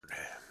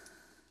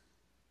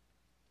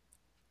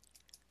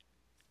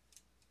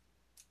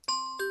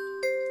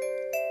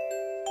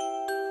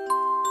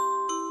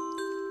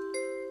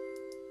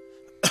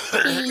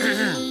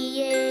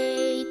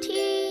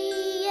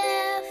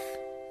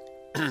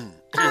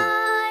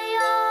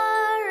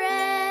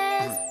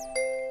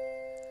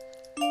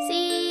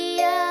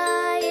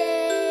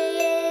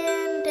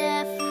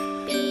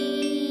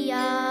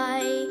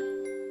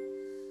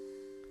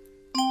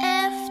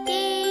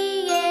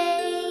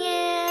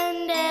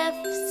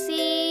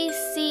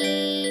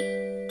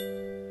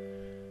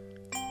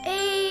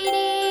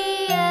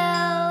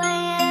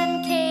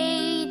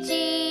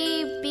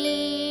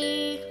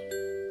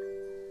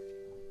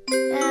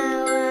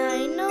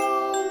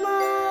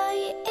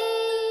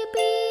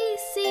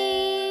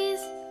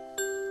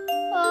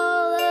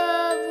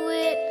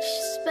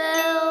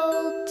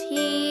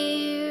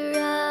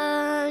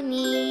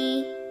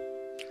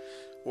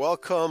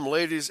Welcome,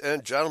 ladies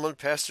and gentlemen.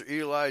 Pastor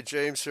Eli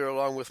James here,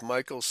 along with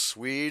Michael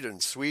Swede in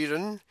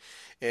Sweden.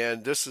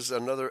 And this is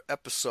another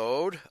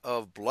episode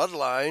of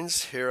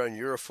Bloodlines here on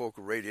Eurofolk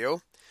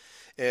Radio.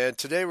 And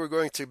today we're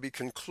going to be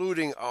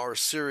concluding our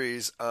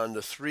series on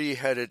the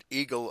three-headed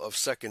eagle of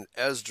II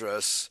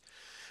Esdras,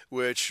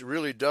 which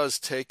really does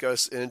take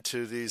us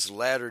into these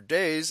latter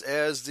days,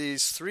 as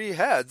these three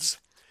heads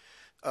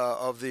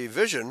of the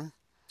vision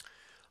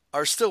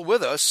are still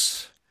with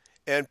us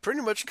and pretty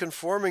much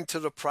conforming to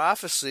the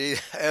prophecy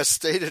as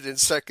stated in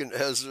 2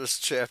 Esdras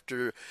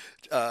chapter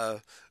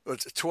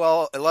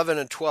 11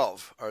 and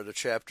 12 are the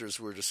chapters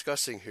we're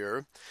discussing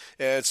here.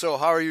 And so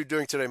how are you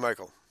doing today,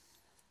 Michael?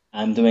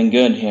 I'm doing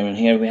good here, and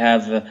here we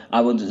have, I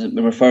would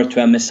refer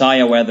to a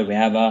Messiah weather. We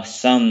have a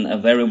sun, a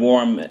very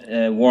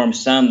warm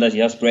sun that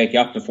just break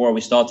up before we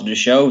started the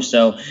show.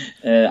 So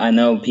I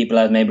know people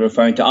are maybe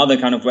referring to other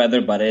kind of weather,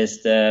 but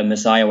it's the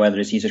Messiah weather,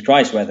 it's Jesus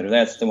Christ weather.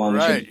 That's the one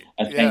we should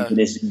thank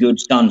this good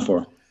sun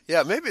for.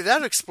 Yeah, maybe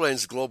that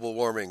explains global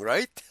warming,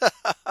 right?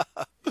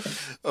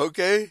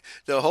 Okay,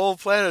 the whole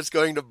planet's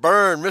going to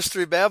burn.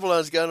 Mystery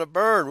Babylon's going to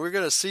burn. We're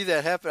going to see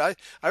that happen.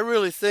 I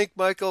really think,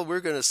 Michael, we're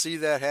going to see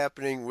that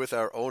happening with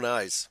our own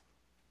eyes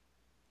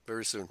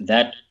very soon.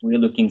 That we're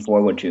looking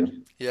forward to.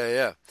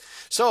 Yeah.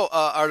 So,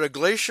 are the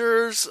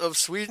glaciers of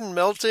Sweden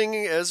melting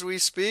as we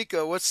speak?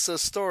 What's the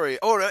story?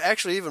 Oh,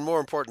 actually, even more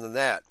important than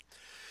that.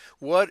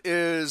 What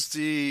is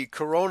the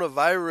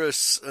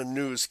coronavirus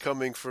news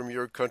coming from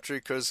your country?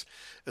 Because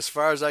as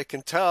far as I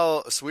can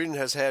tell, Sweden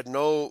has had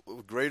no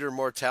greater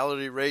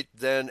mortality rate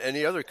than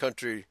any other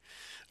country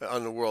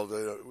on the world,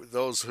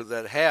 those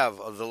that have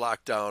the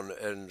lockdown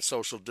and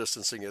social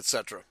distancing,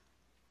 etc.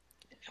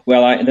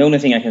 Well, the only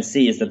thing I can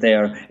see is that they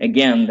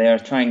are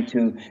trying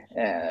to,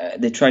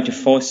 they try to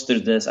foster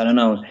this,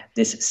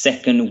 this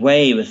second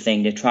wave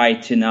thing. They try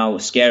to now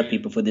scare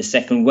people for the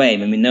second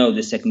wave. And we know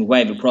the second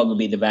wave will probably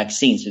be the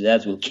vaccine, so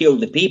that will kill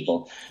the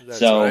people.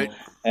 That's right.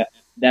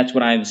 That's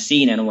what I've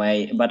seen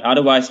anyway. But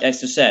otherwise,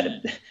 as you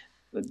said,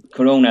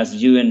 Corona, as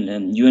you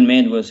and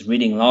Med was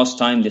reading last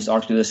time, this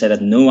article that said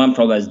that no one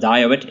probably has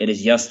died of it. It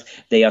is just,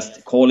 they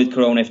just call it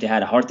Corona if they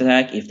had a heart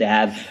attack, if they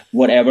had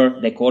whatever,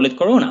 they call it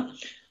Corona.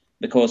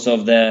 Because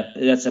of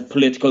that's a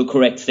political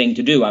correct thing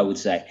to do, I would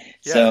say.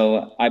 Yeah.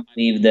 So I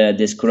believe that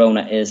this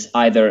Corona is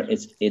either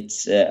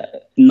it's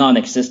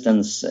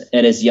non-existence.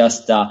 It is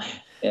just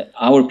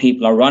our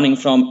people are running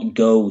from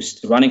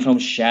ghosts, running from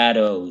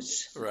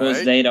shadows, right.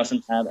 Because they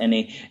doesn't have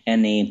any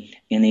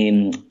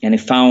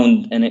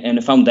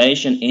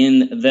foundation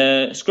in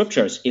the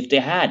scriptures. If they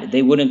had,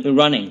 they wouldn't be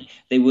running.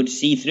 They would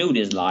see through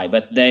this lie,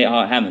 but they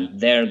haven't.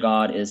 Their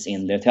God is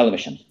in their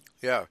television.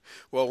 Yeah.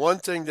 Well, one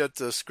thing that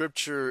the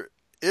scripture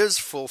is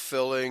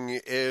fulfilling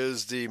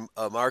is the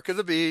mark of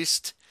the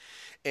beast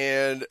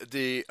and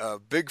the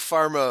big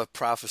pharma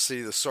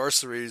prophecy, the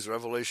sorceries,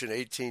 Revelation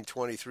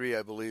 18:23,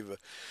 I believe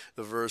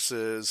the verse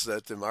is,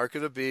 that the mark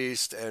of the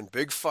beast and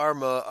big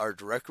pharma are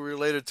directly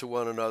related to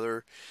one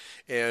another,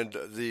 and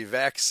the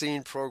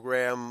vaccine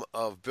program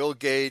of Bill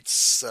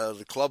Gates,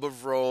 the Club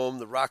of Rome,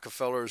 the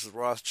Rockefellers, the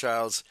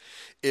Rothschilds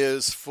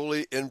is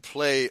fully in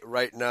play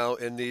right now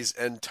in these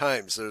end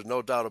times. There's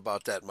no doubt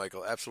about that,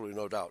 Michael. Absolutely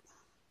no doubt.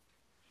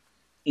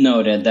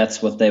 No,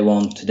 that's what they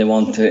want. They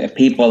want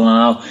people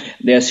now.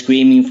 They're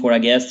screaming for, I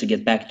guess, to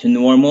get back to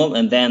normal,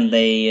 and then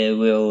they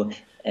will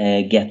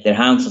get their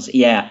hands on.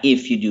 Yeah,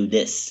 if you do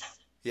this.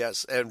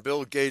 Yes, and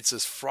Bill Gates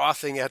is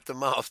frothing at the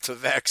mouth to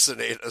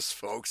vaccinate us,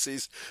 folks.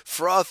 He's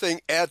frothing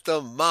at the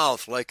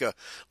mouth like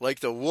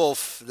the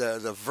wolf,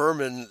 the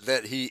vermin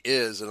that he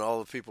is, and all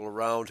the people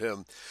around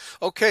him.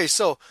 Okay,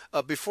 so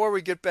before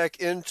we get back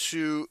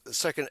into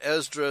 2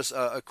 Esdras,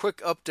 a quick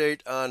update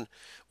on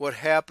what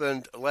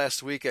happened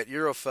last week at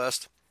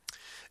Eurofest.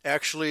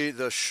 Actually,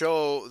 the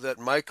show that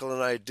Michael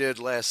and I did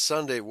last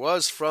Sunday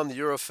was from the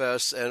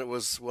Eurofest, and it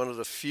was one of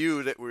the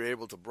few that we were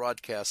able to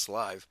broadcast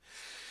live.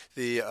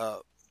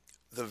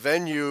 The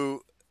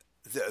venue,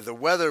 the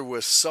weather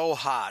was so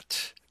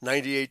hot,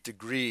 98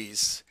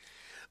 degrees,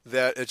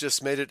 that it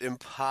just made it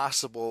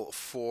impossible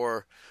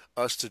for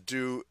us to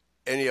do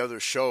any other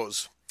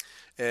shows.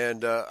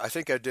 And I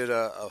think I did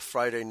a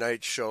Friday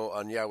night show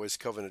on Yahweh's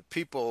Covenant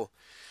People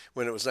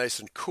when it was nice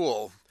and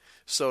cool.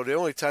 So the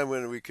only time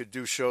when we could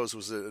do shows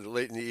was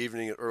late in the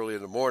evening and early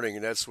in the morning,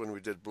 and that's when we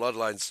did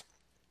Bloodlines.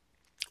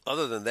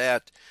 Other than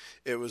that,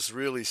 it was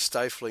really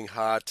stifling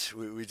hot.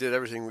 We did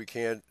everything we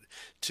can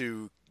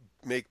to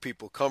make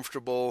people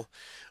comfortable,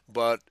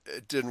 but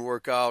it didn't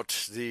work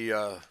out.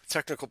 The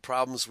technical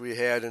problems we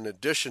had in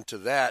addition to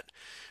that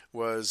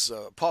was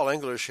Paul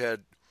English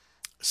had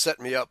set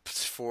me up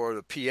for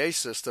the PA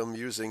system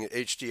using an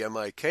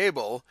HDMI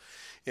cable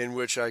in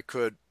which I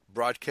could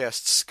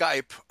broadcast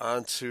Skype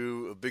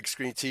onto a big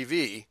screen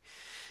TV.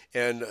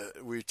 And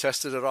we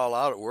tested it all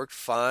out. It worked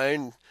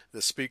fine.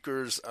 The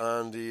speakers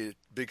on the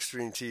big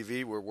screen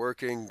TV were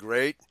working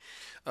great.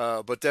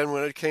 But then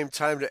when it came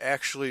time to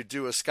actually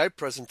do a Skype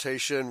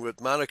presentation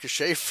with Monica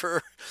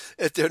Schaefer,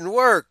 it didn't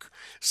work.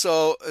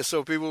 So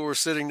people were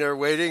sitting there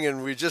waiting,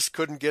 and we just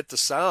couldn't get the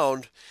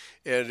sound.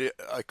 And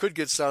I could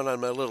get sound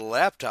on my little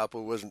laptop. It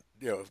wasn't,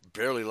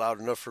 barely loud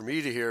enough for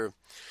me to hear.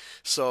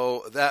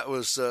 So that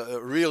was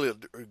really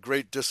a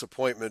great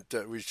disappointment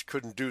that we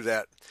couldn't do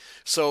that.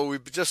 So we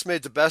just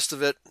made the best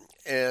of it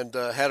and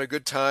had a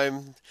good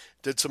time,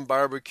 did some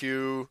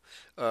barbecue,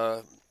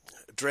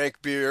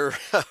 drank beer,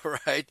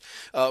 right?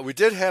 We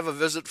did have a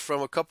visit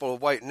from a couple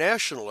of white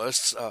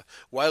nationalists,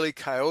 Wile E.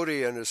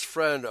 Coyote and his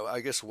friend.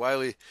 I guess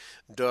Wiley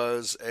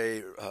does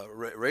a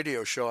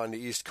radio show on the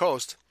East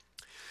Coast.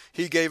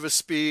 He gave a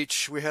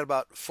speech. We had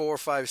about 4 or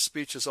 5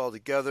 speeches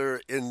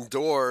altogether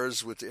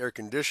indoors with the air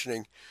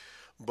conditioning.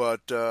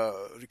 But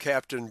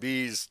Captain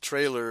B's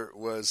trailer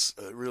was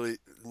really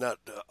not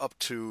up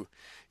to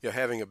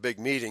having a big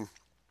meeting.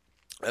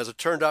 As it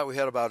turned out, we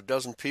had about a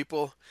dozen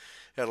people.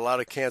 Had a lot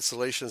of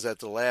cancellations at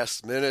the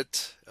last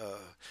minute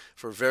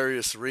for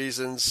various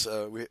reasons.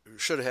 We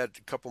should have had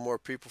a couple more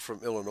people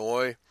from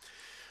Illinois.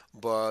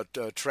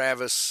 But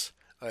Travis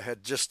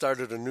had just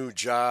started a new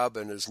job,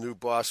 and his new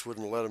boss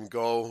wouldn't let him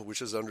go,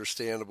 which is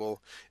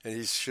understandable. And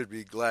he should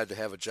be glad to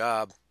have a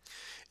job.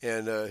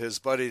 And his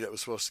buddy that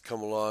was supposed to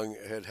come along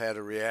had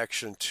a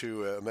reaction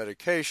to a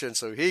medication,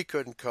 so he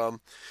couldn't come.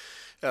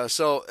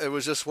 So it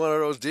was just one of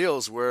those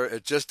deals where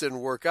it just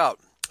didn't work out.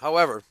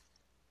 However,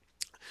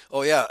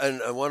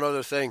 and one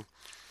other thing.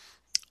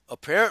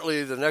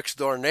 Apparently the next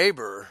door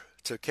neighbor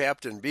to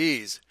Captain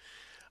B's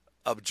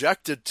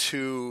objected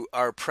to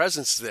our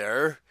presence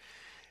there,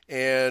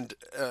 and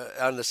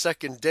on the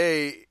second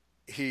day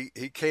he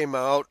came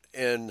out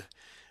and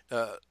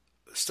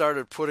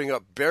started putting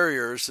up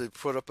barriers. They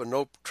put up a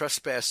no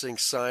trespassing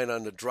sign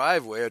on the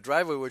driveway, a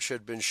driveway which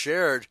had been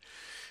shared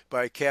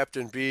by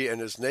Captain B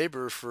and his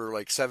neighbor for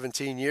like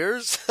 17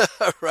 years,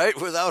 right,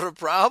 without a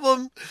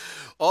problem.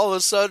 All of a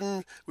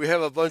sudden, we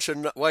have a bunch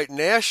of white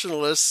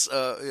nationalists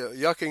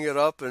yucking it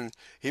up, and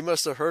he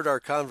must have heard our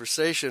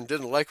conversation,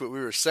 didn't like what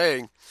we were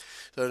saying.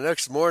 So the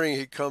next morning,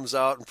 he comes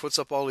out and puts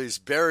up all these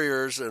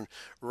barriers and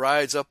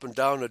rides up and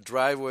down the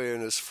driveway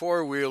in his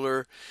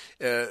four-wheeler,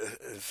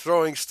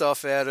 throwing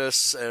stuff at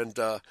us and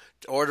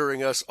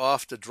ordering us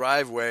off the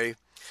driveway.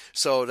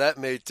 So that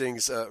made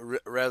things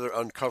rather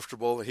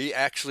uncomfortable. He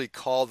actually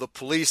called the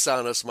police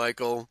on us,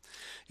 Michael.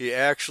 He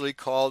actually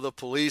called the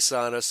police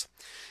on us.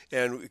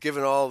 And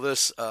given all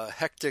this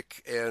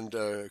hectic and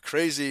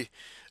crazy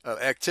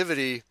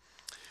activity,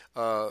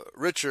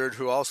 Richard,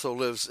 who also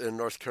lives in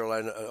North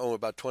Carolina, only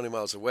about 20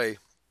 miles away,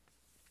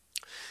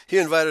 he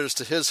invited us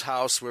to his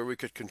house where we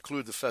could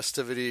conclude the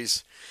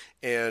festivities,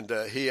 and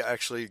he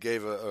actually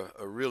gave a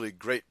really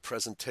great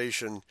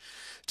presentation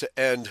to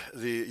end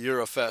the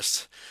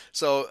Eurofest.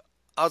 So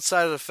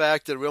outside of the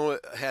fact that we only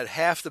had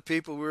half the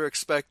people we were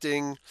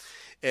expecting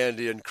and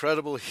the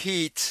incredible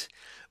heat,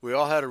 we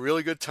all had a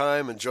really good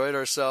time, enjoyed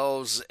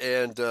ourselves,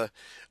 and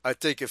I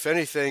think if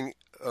anything,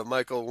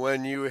 Michael,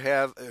 when you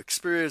have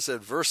experienced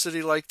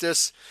adversity like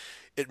this,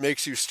 it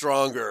makes you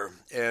stronger.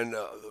 And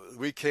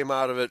we came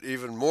out of it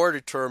even more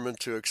determined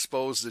to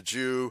expose the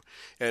Jew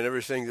and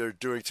everything they're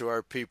doing to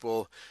our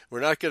people.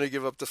 We're not going to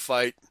give up the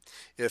fight.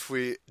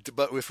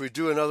 But if we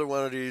do another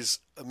one of these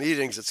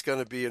meetings, it's going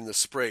to be in the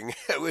spring,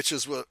 which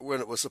is when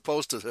it was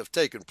supposed to have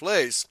taken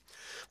place.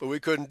 But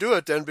we couldn't do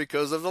it then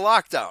because of the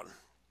lockdown.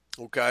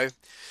 Okay,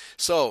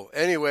 so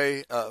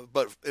anyway,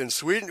 but in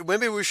Sweden,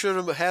 maybe we should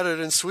have had it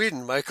in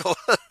Sweden, Michael.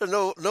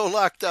 No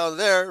lockdown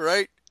there,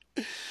 right?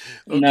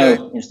 Okay.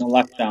 No, it's no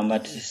lockdown,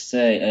 but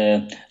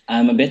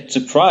I'm a bit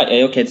surprised.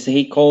 Okay, so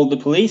he called the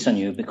police on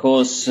you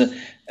because, I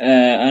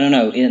don't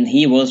know, and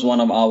he was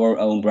one of our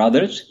own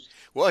brothers.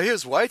 Well, he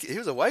was white. He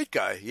was a white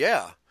guy,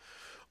 yeah.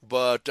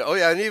 But,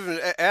 and even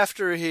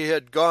after he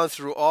had gone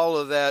through all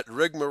of that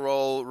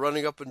rigmarole,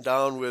 running up and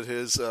down with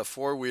his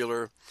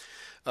four-wheeler,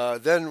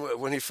 then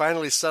when he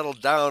finally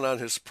settled down on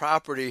his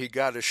property, he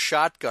got his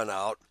shotgun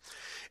out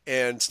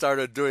and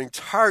started doing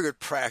target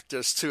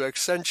practice to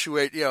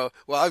accentuate, well,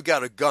 I've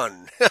got a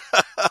gun.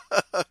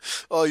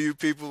 All you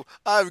people,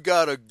 I've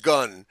got a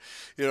gun.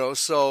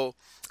 So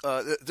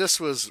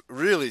this was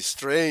really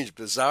strange,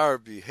 bizarre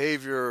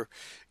behavior.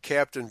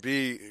 Captain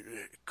B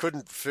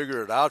couldn't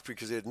figure it out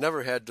because he had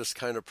never had this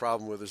kind of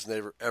problem with his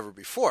neighbor ever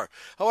before.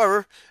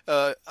 However,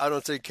 I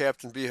don't think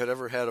Captain B had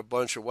ever had a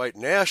bunch of white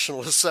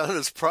nationalists on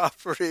his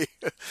property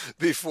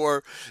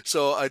before,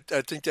 so I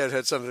think that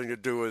had something to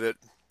do with it.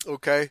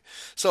 Okay,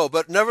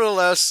 but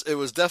nevertheless, it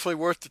was definitely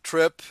worth the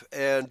trip,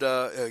 and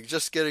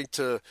just getting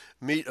to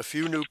meet a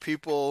few new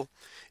people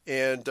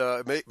and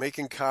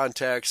making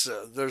contacts.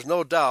 There's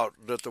no doubt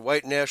that the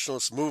white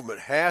nationalist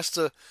movement has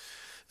to,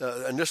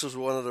 and this was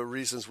one of the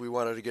reasons we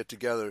wanted to get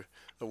together,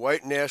 the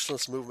white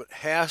nationalist movement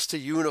has to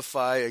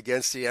unify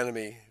against the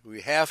enemy.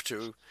 We have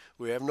to.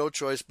 We have no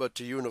choice but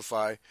to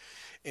unify.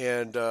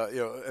 and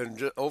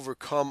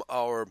overcome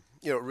our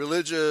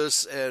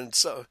religious, and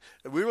so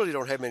we really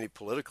don't have many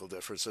political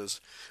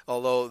differences.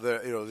 Although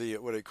the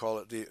what do you call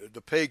it,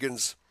 the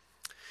pagans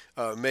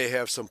may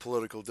have some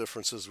political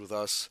differences with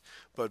us,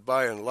 but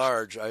by and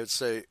large, I'd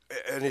say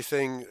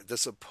anything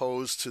that's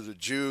opposed to the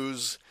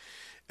Jews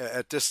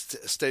at this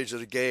stage of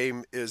the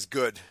game is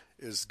good,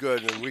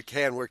 and we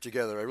can work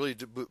together. I really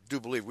do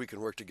believe we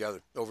can work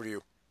together. Over to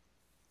you.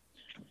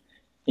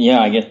 Yeah,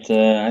 I get.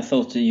 I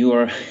thought you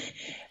were.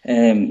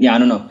 Yeah, I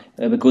don't know,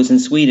 because in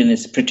Sweden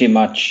it's pretty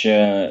much.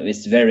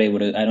 It's very.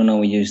 I don't know.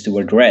 We use the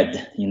word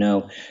red.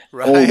 All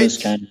those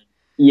Right. kind.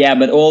 Yeah,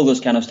 but all those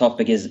kind of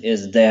topic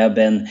is there have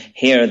been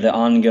here. The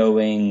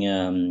ongoing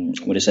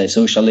what do you say,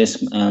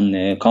 socialism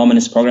and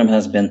communist program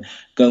has been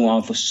going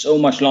on for so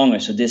much longer.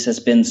 So this has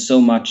been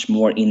so much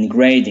more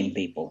ingrained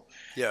people.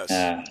 Yes.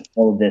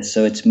 All this,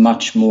 so it's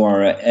much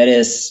more. It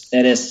is.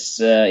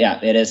 Yeah,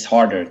 it is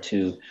harder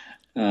to.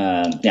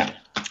 Yeah,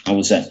 I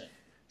would say.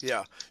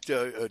 Yeah,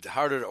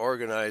 harder to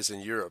organize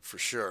in Europe for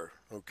sure.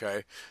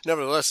 Okay.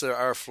 Nevertheless, there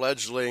are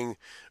fledgling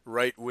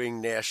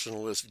right-wing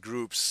nationalist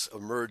groups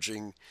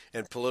emerging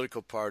and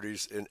political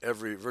parties in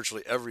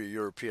virtually every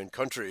European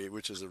country,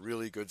 which is a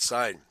really good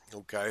sign.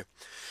 Okay.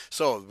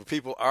 So the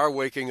people are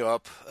waking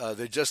up.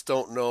 They just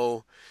don't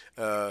know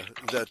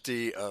that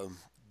the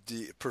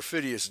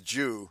perfidious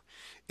Jew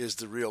is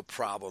the real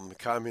problem.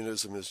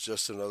 Communism is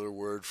just another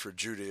word for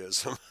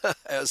Judaism,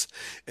 as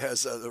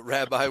the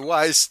Rabbi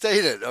Wise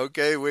stated.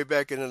 Okay, way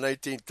back in the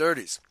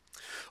 1930s.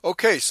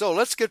 Okay, so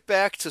let's get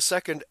back to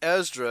Second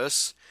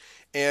Esdras,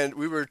 and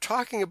we were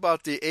talking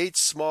about the 8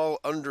 small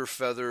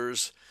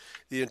underfeathers,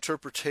 the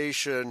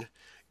interpretation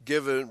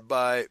given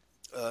by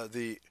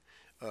the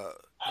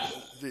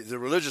the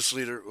religious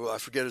leader. Well, I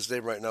forget his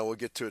name right now. We'll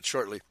get to it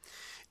shortly.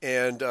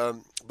 And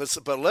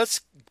but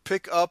let's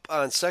pick up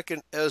on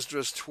Second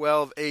Esdras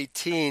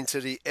 12:18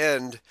 to the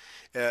end,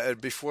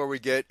 before we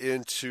get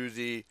into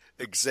the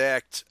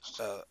exact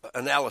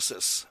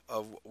analysis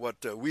of what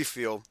we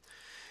feel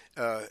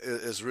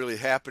is really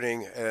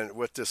happening and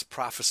what this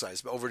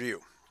prophesies. Over to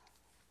you.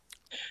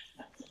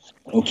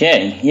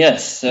 Okay,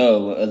 yes.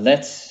 So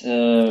let's.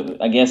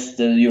 I guess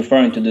you're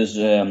referring to those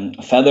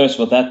feathers.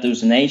 Was that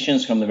those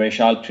nations from the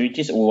Versailles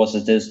Treaties, or was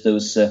it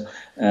those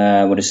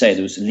what do you say?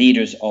 Those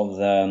leaders of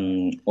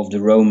the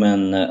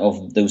Roman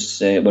of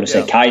those what do you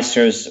say?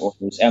 Kaisers or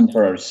those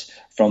emperors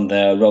from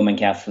the Roman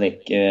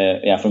Catholic?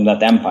 From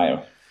that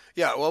empire.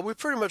 Yeah. Well, we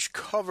pretty much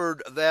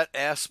covered that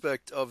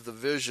aspect of the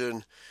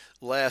vision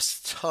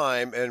last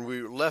time, and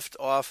we left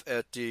off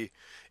at the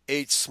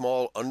 8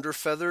 small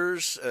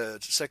underfeathers,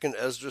 Second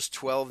Esdras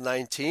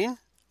 12:19.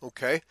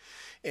 Okay,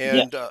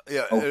 Yeah. and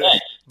Okay.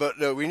 but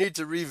we need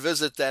to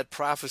revisit that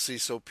prophecy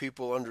so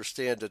people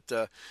understand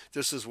that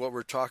this is what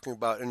we're talking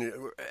about,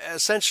 and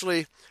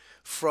essentially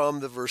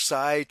from the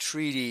Versailles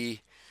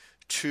Treaty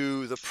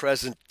to the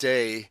present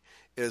day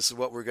is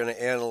what we're going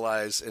to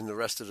analyze in the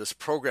rest of this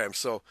program.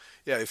 So,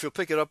 yeah, if you'll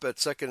pick it up at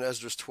Second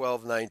Esdras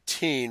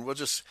 12:19, we'll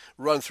just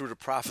run through the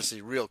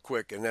prophecy real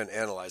quick and then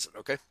analyze it.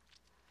 Okay.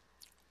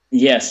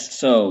 Yes,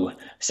 so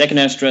Second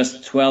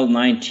Esdras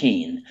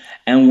 12:19,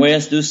 and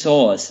whereas thou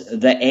sawest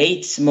the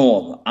 8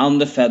 small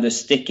under feathers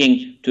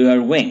sticking to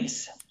her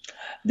wings,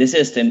 this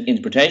is the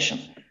interpretation.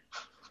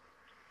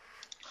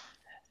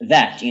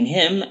 That in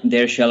him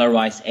there shall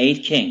arise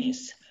 8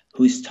 kings,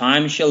 whose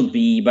time shall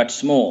be but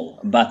small,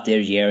 but their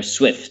years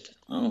swift.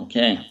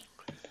 Okay,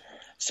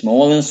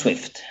 small and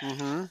swift.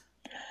 Mm-hmm.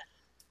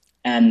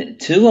 And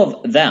 2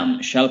 of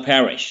them shall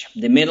perish,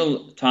 the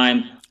middle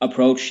time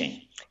approaching.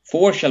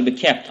 4 shall be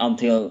kept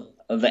until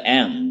the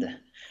end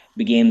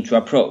begin to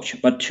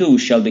approach, but 2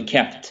 shall be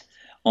kept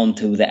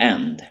unto the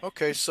end.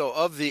 Okay, so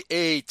of the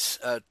 8,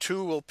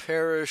 2 will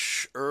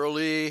perish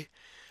early.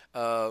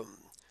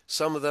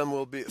 Some of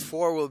them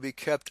 4 will be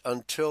kept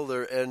until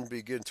their end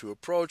begin to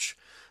approach.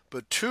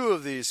 But 2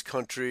 of these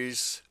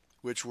countries,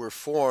 which were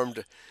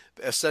formed,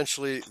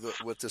 essentially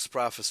what this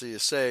prophecy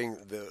is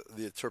saying,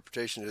 the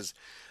interpretation is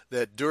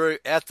that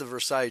at the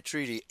Versailles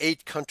Treaty,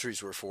 8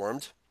 countries were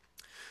formed,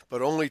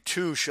 but only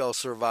 2 shall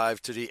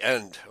survive to the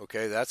end.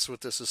 Okay, that's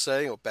what this is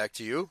saying. Back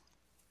to you.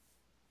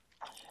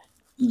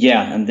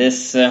 Yeah, and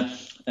this,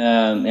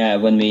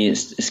 when we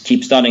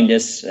keep studying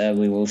this,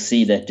 we will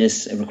see that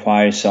this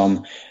requires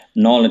some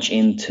knowledge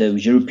into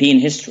European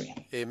history.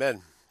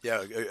 Amen.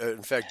 Yeah,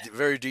 in fact,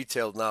 very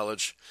detailed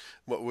knowledge,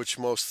 which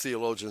most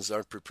theologians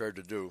aren't prepared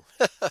to do.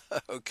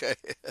 Okay.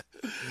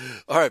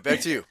 All right, back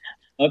to you.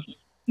 Okay.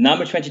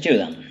 Number 22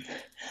 then.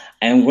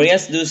 And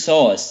whereas thou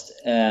sawest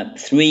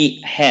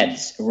 3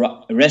 heads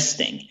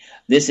resting,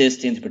 this is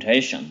the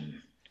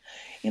interpretation.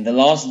 In the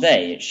last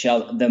day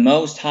shall the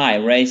Most High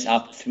raise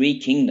up 3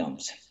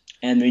 kingdoms,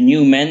 and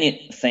renew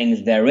many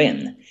things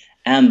therein,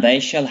 and they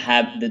shall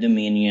have the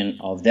dominion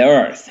of the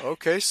earth.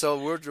 Okay, so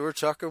we're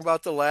talking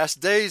about the last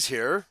days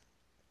here,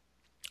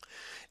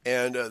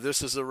 and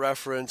this is a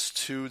reference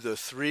to the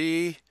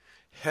 3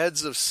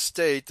 heads of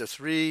state, the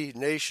 3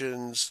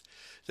 nations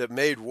that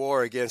made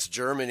war against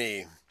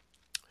Germany,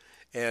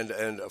 and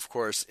of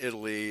course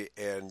Italy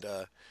and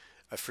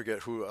I forget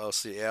who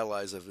else the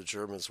allies of the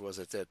Germans was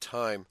at that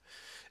time,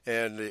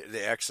 and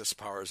the Axis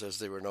powers as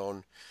they were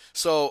known.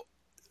 So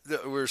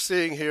we're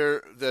seeing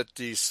here that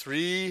these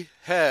three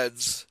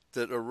heads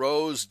that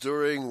arose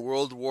during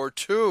World War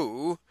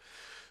II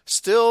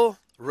still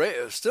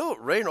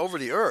reign over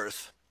the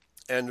earth,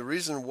 and the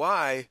reason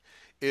why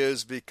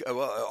is because,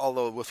 well,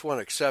 although with one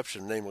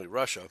exception, namely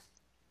Russia,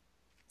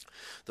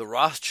 the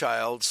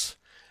Rothschilds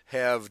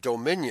have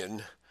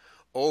dominion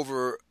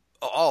over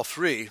all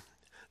three.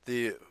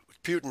 The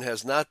Putin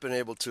has not been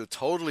able to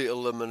totally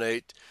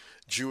eliminate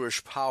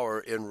Jewish power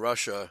in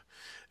Russia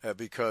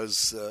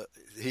because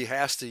he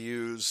has to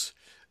use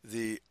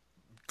the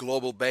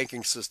global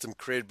banking system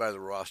created by the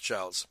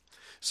Rothschilds.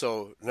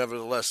 So,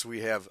 nevertheless,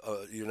 we have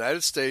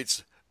United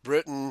States,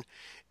 Britain,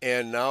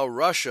 and now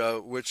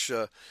Russia, which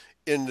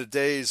in the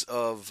days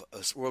of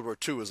World War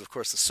II was, of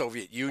course, the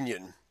Soviet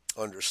Union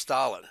under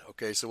Stalin.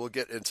 Okay, so we'll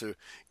get into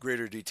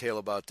greater detail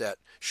about that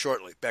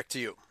shortly. Back to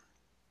you.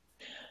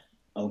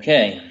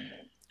 Okay,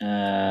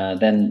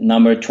 then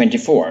number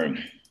 24.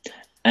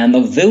 And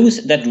of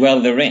those that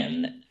dwell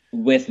therein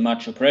with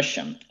much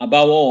oppression,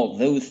 above all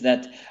those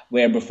that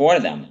were before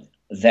them,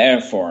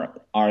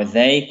 therefore are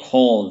they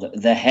called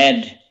the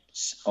heads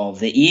of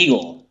the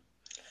eagle.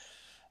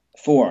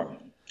 For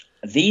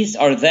these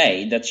are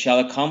they that shall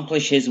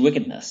accomplish his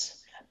wickedness,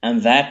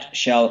 and that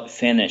shall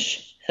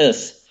finish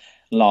his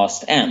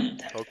last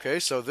end. Okay,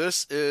 so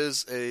this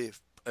is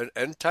an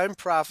end-time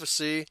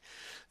prophecy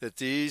that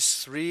these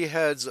three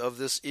heads of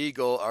this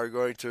eagle are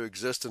going to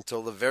exist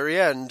until the very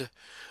end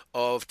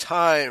of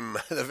time,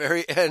 the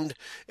very end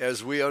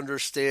as we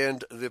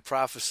understand the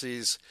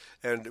prophecies,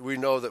 and we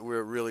know that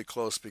we're really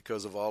close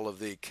because of all of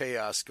the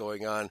chaos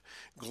going on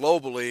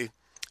globally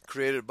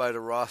created by the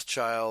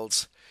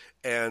Rothschilds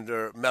and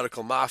their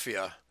medical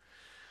mafia.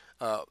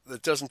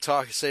 It doesn't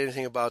say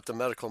anything about the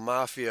medical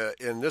mafia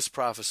in this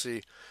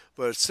prophecy,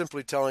 but it's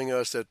simply telling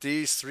us that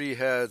these three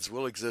heads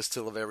will exist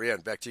till the very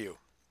end. Back to you.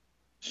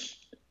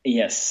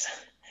 Yes.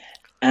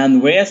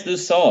 And whereas thou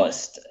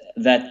sawest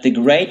that the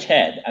great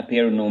head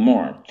appeared no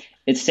more,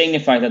 it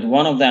signified that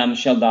one of them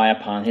shall die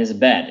upon his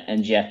bed,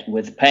 and yet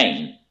with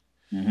pain.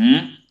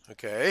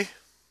 Okay.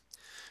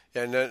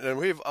 And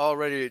we've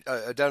already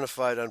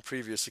identified on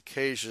previous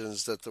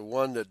occasions that the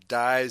one that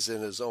dies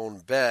in his own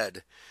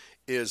bed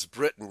is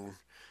Britain.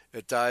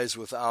 It dies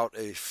without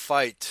a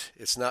fight.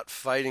 It's not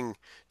fighting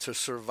to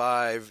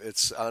survive.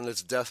 It's on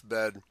its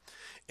deathbed.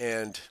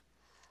 And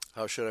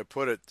how should I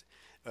put it?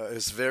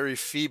 It's very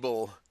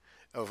feeble.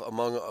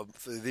 Among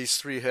these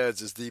three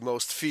heads is the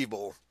most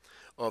feeble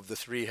of the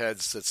three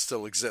heads that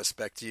still exist.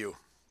 Back to you.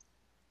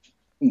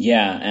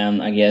 Yeah,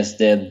 and I guess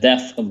the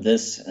death of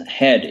this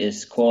head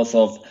is cause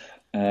of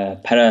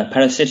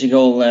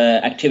parasitical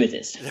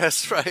activities.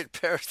 That's right.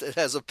 It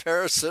has a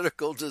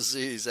parasitical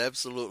disease.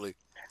 Absolutely.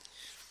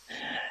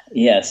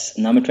 Yes,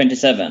 number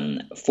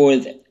 27. For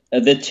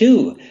the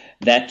two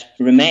that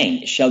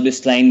remain shall be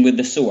slain with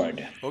the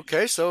sword.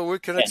 Okay, so we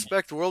can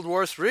expect World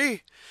War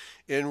III,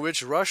 in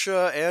which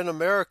Russia and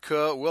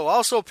America will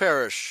also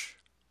perish.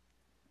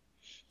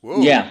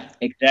 Whoa. Yeah,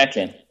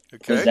 exactly.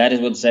 Because that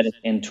is what said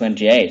in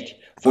 28.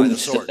 For the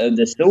sword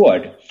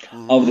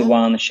of the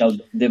one shall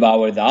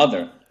devour the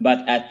other,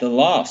 but at the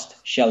last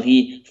shall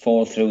he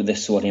fall through the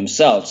sword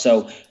himself.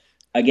 So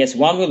I guess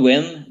one will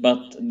win,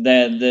 but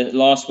the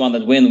last one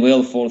that win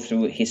will fall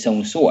through his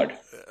own sword.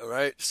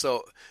 Right.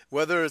 So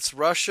whether it's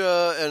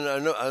Russia, and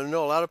I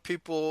know a lot of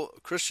people,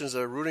 Christians,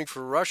 are rooting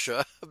for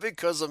Russia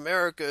because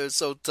America is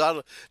so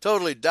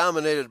totally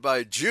dominated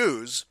by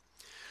Jews,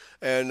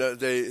 and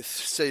they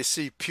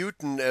see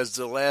Putin as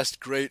the last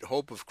great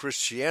hope of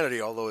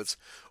Christianity, although it's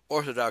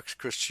Orthodox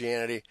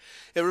Christianity.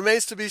 It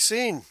remains to be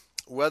seen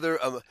whether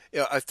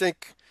I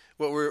think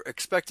what we're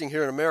expecting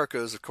here in America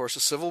is, of course,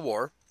 a civil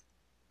war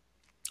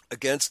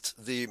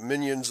against the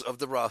minions of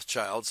the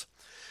Rothschilds.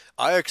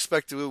 I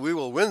expect we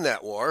will win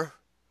that war.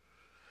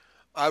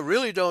 I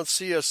really don't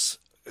see us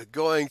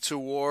going to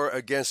war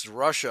against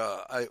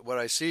Russia. What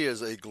I see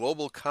is a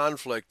global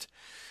conflict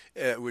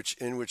in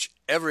which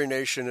every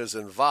nation is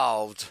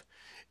involved,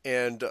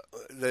 and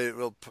they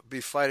will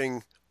be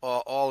fighting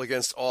all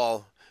against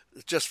all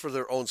just for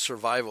their own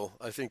survival.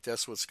 I think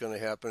that's what's going to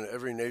happen.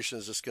 Every nation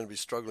is just going to be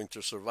struggling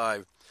to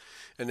survive,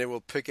 and they will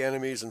pick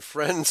enemies and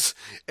friends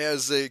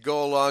as they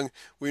go along.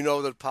 We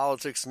know that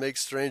politics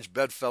makes strange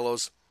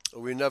bedfellows.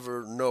 We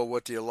never know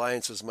what the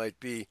alliances might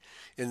be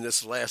in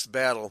this last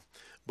battle,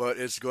 but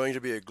it's going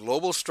to be a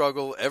global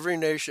struggle. Every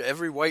nation,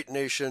 every white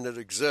nation that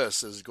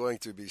exists is going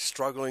to be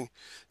struggling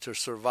to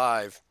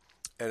survive,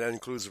 and that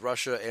includes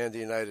Russia and the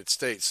United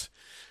States.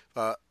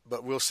 But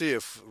we'll see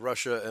if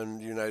Russia and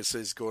the United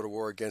States go to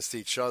war against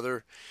each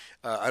other.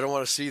 I don't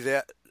want to see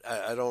that.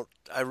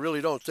 I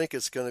really don't think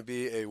it's going to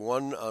be a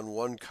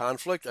one-on-one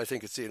conflict. I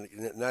think it's the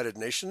United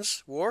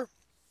Nations war.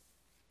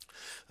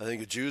 I think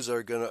the Jews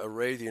are going to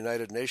array the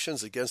United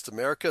Nations against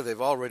America.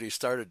 They've already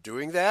started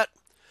doing that.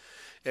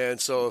 And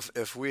so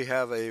if we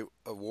have a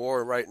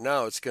war right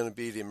now, it's going to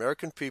be the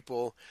American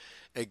people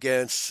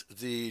against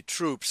the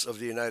troops of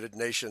the United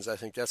Nations. I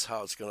think that's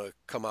how it's going to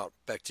come out.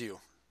 Back to you.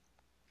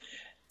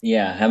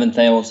 Yeah, haven't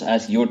they also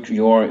asked your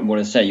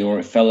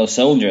fellow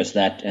soldiers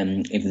that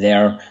if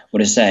they're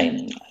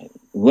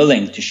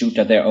willing to shoot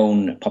at their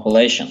own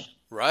population?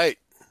 Right.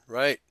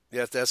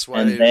 Yeah, that's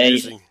why And they're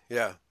using.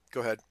 Yeah,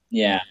 go ahead.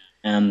 yeah,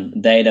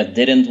 and they that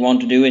didn't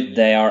want to do it,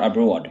 they are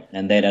abroad,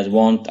 and they that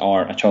want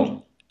are at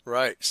home.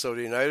 Right. So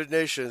the United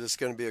Nations is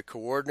going to be a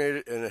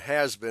coordinated, and it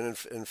has been.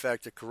 In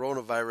fact, the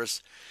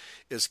coronavirus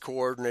is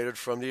coordinated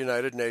from the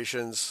United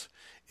Nations,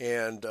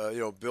 and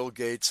Bill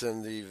Gates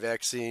and the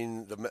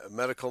vaccine, the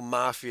medical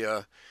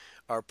mafia,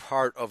 are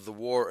part of the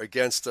war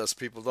against us.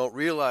 People don't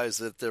realize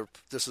that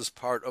this is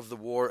part of the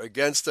war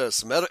against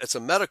us. It's a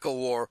medical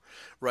war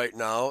right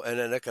now and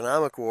an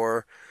economic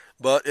war,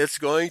 but it's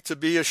going to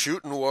be a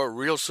shooting war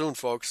real soon,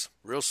 folks.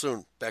 Real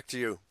soon. Back to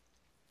you.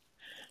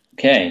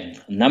 Okay,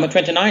 number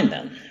 29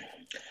 then.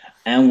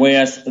 And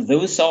whereas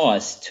thou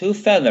sawest two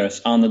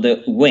feathers under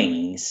the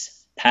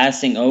wings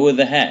passing over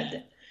the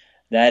head,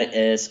 that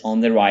is on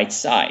the right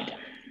side.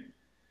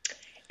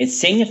 It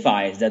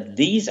signifies that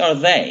these are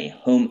they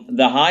whom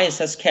the highest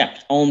has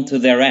kept unto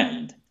their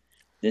end.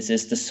 This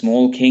is the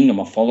small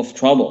kingdom full of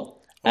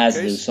trouble, as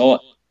thou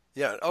sawest.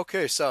 Yeah,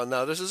 okay, so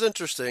now this is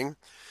interesting.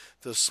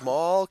 The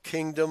small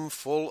kingdom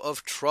full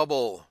of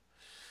trouble.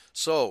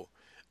 So,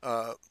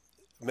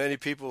 many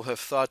people have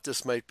thought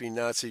this might be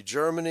Nazi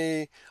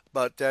Germany,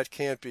 but that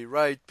can't be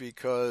right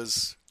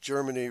because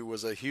Germany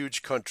was a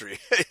huge country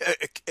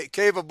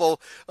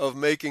capable of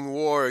making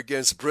war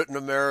against Britain,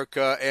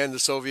 America, and the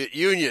Soviet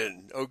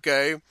Union,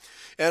 okay?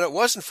 And it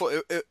wasn't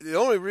the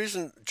only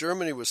reason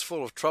Germany was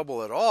full of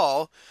trouble at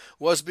all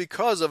was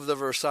because of the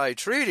Versailles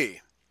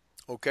Treaty,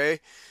 okay?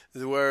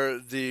 Where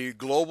the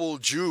global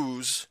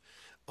Jews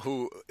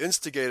who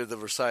instigated the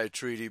Versailles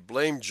Treaty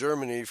blamed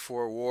Germany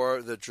for a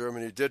war that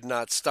Germany did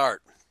not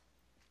start.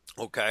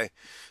 Okay,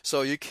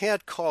 so you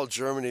can't call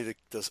Germany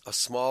a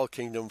small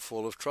kingdom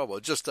full of trouble.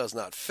 It just does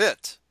not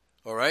fit.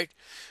 All right,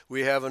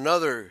 we have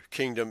another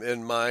kingdom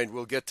in mind.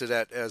 We'll get to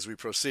that as we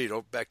proceed.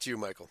 Oh, back to you,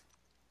 Michael.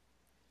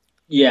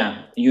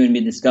 Yeah, you and me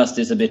discussed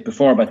this a bit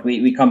before, but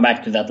we come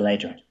back to that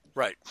later.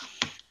 Right.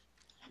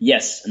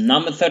 Yes,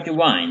 number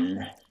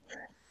 31.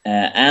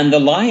 And the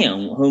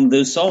lion whom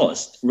thou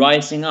sawest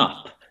rising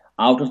up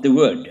out of the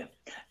wood,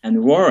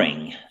 and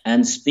roaring,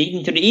 and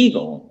speaking to the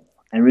eagle,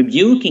 and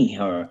rebuking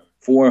her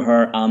for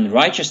her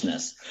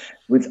unrighteousness,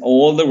 with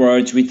all the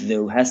words which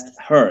thou hast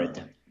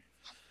heard.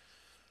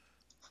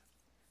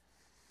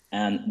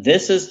 And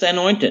this is the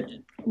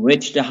anointed,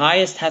 which the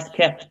highest hath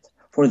kept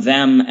for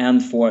them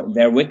and for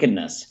their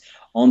wickedness,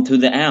 unto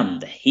the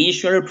end. He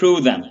shall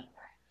reprove them,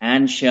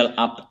 and shall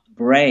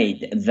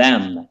upbraid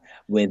them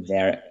with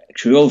their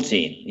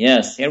cruelty.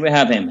 Yes, here we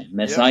have him,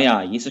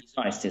 Messiah, Jesus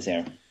Christ is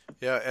here.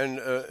 Yeah, and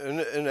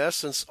in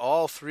essence,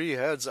 all three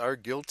heads are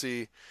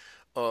guilty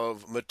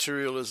of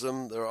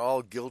materialism. They're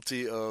all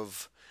guilty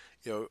of,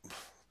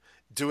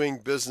 doing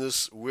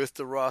business with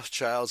the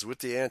Rothschilds, with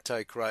the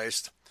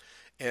Antichrist,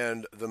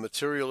 and the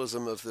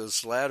materialism of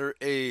this latter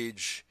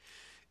age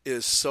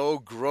is so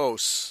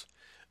gross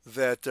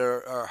that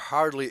there are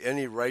hardly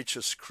any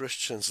righteous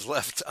Christians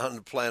left on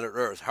the planet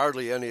Earth,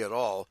 hardly any at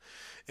all,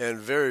 and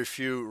very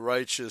few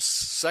righteous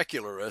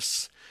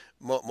secularists.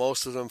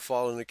 Most of them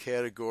fall in the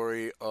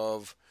category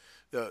of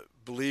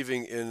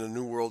believing in the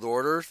New World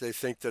Order. They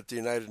think that the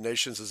United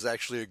Nations is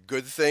actually a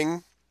good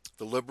thing.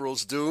 The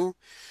liberals do.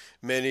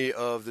 Many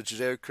of the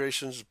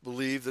Judeo-Christians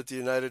believe that the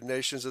United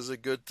Nations is a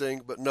good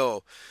thing, but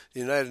no,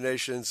 the United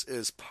Nations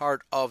is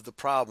part of the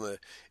problem.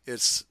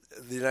 The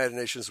United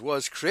Nations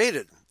was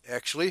created,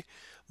 actually,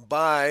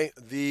 by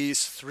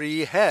these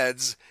three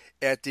heads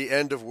at the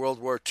end of World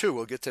War II.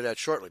 We'll get to that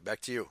shortly. Back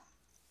to you.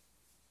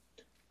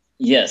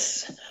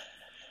 Yes.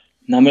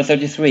 Number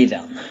 33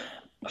 then.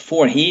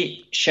 For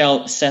he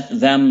shall set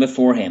them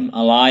before him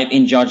alive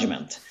in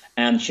judgment,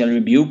 and shall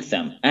rebuke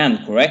them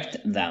and correct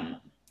them.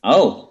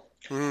 Oh,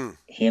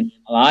 him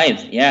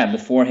alive,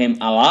 before him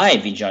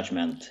alive in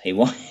judgment. He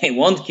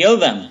won't kill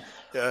them.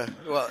 Yeah,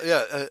 well,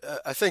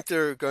 I think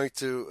there's going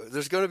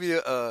to be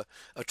a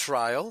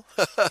trial,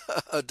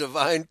 a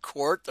divine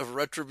court of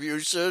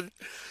retribution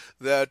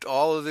that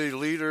all of the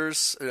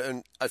leaders,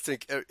 and I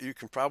think you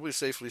can probably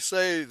safely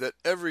say that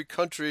every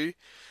country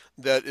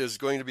that is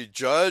going to be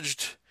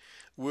judged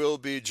will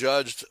be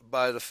judged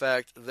by the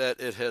fact that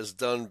it has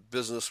done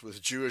business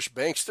with Jewish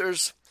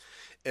banksters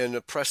and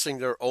oppressing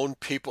their own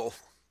people.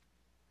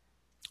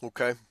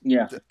 Okay?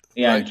 Yeah, right?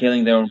 And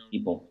killing their own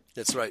people.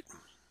 That's right.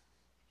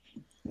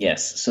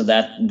 Yes, so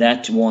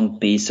that won't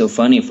be so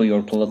funny for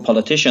your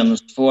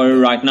politicians. For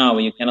right now,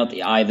 you cannot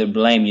either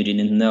blame you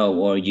didn't know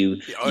or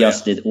you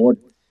did order.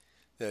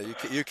 Yeah,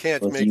 you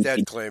can't make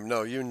that claim.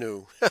 No, you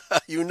knew.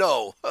 You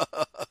know.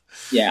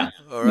 Yeah,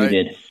 all right.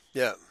 You did.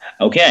 Yeah.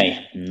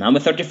 Okay, number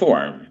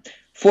 34.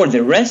 For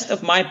the rest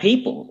of my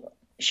people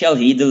shall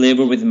he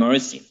deliver with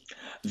mercy,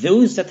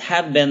 those that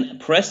have been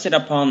pressed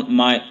upon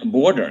my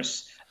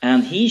borders,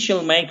 and he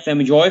shall make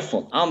them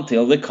joyful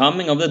until the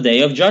coming of the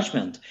day of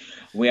judgment,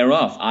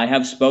 whereof I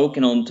have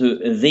spoken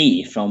unto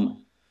thee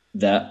from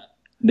the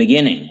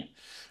beginning.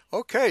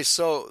 Okay,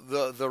 so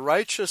the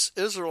righteous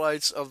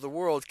Israelites of the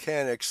world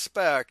can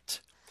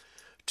expect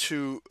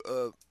to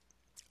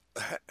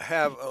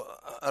have,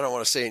 I don't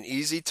want to say an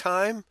easy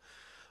time,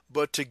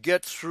 but to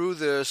get through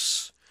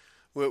this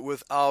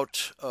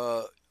without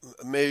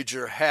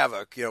major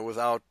havoc,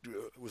 without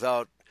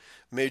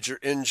major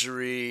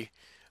injury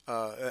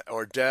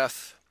or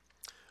death.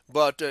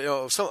 But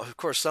of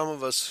course, some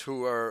of us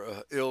who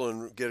are ill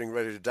and getting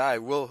ready to die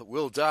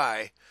will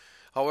die.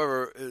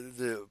 However,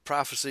 the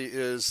prophecy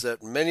is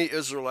that many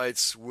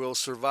Israelites will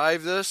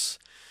survive this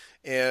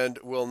and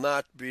will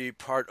not be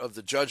part of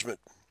the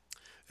judgment.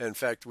 In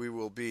fact, we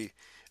will be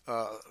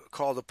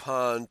called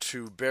upon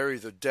to bury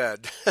the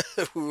dead.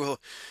 We will,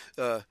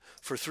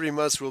 for 3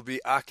 months, we'll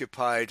be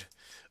occupied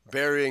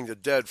burying the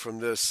dead from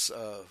this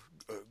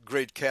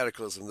great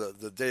cataclysm,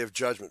 the day of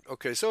judgment.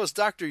 Okay, so it's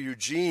Dr.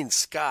 Eugene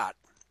Scott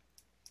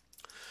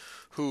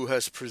who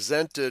has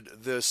presented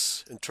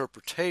this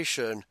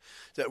interpretation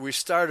that we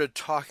started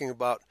talking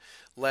about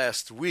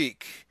last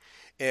week.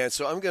 And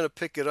so I'm going to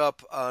pick it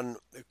up on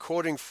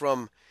quoting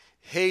from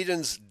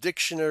Hayden's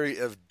Dictionary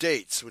of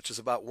Dates, which is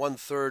about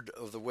 1/3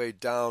 of the way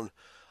down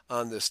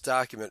on this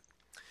document.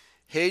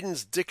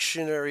 Hayden's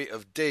Dictionary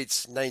of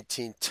Dates,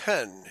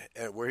 1910,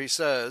 where he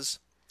says,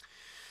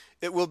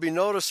 "It will be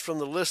noticed from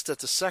the list that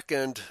the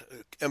second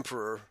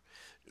emperor,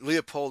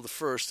 Leopold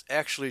I,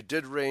 actually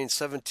did reign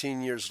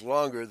 17 years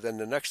longer than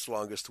the next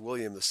longest,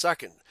 William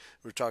II.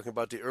 We're talking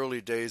about the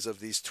early days of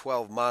these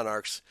 12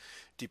 monarchs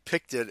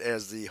depicted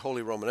as the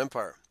Holy Roman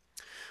Empire.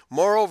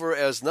 Moreover,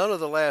 as none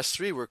of the last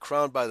 3 were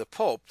crowned by the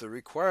Pope, the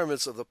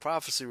requirements of the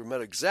prophecy were met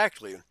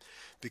exactly,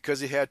 because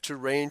he had to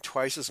reign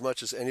twice as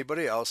much as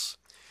anybody else.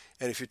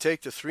 And if you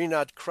take the 3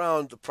 not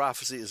crowned, the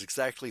prophecy is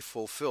exactly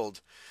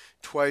fulfilled,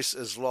 twice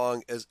as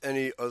long as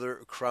any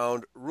other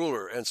crowned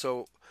ruler." And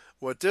so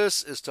what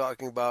this is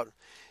talking about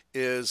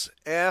is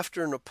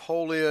after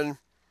Napoleon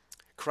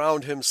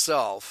crowned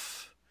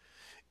himself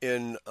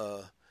in,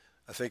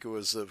 I think it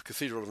was the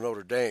Cathedral of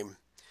Notre Dame,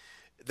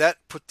 that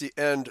put the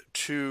end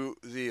to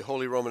the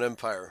Holy Roman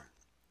Empire.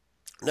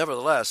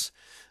 Nevertheless,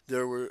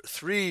 there were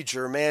 3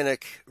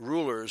 Germanic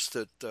rulers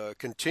that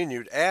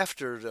continued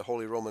after the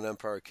Holy Roman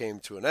Empire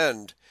came to an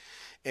end,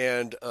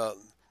 and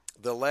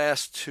the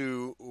last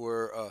 2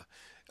 were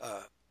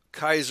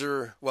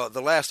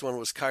the last one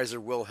was Kaiser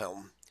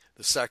Wilhelm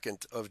II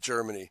of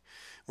Germany.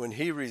 When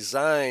he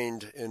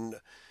resigned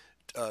in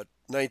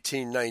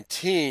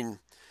 1919,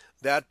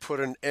 that put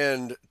an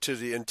end to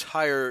the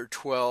entire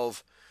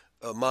 12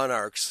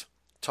 monarchs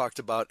talked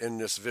about in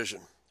this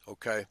vision.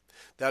 Okay,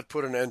 that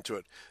put an end to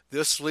it.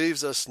 This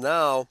leaves us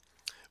now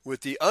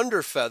with the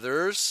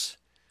underfeathers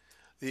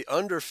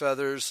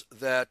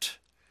that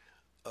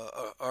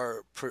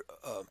are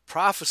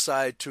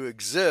prophesied to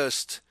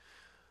exist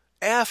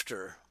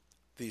after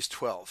these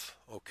 12.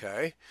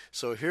 Okay,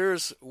 so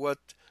here's what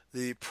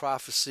the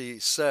prophecy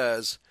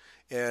says,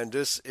 and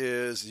this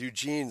is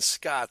Eugene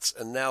Scott's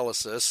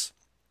analysis.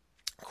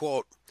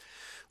 Quote,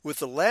 "With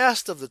the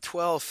last of the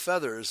 12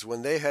 feathers,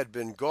 when they had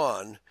been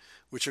gone,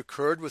 which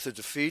occurred with the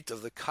defeat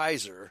of the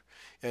Kaiser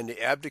and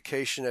the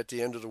abdication at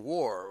the end of the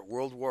war,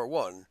 World War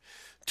I,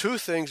 2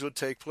 things would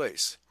take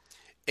place.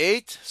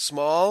 8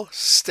 small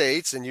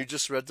states," and you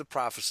just read the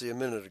prophecy a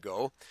minute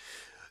ago,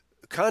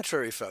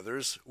 "contrary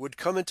feathers would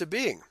come into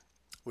being,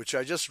 which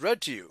I just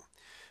read to you.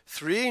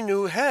 3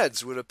 new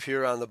heads would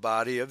appear on the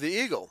body of the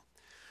eagle.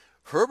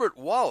 Herbert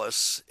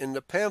Wallace, in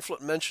the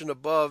pamphlet mentioned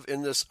above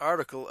in this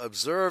article,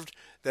 observed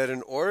that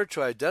in order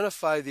to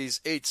identify these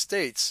 8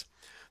 states,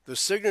 the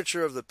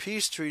signature of the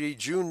peace treaty,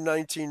 June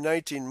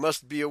 1919,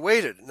 must be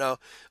awaited." Now,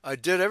 I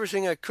did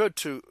everything I could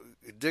to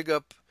dig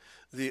up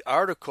the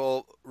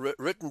article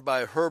written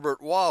by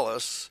Herbert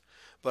Wallace,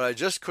 but I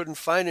just couldn't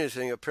find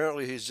anything.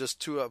 Apparently, he's just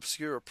too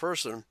obscure a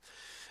person,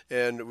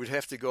 and we'd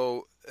have to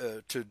go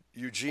to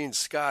Eugene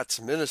Scott's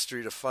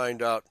ministry to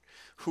find out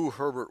who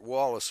Herbert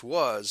Wallace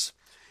was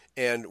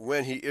and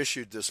when he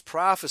issued this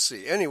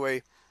prophecy.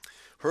 Anyway,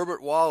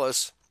 Herbert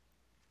Wallace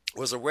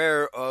was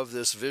aware of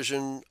this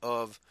vision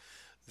of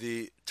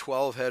the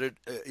 12-headed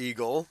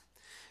eagle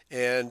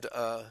and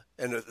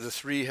the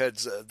 3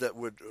 heads that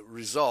would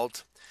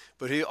result,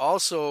 but he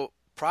also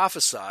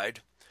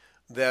prophesied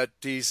that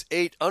these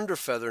 8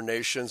 underfeather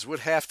nations would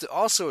have to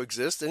also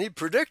exist, and he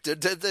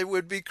predicted that they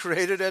would be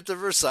created at the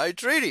Versailles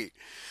Treaty,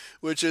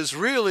 which is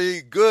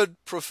really good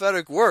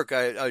prophetic work,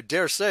 I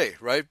dare say,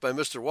 right, by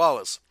Mr.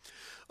 Wallace.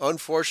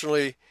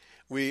 Unfortunately,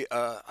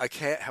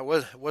 I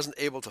wasn't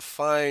able to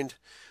find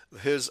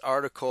his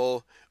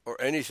article or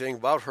anything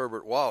about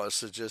Herbert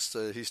Wallace. It's just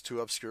he's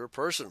too obscure a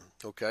person.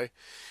 Okay,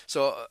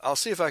 so I'll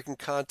see if I can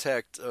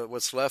contact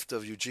what's left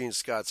of Eugene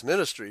Scott's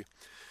ministry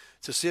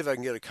to see if I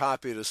can get a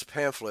copy of this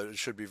pamphlet. It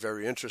should be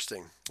very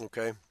interesting.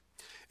 Okay.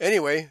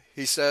 Anyway,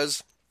 he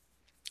says,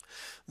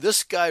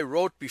 this guy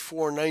wrote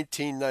before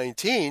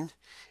 1919,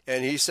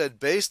 and he said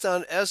based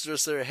on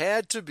Esdras there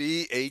had to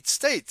be 8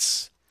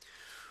 states.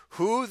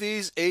 Who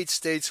these 8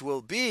 states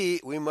will be,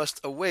 we must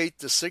await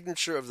the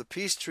signature of the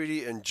peace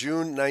treaty in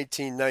June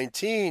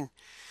 1919,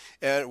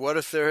 And what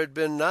if there had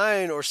been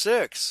 9 or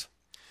 6?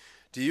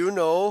 Do you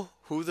know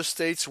who the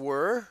states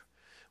were?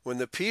 When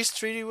the peace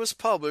treaty was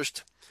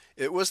published,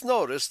 it was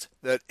noticed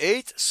that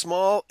 8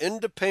 small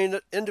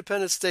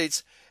independent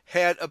states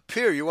had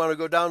appeared. You want to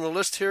go down the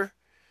list here,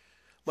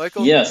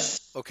 Michael? Yes.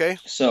 Okay.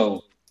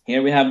 So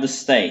here we have the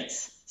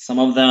states. Some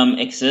of them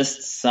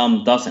exist,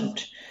 some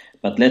doesn't.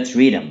 But let's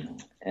read them.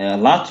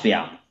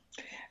 Latvia,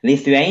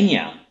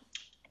 Lithuania,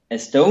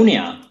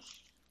 Estonia,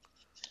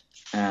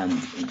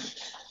 and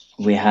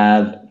we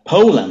have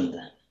Poland,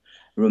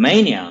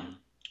 Romania,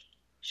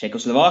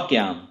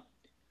 Czechoslovakia,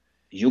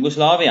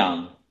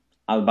 Yugoslavia,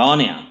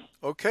 Albania.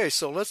 Okay,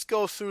 so let's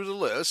go through the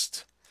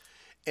list.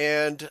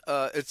 And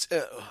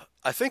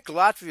I think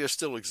Latvia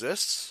still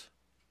exists,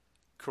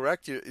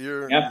 correct?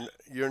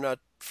 You're not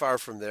far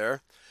from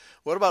there.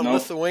 What about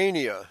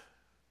Lithuania?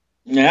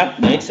 Yeah,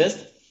 they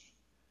exist.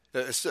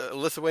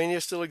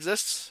 Lithuania still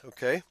exists?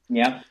 Okay.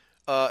 Yeah.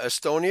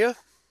 Estonia?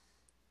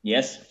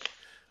 Yes.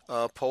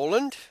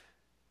 Poland?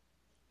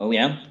 Oh,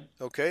 yeah.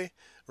 Okay.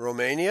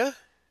 Romania?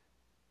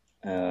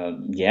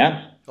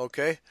 Yeah.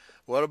 Okay.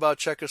 What about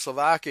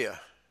Czechoslovakia?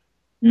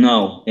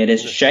 No, it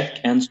is Czech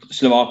and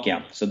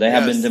Slovakia, so they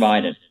have been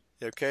divided.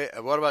 Okay.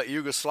 And what about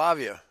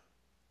Yugoslavia?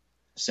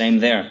 Same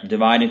there,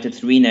 divided to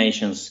 3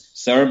 nations: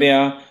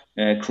 Serbia,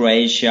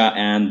 Croatia,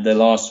 and the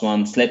last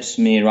one slips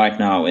me right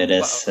now. It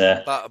is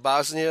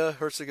Bosnia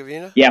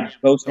Herzegovina. Yeah,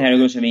 Bosnia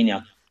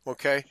Herzegovina.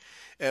 Okay.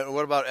 And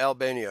what about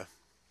Albania?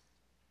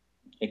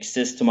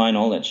 Exists to my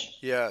knowledge.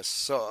 Yes.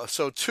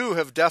 So 2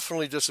 have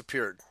definitely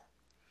disappeared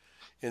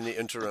in the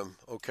interim.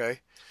 Okay.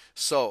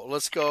 So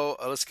let's go.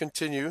 Let's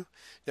continue.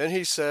 Then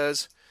he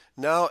says,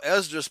 now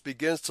Esdras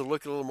begins to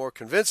look a little more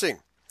convincing.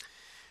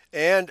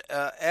 And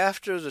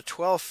after the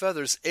 12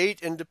 feathers,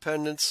 8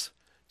 independents,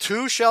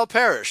 2 shall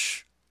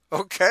perish.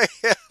 Okay.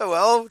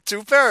 Well,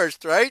 2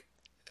 perished, right?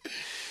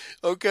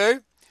 Okay.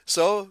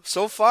 So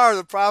far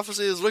the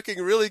prophecy is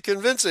looking really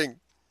convincing.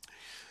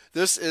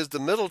 This is the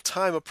middle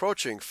time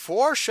approaching.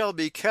 4 shall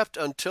be kept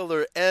until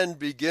their end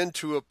begin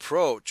to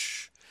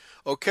approach.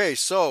 Okay,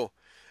 so,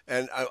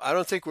 and I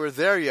don't think we're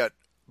there yet,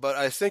 but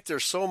I think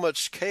there's so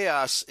much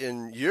chaos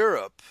in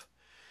Europe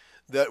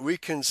that we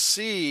can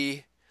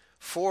see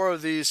 4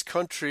 of these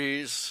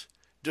countries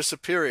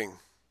disappearing.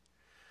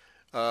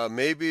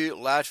 Maybe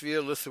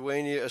Latvia,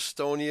 Lithuania,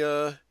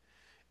 Estonia,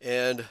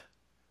 and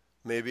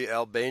maybe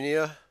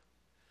Albania.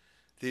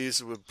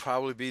 These would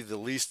probably be the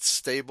least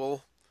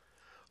stable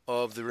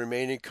of the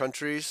remaining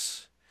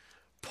countries.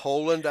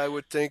 Poland, I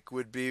would think,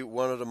 would be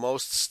one of the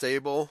most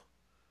stable.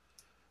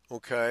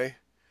 Okay.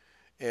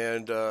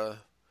 And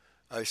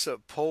I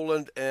said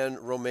Poland and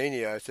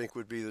Romania, I think,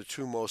 would be the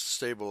 2 most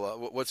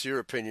stable. What's your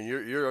opinion?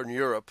 You're in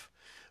Europe.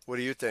 What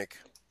do you think?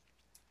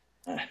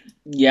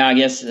 Yeah, I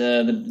guess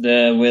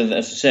with,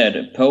 as you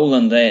said,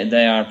 Poland,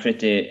 they are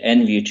pretty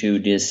envy to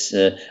this.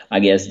 I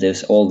guess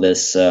there's all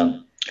this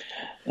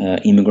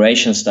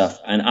immigration stuff,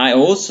 and I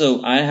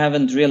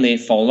haven't really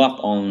followed up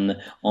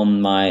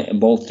on my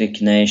Baltic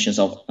nations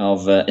of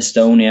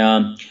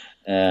Estonia,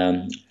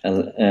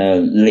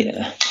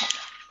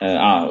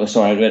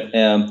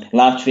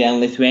 Latvia and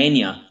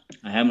Lithuania.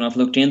 I have not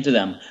looked into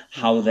them,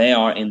 how they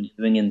are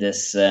doing in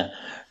this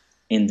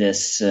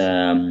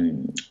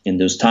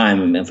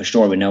time. And for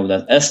sure, we know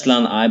that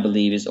Estland, I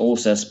believe, is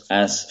also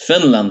as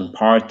Finland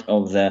part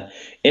of the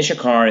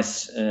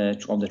Ishakars,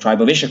 of the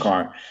tribe of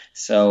Ishakar.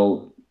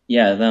 So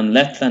yeah, then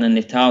Letland and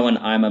Litauen,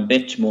 I'm a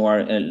bit more.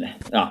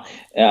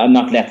 I'm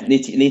not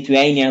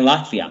Lithuania and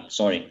Latvia.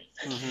 Sorry.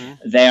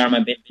 Mm-hmm. They are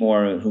a bit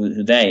more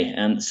who they.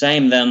 And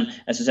same then,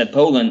 as I said,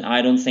 Poland,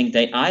 I don't think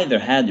they either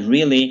had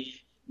really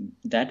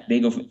that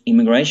big of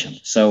immigration.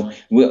 So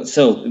we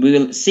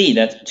will see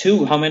that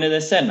 2, how many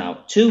they said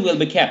now? 2 will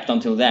be kept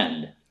until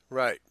then.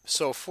 Right.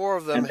 So 4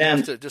 of them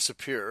have to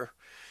disappear.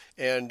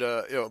 And,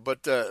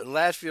 but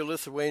Latvia,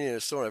 Lithuania, and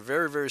Estonia are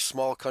very, very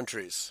small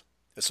countries.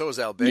 And so is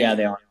Albania. Yeah,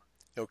 they are.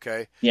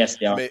 Okay. Yes,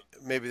 they are.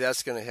 Maybe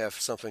that's going to have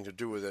something to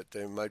do with it.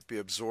 They might be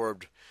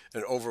absorbed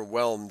and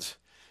overwhelmed,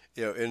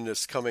 in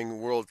this coming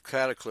world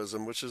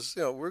cataclysm, which is,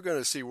 we're going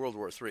to see World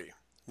War III.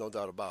 No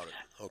doubt about it.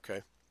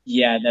 Okay.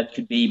 Yeah, that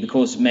could be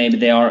because maybe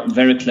they are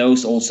very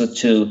close also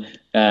to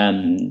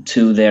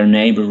their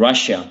neighbor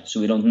Russia. So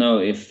we don't know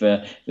if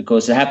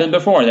because it happened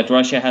before that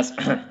Russia has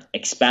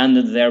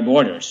expanded their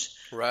borders.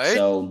 Right.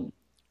 So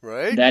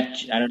right.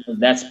 That I don't know.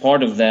 That's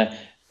part of that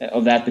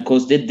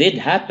because it did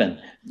happen.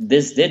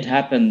 This did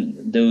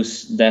happen.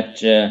 Those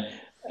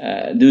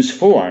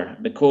 4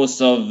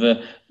 because of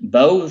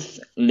both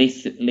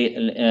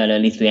Lithuania,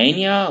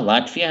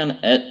 Latvia,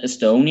 and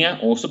Estonia,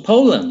 also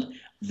Poland.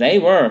 They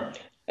were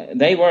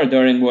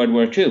during World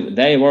War II.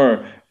 They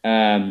were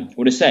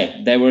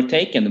They were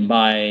taken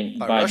by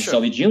the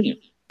Soviet Union.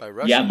 By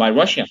Russia. Yeah, by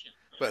Russia.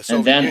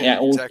 And then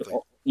exactly.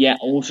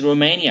 Also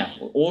Romania,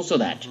 also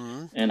that.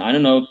 Mm-hmm. And I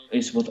don't know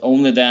if what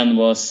only then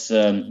was.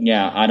 I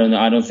don't know.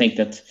 I don't think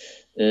that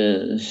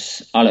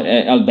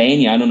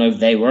Albania. I don't know if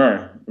they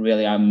were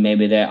really.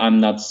 Maybe they. I'm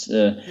not.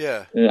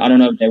 I don't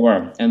know if they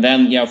were. And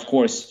then of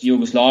course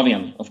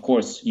Yugoslavia.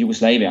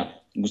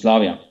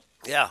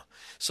 Yeah.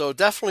 So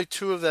definitely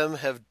two of them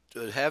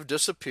have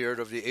disappeared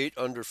of the 8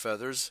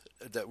 underfeathers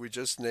that we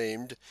just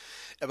named.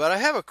 But I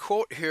have a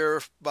quote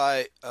here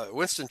by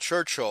Winston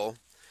Churchill.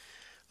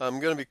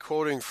 I'm going to be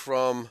quoting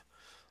from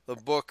the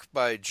book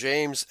by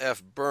James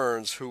F.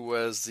 Burns, who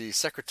was the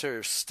Secretary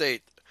of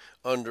State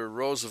under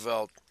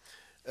Roosevelt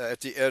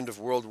at the end of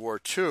World War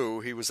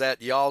II. He was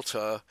at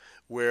Yalta,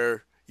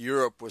 where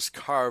Europe was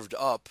carved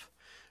up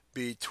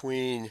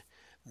between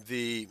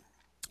the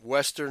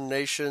Western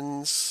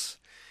nations.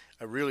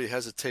 I really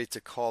hesitate to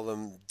call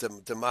them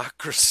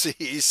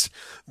democracies.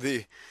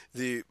 The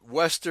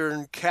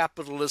Western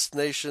capitalist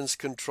nations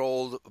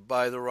controlled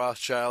by the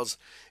Rothschilds,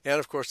 and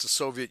of course the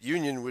Soviet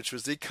Union, which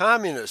was the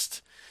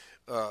communist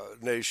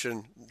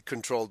nation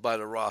controlled by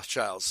the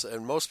Rothschilds.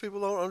 And most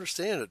people don't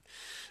understand it.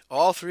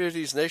 All three of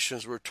these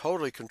nations were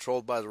totally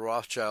controlled by the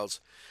Rothschilds,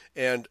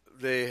 and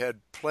they had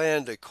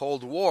planned a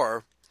Cold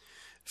War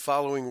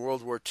following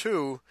World War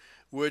II,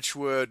 which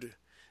would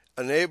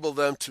enable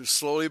them to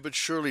slowly but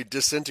surely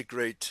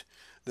disintegrate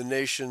the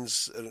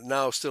nations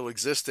now still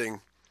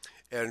existing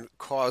and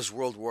cause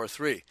World War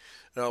III.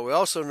 Now, we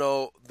also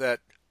know that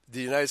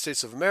the United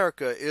States of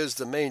America is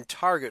the main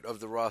target of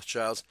the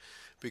Rothschilds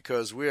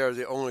because we are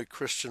the only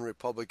Christian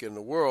republic in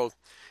the world,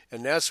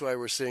 and that's why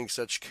we're seeing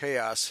such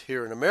chaos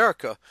here in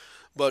America.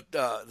 But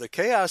the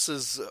chaos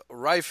is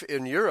rife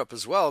in Europe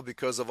as well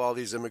because of all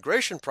these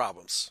immigration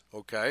problems,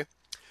 okay?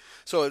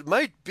 So it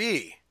might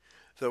be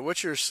that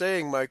what you're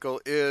saying, Michael,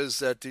 is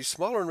that these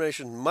smaller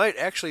nations might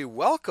actually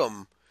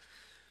welcome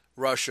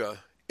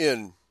Russia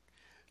in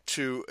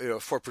to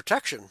for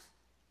protection.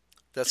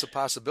 That's a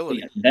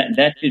possibility.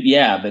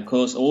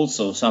 Because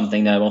also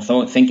something that I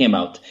was thinking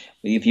about.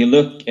 If you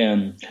look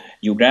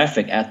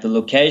geographic at the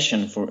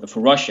location for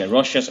Russia,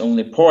 Russia's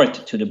only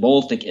port to the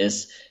Baltic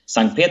is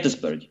St.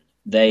 Petersburg.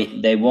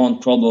 They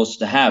want problems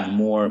to have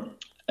more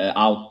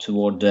out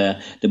toward the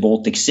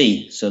Baltic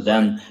Sea. So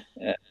then,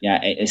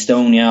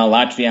 Estonia,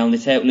 Latvia, and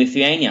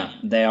Lithuania,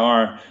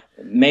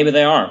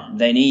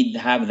 they need to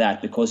have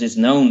that because it's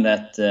known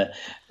that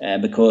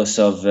because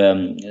of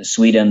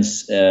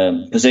Sweden's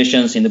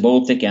positions in the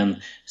Baltic,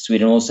 and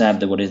Sweden also have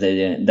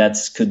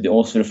that could be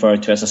also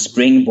referred to as a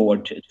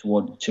springboard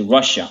to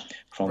Russia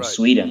from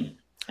Sweden,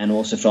 and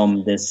also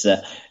from this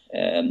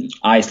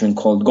island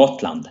called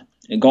Gothland.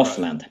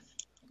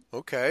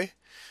 Okay.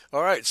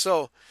 All right.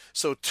 So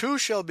 2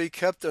 shall be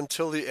kept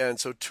until the end.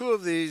 So 2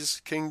 of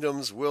these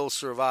kingdoms will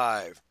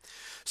survive.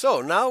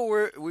 So now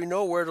we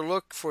know where to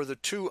look for the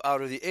 2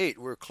 out of the 8.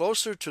 We're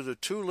closer to the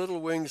 2 little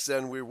wings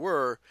than we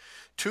were.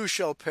 2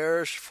 shall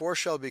perish, 4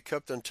 shall be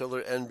kept until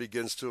their end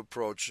begins to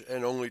approach,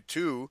 and only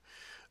 2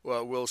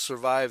 will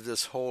survive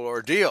this whole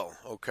ordeal.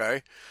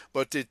 Okay.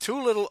 But the 2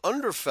 little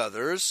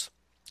underfeathers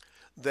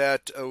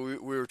that we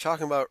were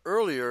talking about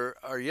earlier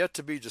are yet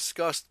to be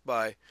discussed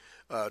by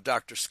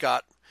Dr.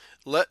 Scott.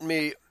 Let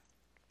me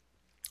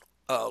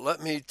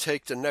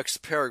take the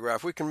next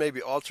paragraph. We can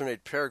maybe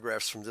alternate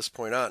paragraphs from this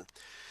point on.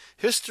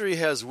 History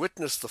has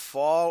witnessed the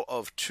fall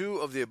of 2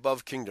 of the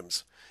above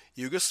kingdoms,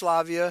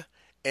 Yugoslavia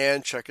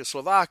and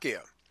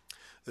Czechoslovakia.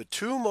 The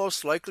 2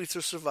 most likely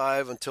to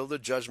survive until the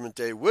Judgment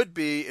Day would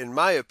be, in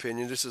my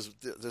opinion, this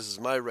is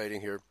my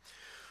rating here,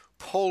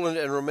 Poland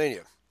and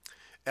Romania.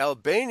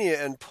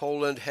 Albania and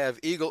Poland have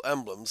eagle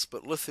emblems,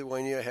 but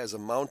Lithuania has a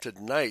mounted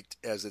knight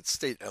as its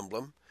state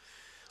emblem.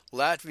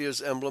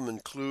 Latvia's emblem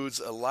includes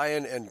a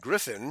lion and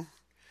griffin,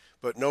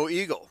 but no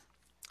eagle.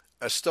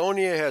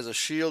 Estonia has a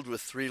shield with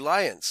 3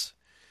 lions.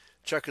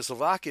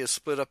 Czechoslovakia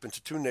split up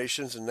into 2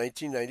 nations in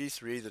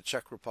 1993, the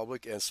Czech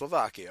Republic and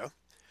Slovakia.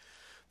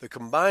 The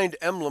combined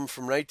emblem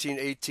from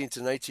 1918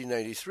 to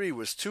 1993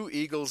 was 2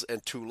 eagles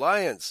and 2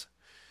 lions.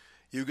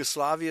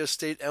 Yugoslavia's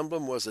state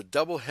emblem was a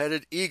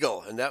double-headed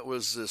eagle, and that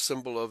was the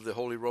symbol of the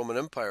Holy Roman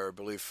Empire, I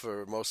believe,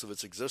 for most of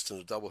its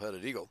existence, a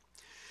double-headed eagle.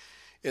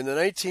 In the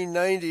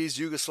 1990s,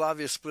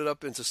 Yugoslavia split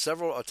up into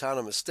several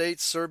autonomous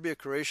states: Serbia,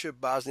 Croatia,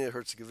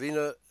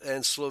 Bosnia-Herzegovina,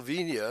 and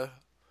Slovenia,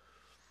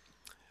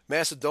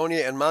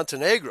 Macedonia, and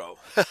Montenegro,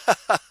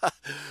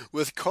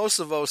 with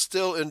Kosovo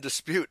still in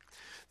dispute.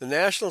 The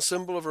national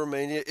symbol of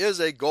Romania is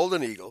a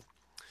golden eagle.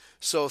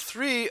 So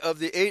 3 of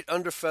the 8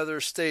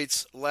 underfeather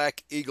states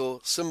lack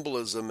eagle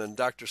symbolism, and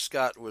Dr.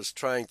 Scott was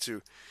trying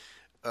to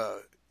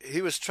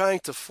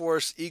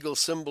force eagle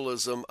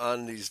symbolism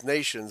on these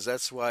nations.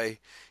 That's why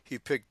he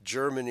picked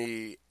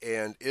Germany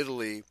and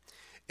Italy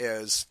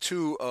as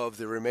 2 of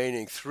the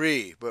remaining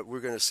 3, but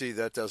we're going to see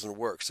that doesn't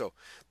work. So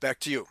back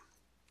to you.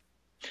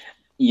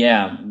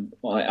 Yeah,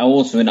 I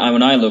also when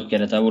I look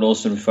at it, I would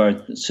also refer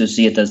to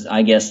see it as,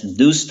 I guess,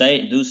 those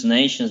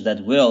nations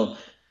that will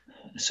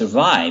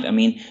survive. I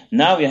mean,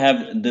 now you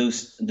have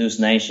those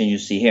nations you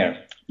see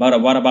here.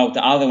 But what about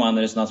the other one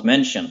that is not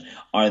mentioned?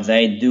 Are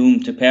they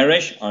doomed to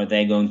perish? Are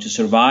they going to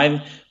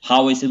survive?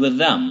 How is it with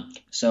them?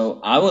 So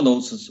I would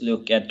also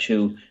look at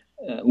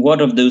what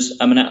of those.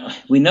 I mean,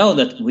 we know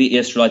that we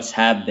Israelites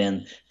have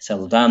been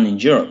settled down in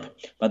Europe,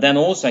 but then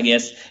also I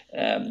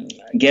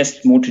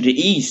guess more to the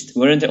east,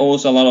 weren't there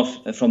also a lot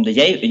of from the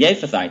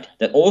Japhethite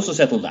that also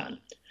settled down?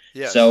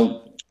 Yes.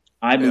 So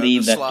I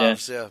believe the that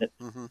Slavs,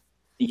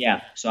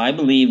 Yeah, so I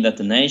believe that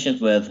the nations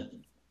with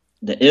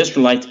the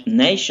Israelite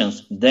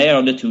nations, they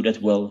are the two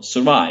that will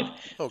survive.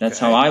 That's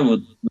how Okay. I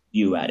would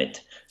view at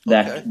it.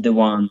 Okay. That the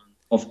one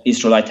of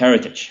Israelite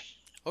heritage.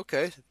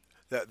 Okay.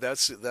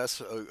 That's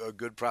a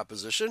good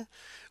proposition.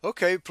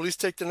 Okay, please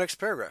take the next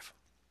paragraph.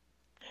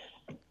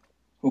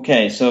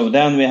 Okay, so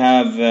then we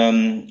have,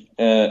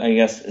 I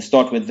guess,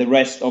 start with the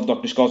rest of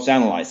Dr. Scott's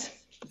analyze.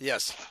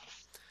 Yes.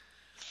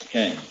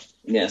 Okay,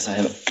 yes, I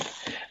have.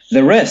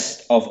 The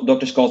rest of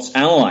Dr. Scott's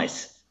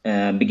analyze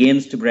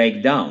begins to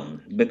break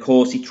down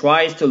because he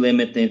tries to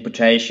limit the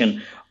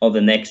interpretation of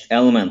the next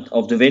element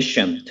of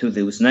division to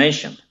those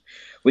nations,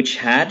 which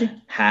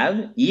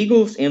have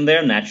eagles in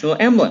their national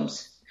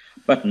emblems.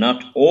 But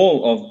not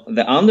all of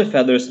the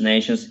underfeathers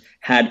nations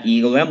had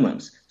eagle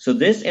emblems. So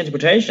this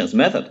interpretations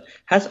method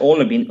has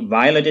already been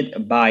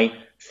violated by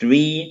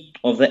 3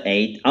 of the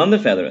 8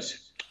 underfeathers.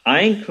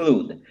 I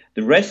include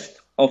the rest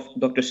of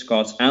Dr.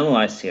 Scott's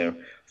analyze here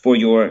for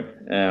your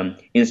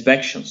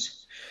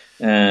inspections.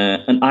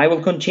 And I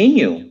will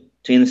continue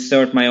to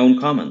insert my own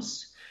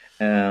comments.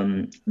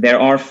 There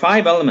are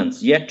 5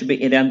 elements yet to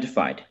be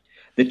identified.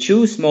 The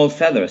 2 small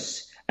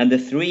feathers and the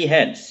 3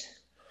 heads.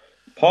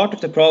 Part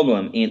of the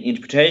problem in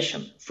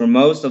interpretation for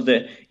most of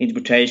the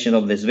interpretation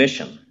of this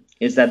vision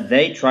is that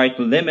they try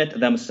to limit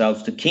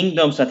themselves to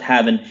kingdoms that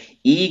have an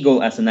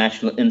eagle as a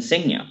national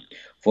insignia.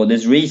 For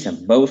this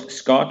reason, both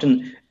Scott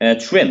and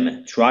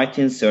Trim try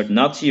to insert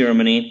Nazi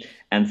Germany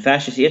and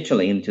Fascist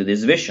Italy into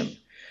this vision.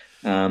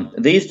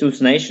 These two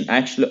nations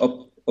actually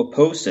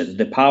opposes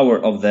the power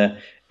of the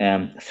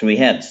 3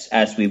 heads,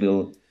 as we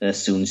will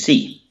soon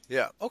see.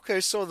 Yeah. Okay,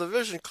 so the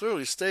vision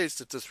clearly states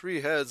that the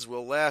 3 heads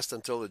will last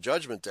until the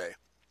judgment day.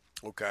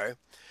 Okay.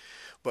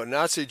 But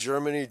Nazi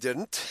Germany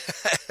didn't,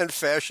 and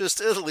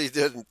Fascist Italy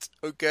didn't.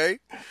 Okay.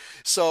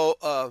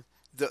 So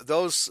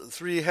those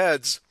 3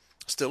 heads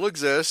still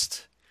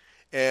exist,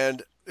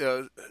 and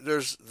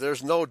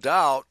there's no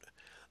doubt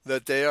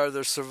that they are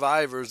the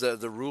survivors,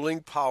 the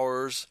ruling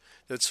powers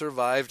that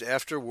survived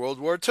after World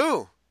War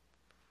II.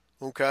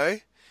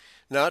 Okay,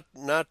 not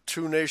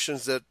 2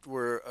 nations that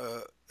were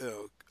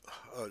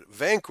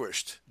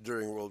vanquished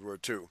during World War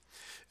II,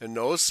 and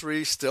those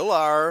 3 still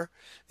are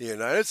the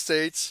United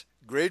States,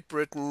 Great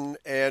Britain,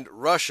 and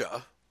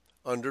Russia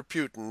under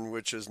Putin,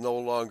 which is no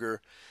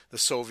longer the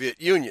Soviet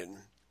Union.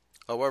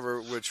 However,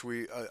 which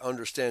we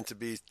understand to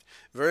be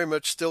very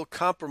much still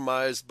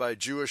compromised by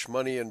Jewish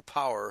money and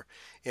power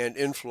and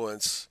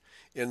influence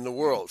in the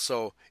world.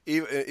 So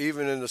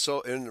even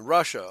in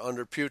Russia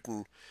under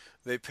Putin,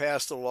 they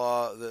passed a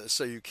law that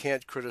say you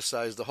can't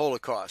criticize the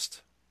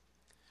Holocaust.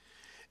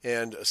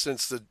 And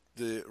since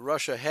the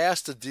Russia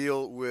has to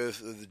deal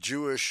with the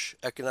Jewish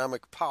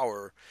economic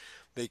power,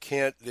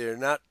 they're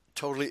not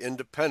totally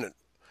independent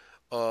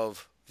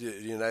of the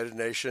United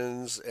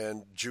Nations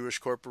and Jewish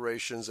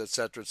corporations,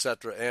 etc.,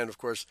 etc., and of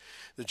course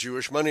the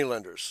Jewish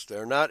moneylenders.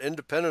 They're not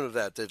independent of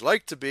that. They'd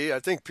like to be. I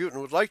think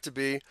Putin would like to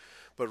be,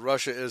 but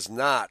Russia is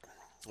not.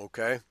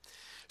 Okay.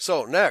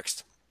 So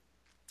next.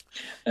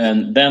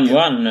 And then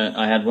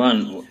I had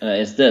one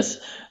is this.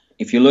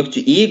 If you look to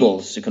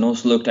eagles, you can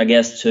also look, I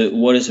guess, to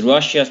what is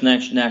Russia's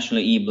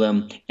national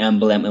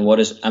emblem and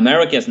what is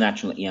America's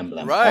national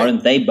emblem. Right.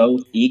 Aren't they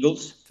both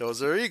eagles?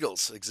 Those are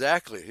eagles,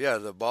 exactly. Yeah,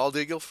 the bald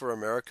eagle for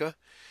America,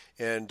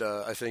 and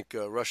I think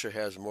Russia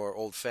has more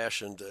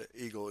old-fashioned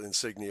eagle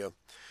insignia.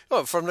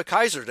 Oh, from the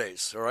Kaiser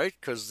days, all right?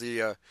 Because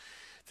the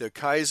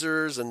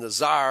Kaisers and the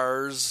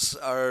Tsars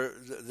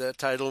that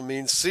title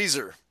means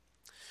Caesar.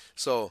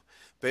 So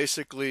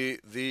basically,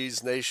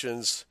 these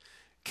nations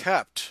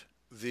kept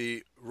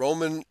the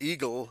Roman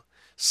eagle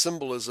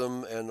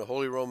symbolism and the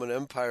Holy Roman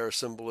Empire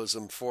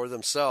symbolism for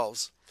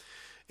themselves,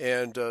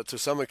 and to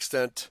some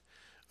extent,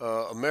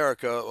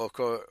 America. Of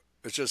course,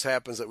 it just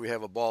happens that we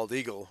have a bald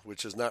eagle,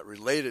 which is not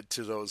related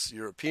to those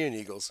European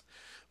eagles.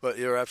 But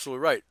you're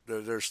absolutely right.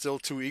 There's still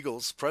 2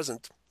 eagles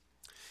present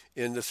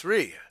in the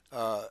 3.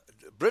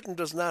 Britain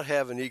does not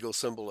have an eagle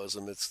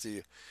symbolism. It's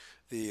the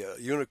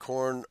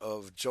unicorn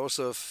of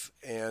Joseph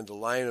and the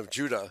Lion of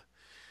Judah,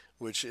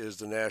 which is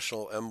the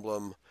national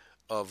emblem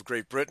of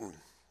Great Britain.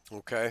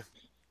 Okay,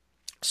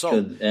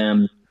 so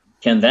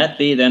can that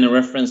be then a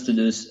reference to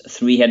this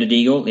 3-headed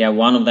eagle? Yeah,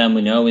 one of them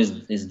we know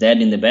is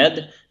dead in the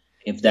bed,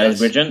 if that is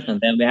Britain,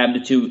 and then we have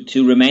the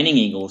two remaining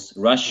eagles,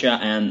 Russia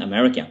and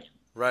America.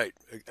 Right,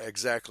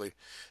 exactly.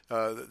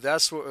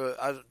 That's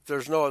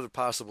there's no other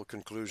possible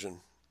conclusion.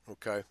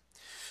 Okay,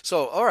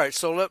 so all right,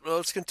 so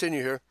let's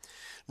continue here.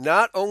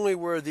 Not only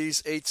were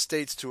these 8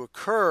 states to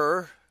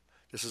occur,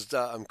 this is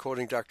I'm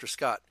quoting Dr.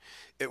 Scott.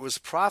 It was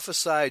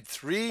prophesied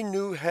 3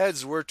 new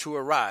heads were to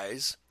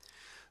arise,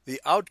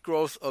 the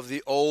outgrowth of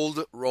the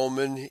old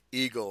Roman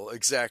eagle.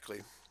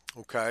 Exactly.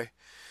 Okay.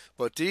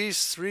 But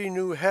these 3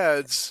 new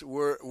heads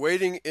were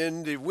waiting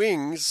in the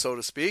wings, so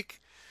to speak,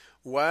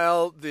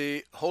 while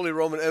the Holy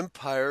Roman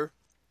Empire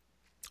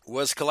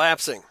was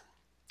collapsing.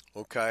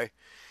 Okay.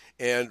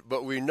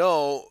 But we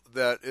know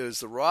that it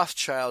was the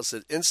Rothschilds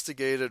that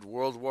instigated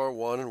World War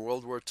I and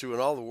World War II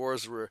and all the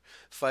wars we're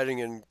fighting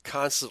in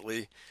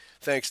constantly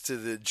thanks to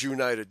the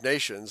United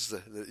Nations.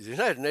 The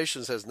United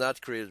Nations has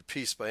not created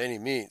peace by any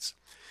means.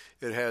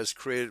 It has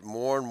created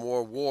more and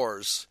more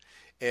wars,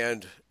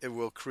 and it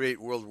will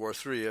create World War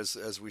III,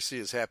 as we see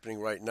is happening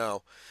right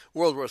now.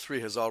 World War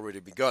III has already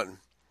begun,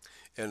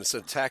 and it's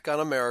an attack on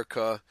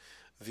America.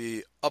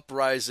 The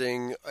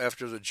uprising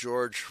after the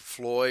George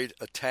Floyd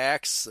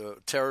attacks,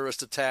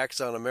 terrorist attacks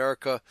on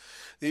America,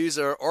 these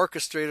are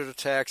orchestrated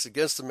attacks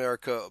against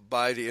America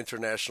by the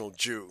international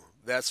Jew.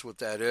 That's what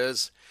that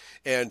is.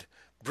 And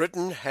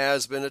Britain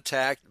has been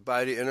attacked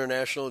by the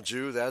international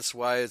Jew. That's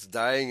why it's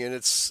dying in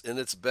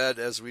its bed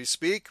as we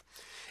speak.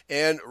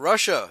 And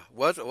Russia,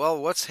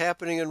 what's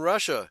happening in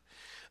Russia?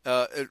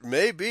 It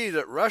may be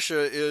that Russia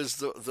is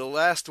the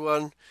last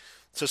one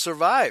to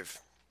survive,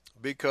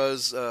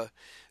 because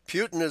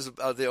Putin is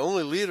the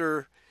only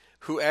leader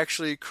who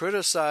actually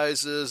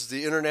criticizes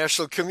the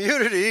international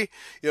community,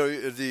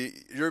 the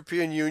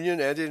European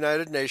Union and the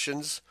United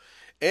Nations,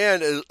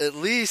 and at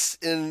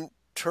least in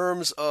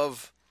terms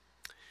of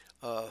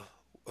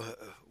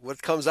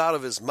what comes out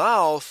of his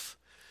mouth,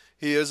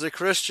 he is a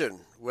Christian.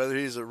 Whether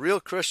he's a real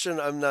Christian,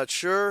 I'm not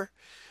sure,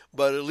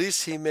 but at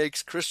least he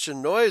makes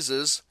Christian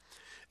noises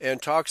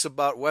and talks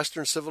about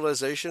Western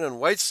civilization and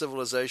white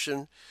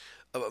civilization,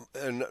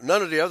 and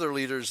none of the other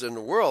leaders in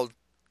the world,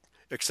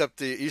 except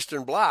the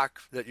Eastern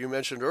Bloc that you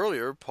mentioned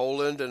earlier,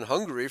 Poland and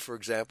Hungary, for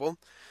example,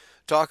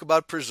 talk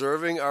about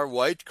preserving our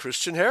white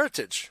Christian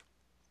heritage.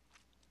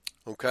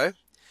 Okay?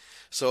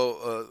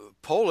 So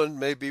Poland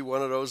may be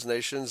one of those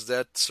nations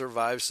that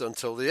survives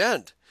until the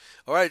end.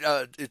 All right,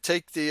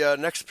 take the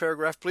next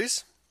paragraph,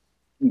 please.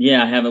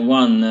 Yeah, I have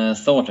one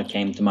thought that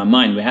came to my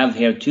mind. We have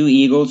here two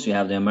eagles. We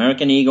have the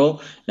American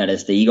eagle, that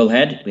is the eagle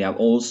head. We have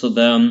also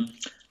the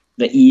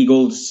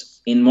eagles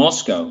in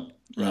Moscow,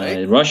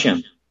 Right.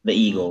 Russian, the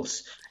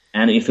eagles.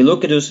 And if you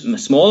look at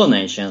those smaller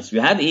nations, we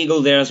have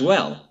eagle there as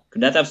well.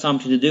 Could that have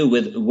something to do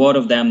with what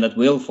of them that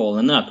will fall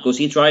or not? Because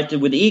he tried to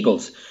with the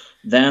eagles.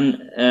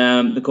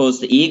 Then, because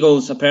the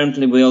eagles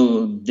apparently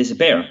will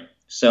disappear.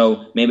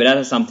 So maybe that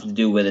has something to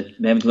do with it.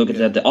 We have to look at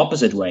it the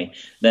opposite way.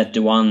 That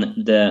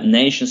the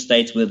nation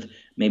states with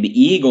maybe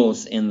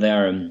eagles in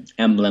their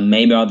emblem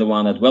maybe are the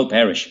one that will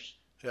perish.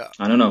 Yeah.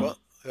 I don't know.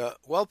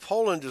 Well,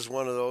 Poland is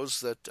one of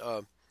those that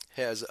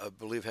has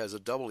a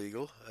double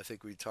eagle. I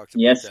think we talked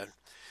about Yes. that.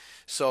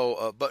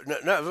 So, but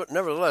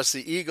nevertheless,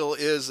 the eagle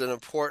is an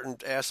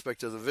important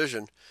aspect of the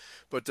vision.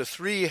 But the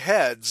three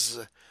heads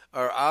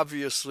are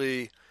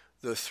obviously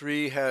the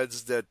three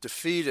heads that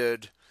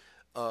defeated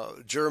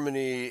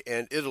Germany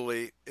and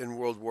Italy in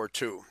World War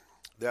II.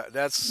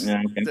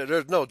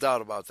 There's no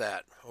doubt about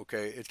that.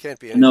 Okay, it can't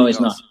be anything No,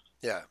 it's else. not.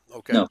 Yeah.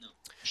 Okay. No.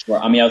 Sure.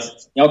 I mean,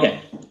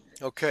 okay.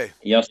 Okay.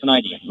 Just an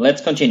idea.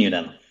 Let's continue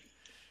then.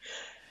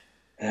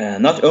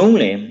 Not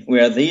only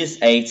were these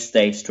 8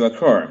 states to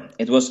occur,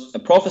 it was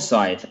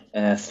prophesied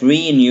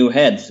 3 new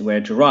heads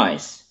were to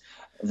rise,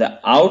 the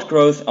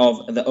outgrowth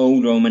of the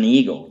old Roman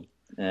eagle.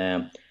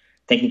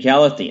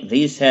 Technicality,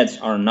 these heads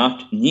are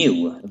not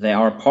new. They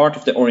are part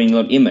of the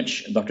original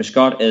image. Dr.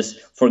 Scott is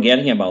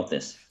forgetting about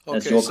this.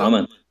 That's your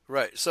comment.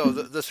 Right. So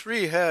the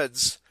 3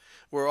 heads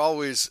were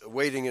always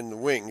waiting in the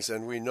wings,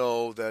 and we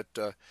know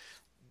that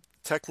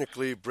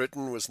technically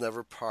Britain was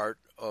never part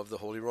of the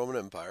Holy Roman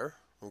Empire.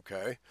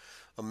 Okay.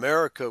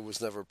 America was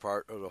never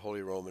part of the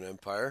Holy Roman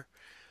Empire.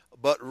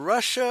 But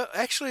Russia,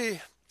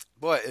 actually,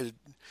 let's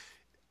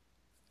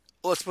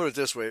put it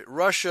this way.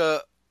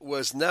 Russia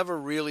was never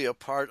really a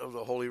part of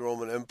the Holy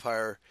Roman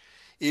Empire,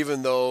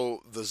 even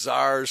though the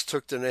czars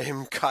took the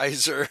name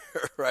Kaiser,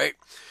 right?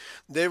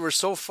 They were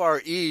so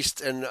far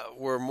east and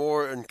were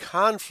more in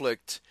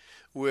conflict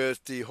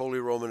with the Holy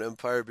Roman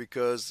Empire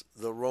because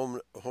the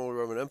Holy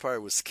Roman Empire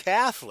was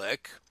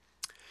Catholic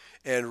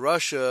and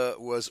Russia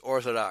was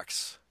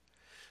Orthodox.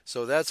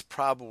 So that's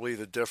probably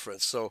the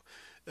difference. So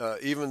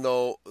even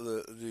though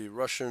the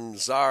Russian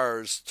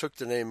czars took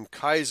the name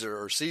Kaiser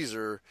or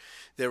Caesar,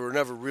 they were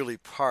never really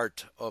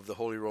part of the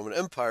Holy Roman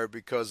Empire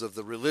because of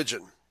the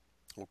religion.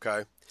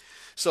 Okay?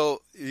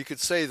 So you could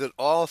say that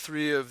all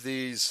 3 of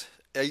these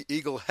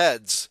eagle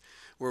heads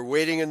were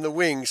waiting in the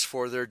wings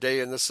for their day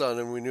in the sun,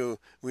 and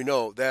we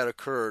know that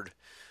occurred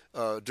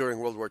during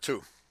World War II.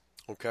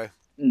 Okay?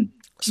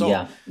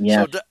 So,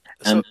 yeah.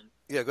 So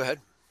go ahead.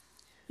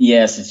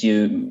 Yes, it's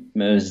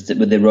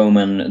with the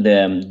Roman,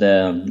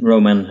 the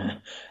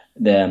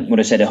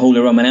Holy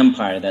Roman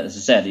Empire. That, as I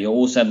said, you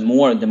also have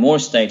the more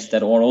states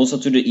that are also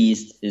to the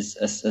east is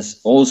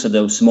also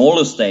the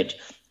smaller state,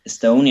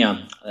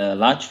 Estonia,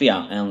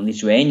 Latvia, and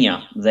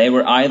Lithuania. They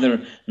were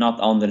either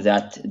not under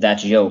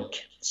that yoke.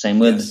 Same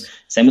with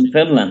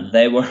Finland.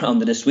 They were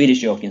under the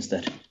Swedish yoke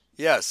instead.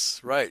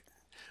 Yes, right.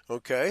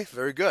 Okay,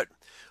 very good.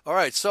 All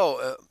right.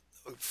 So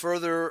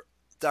further,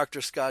 Dr.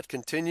 Scott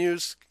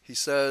continues. He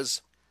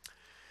says,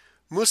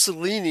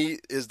 Mussolini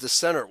is the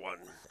center one.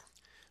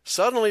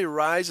 Suddenly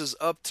rises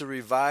up to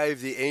revive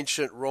the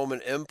ancient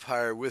Roman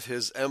Empire with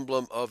his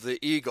emblem of the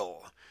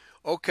eagle.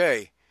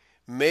 Okay,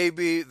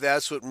 maybe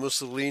that's what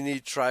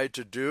Mussolini tried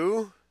to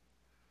do.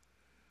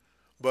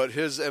 but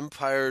his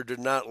empire did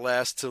not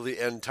last till the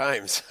end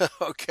times.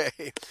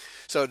 Okay,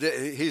 so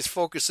he's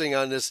focusing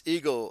on this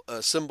eagle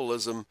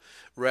symbolism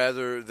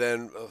rather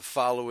than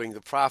following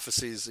the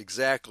prophecies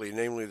exactly,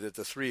 namely that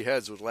the three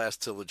heads would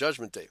last till the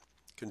judgment day.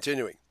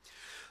 Continuing.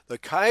 The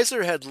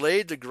Kaiser had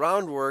laid the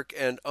groundwork,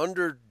 and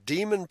under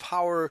demon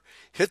power,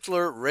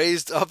 Hitler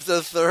raised up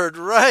the Third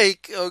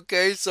Reich.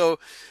 Okay, so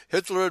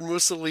Hitler and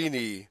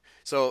Mussolini.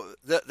 So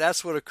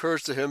that's what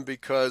occurs to him,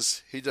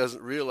 because he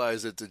doesn't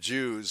realize that the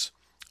Jews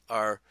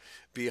are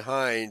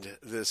behind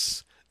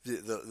this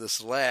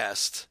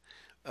last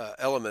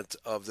element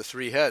of the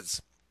three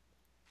heads.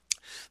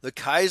 The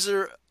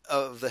Kaiser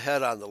of the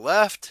head on the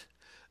left,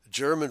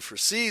 German for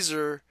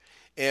Caesar,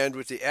 and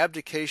with the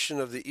abdication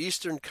of the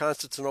Eastern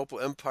Constantinople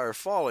Empire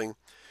falling,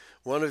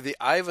 one of the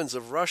Ivans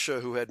of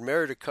Russia, who had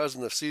married a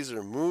cousin of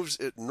Caesar, moves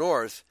it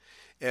north,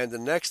 and the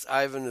next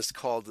Ivan is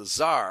called the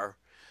Tsar,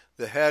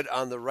 the head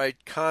on the right,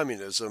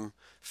 communism,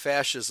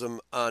 fascism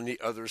on the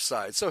other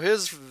side. So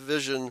his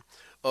vision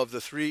of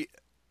the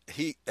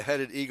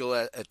three-headed eagle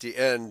at the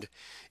end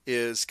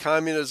is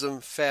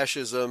communism,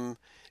 fascism,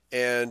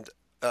 and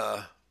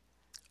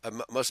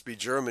must be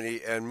Germany,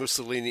 and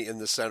Mussolini in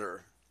the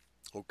center.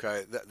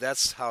 Okay,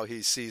 that's how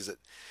he sees it.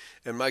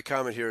 And my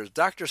comment here is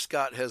Dr.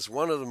 Scott has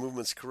one of the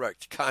movements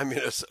correct,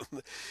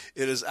 communism.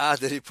 It is odd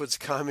that he puts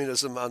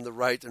communism on the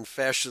right and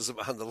fascism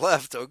on the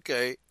left.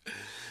 Okay.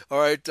 All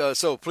right,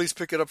 so please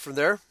pick it up from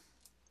there.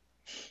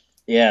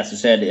 Yeah, as I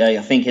said,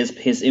 I think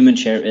his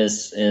image here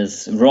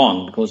is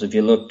wrong, because if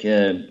you look,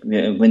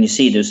 when you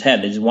see this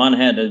head, there's one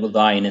head that will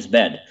die in his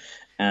bed.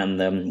 And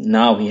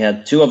now he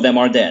had two of them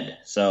are dead.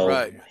 So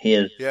right.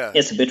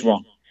 It's a bit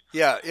wrong.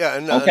 Yeah,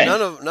 and okay.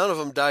 none of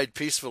them died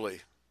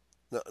peacefully.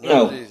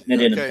 No, they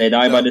didn't. Okay. They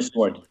died by the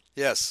sword.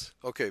 Yes.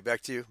 Okay,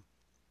 back to you.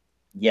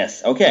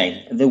 Yes.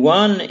 Okay. The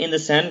one in the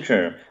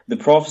center, the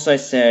prophesy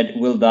said,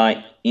 will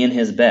die in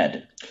his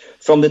bed.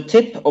 From the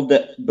tip of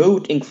the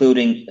boot,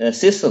 including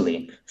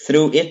Sicily,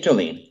 through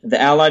Italy, the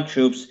Allied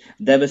troops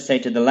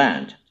devastated the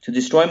land to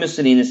destroy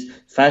Mussolini's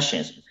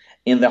fascism.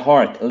 In the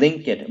heart,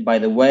 link it by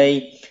the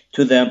way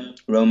to the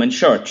Roman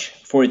Church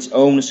for its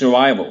own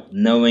survival,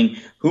 knowing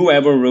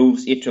whoever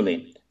rules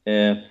Italy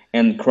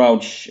and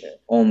crouch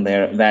on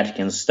their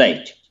Vatican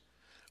state.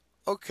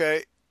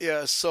 Okay,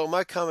 yeah, so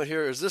my comment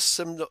here is this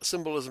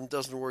symbolism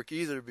doesn't work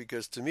either,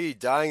 because to me,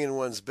 dying in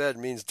one's bed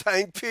means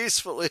dying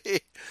peacefully,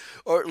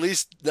 or at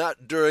least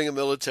not during a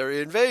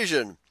military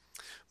invasion.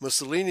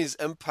 Mussolini's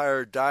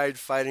empire died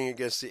fighting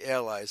against the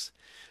Allies.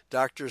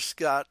 Dr.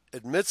 Scott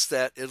admits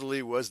that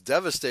Italy was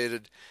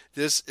devastated.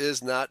 This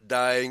is not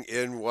dying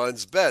in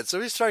one's bed. So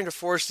he's trying to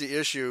force the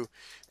issue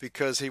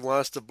because he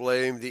wants to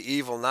blame the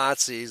evil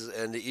Nazis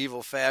and the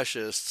evil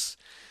fascists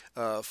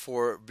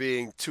for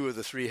being two of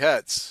the three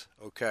heads,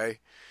 okay?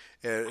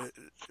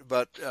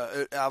 But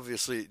it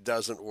obviously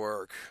doesn't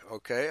work,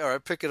 okay? All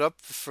right, pick it up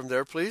from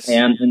there, please.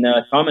 And in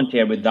the comment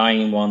here with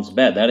dying in one's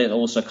bed, that is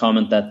also a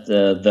comment that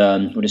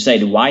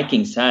the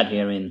Vikings had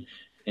here in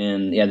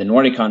the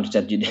Nordic countries,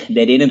 that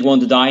they didn't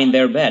want to die in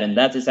their bed, and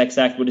that is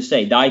exactly what they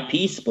say, die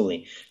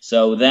peacefully.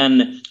 So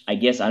then, I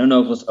guess, I don't know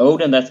if it was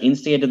Odin that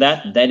instigated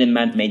that, they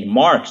made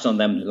marks on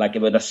them, like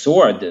with a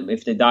sword,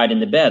 if they died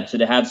in the bed, so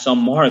they have some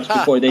marks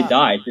before they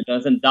died. It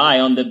doesn't die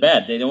on the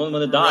bed, they don't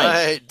want to die.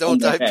 Right,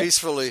 don't die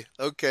peacefully,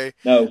 okay.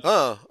 No.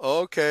 Oh,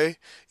 okay,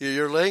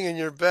 you're laying in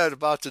your bed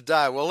about to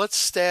die, well, let's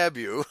stab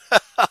you,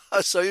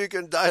 so you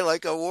can die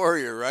like a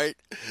warrior, right?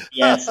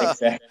 Yes,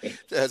 exactly.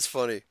 That's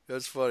funny.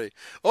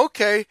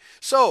 Okay,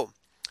 so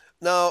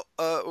now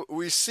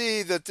we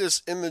see that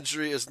this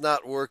imagery is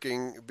not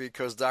working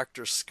because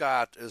Dr.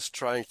 Scott is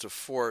trying to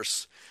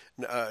force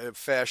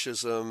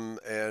fascism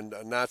and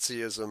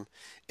Nazism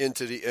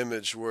into the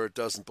image where it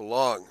doesn't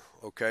belong.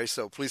 Okay,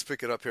 so please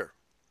pick it up here.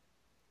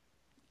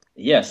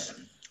 Yes.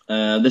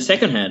 The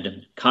second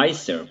head,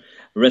 Kaiser,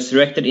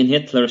 resurrected in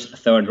Hitler's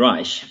Third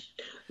Reich,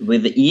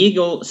 with the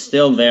eagle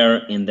still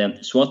there in the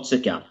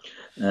swastika,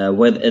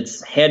 with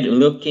its head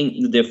looking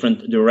in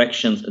different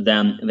directions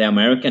than the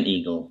American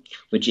eagle,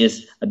 which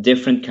is a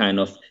different kind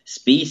of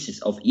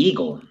species of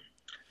eagle.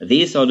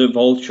 These are the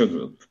vulture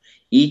group,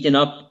 eaten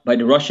up by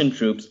the Russian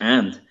troops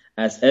and,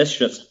 as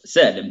Esdras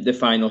said, the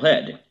final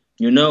head.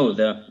 You know,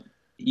 the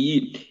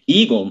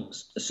eagle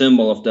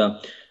symbol of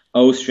the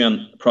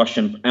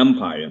Austrian-Prussian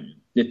Empire,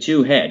 the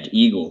two-head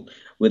eagle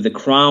with the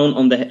crown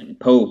on the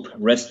Pope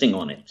resting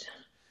on it.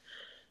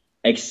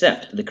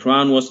 Except the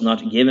crown was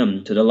not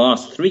given to the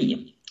last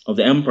three of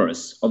the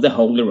emperors of the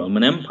Holy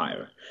Roman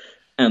Empire,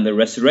 and the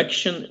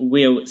resurrection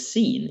we have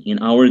seen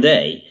in our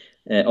day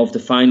of the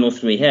final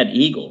three-head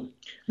eagle,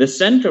 the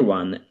center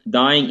one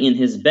dying in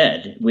his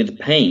bed with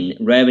pain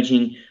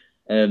ravaging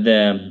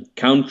the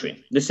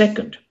country, the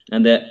second,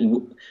 and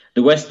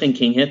the Western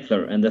King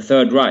Hitler and the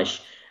Third Reich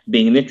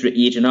being literally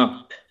eaten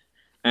up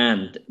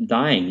and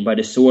dying by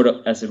the sword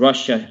as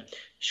Russia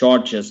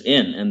charges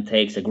in and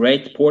takes a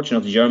great portion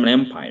of the German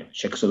Empire,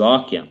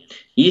 Czechoslovakia,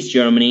 East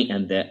Germany,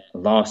 and the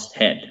last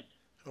head.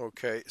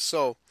 Okay,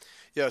 so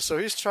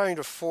he's trying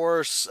to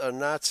force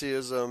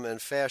Nazism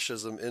and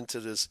fascism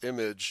into this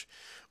image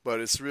but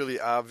it's really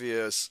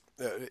obvious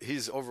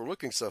he's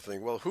overlooking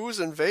something. Well, who's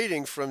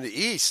invading from the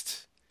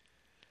east,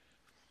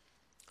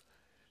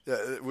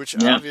 which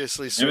Yeah,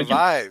 obviously American.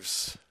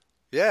 survives?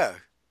 Yeah,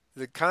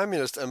 the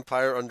communist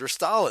empire under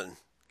Stalin,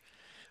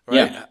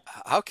 right? Yeah,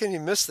 How can you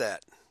miss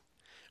that?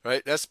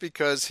 Right? That's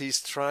because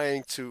he's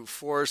trying to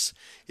force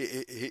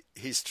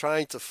he's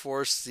trying to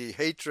force the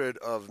hatred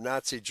of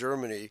Nazi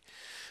Germany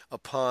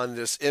upon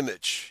this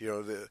image.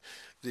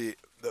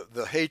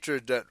 The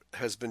hatred that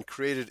has been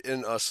created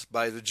in us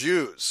by the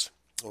Jews.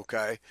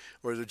 Okay,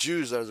 where the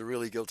Jews are the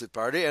really guilty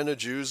party, and the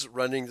Jews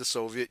running the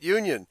Soviet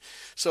Union.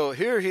 So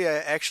here he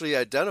actually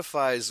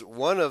identifies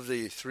one of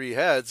the three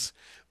heads,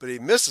 but he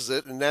misses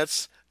it, and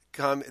that's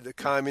the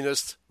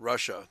communist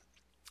Russia,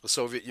 the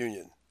Soviet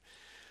Union.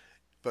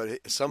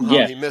 But somehow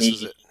yeah, he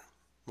misses he, it.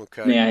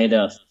 Okay. yeah, he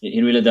does.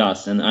 He really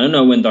does. And I don't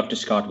know when Dr.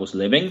 Scott was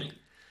living.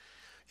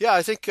 Yeah,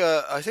 I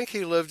think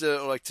he lived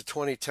like to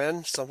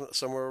 2010,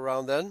 somewhere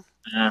around then.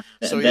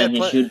 So he Then had he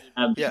plenty. should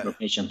have been Yeah, more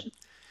patient.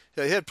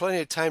 yeah, he had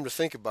plenty of time to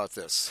think about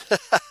this, Yeah,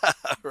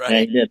 he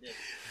right? did.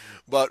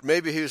 But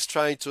maybe he was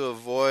trying to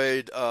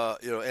avoid,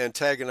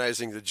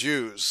 antagonizing the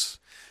Jews.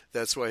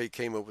 That's why he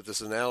came up with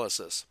this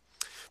analysis.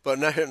 But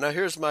now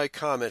here's my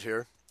comment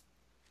here.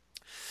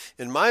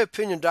 In my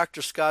opinion,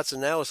 Dr. Scott's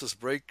analysis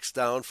breaks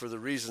down for the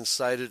reasons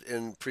cited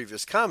in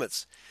previous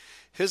comments.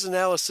 His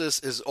analysis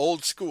is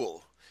old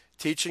school,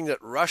 teaching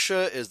that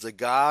Russia is the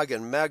Gog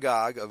and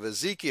Magog of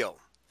Ezekiel.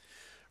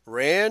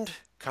 Rand,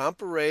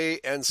 Comparet,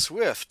 and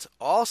Swift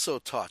also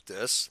taught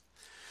this,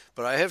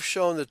 but I have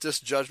shown that this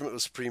judgment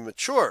was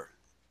premature.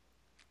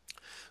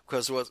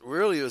 Because what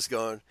really was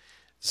going,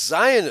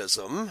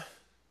 Zionism,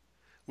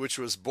 which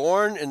was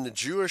born in the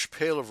Jewish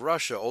Pale of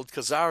Russia, Old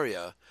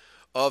Khazaria,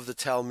 of the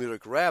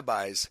Talmudic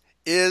rabbis,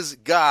 is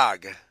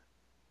Gog.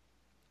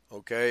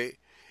 Okay?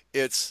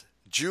 It's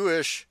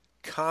Jewish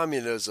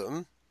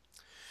communism,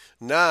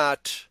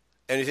 not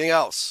anything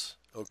else.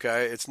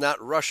 Okay? It's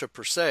not Russia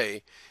per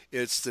se.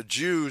 It's the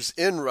Jews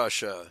in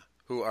Russia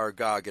who are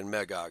Gog and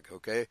Magog.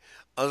 Okay?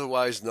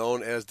 Otherwise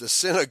known as the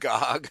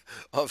synagogue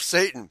of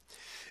Satan.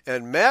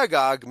 And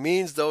Magog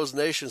means those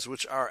nations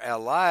which are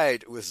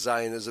allied with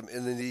Zionism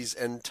in these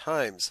end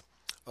times.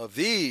 Of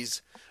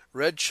these,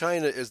 Red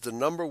China is the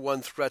number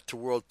one threat to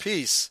world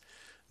peace,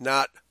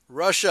 not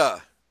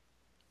Russia.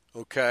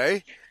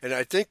 Okay? And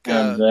I think,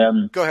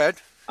 And go ahead.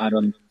 I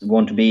don't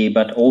want to be,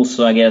 but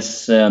also I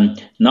guess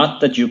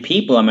not that you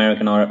people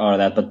American are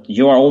that, but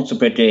you are also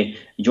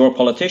your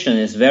politician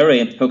is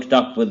very hooked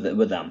up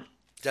with them.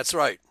 That's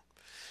right.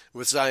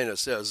 With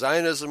Zionists. Yeah,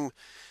 Zionism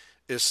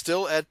is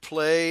still at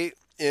play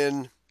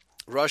in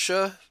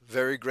Russia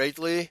very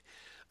greatly.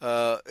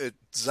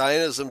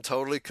 Zionism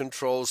totally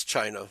controls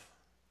China.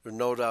 There's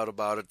no doubt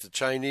about it. The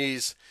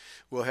Chinese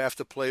will have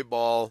to play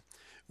ball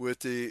with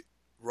the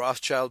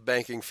Rothschild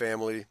banking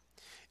family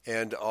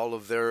and all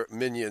of their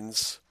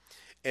minions,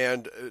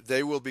 and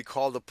they will be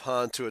called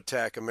upon to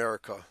attack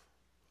America.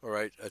 All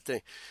right,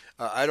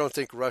 I don't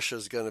think Russia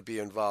is going to be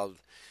involved.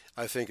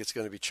 I think it's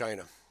going to be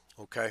China.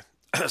 Okay,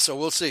 so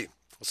we'll see.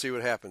 We'll see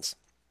what happens.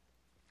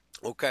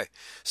 Okay,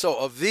 so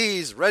of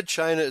these, Red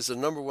China is the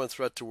number one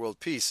threat to world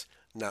peace,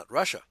 not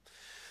Russia.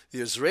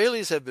 The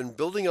Israelis have been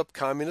building up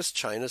communist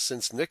China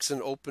since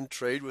Nixon opened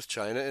trade with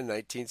China in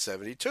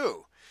 1972.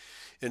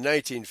 In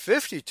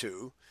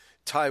 1952,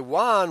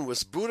 Taiwan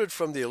was booted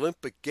from the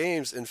Olympic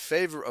Games in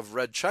favor of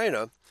Red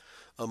China,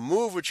 a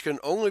move which can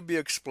only be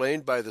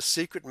explained by the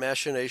secret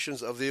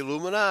machinations of the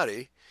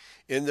Illuminati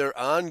in their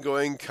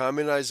ongoing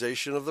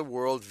communization of the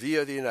world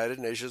via the United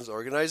Nations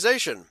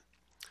Organization.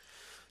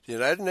 The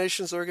United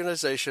Nations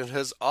Organization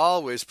has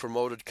always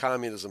promoted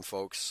communism,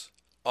 folks.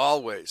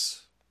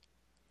 Always.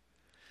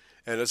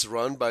 And it's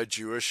run by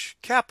Jewish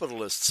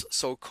capitalists,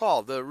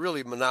 so-called. They're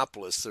really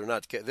monopolists. They're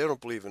not. They don't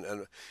believe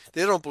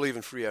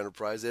in free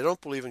enterprise. They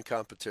don't believe in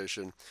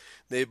competition.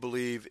 They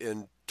believe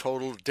in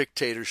total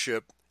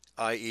dictatorship,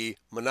 i.e.,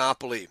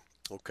 monopoly.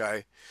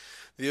 Okay.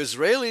 The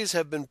Israelis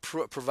have been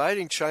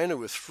providing China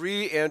with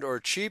free and/or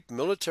cheap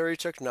military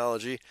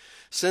technology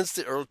since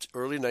the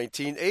early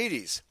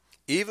 1980s,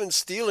 even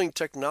stealing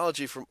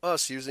technology from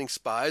us using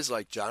spies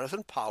like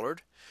Jonathan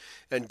Pollard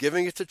and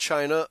giving it to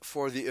China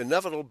for the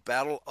inevitable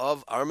battle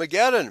of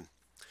Armageddon.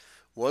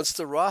 Once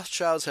the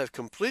Rothschilds have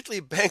completely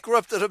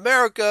bankrupted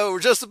America, we're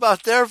just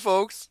about there,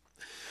 folks.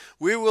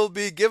 We will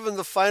be given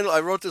the final, I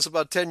wrote this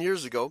about 10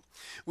 years ago,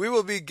 we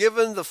will be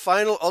given the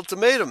final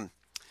ultimatum.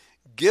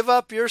 Give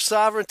up your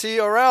sovereignty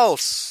or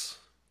else.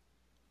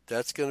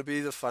 That's going to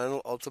be the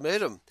final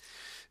ultimatum.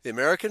 The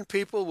American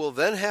people will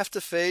then have to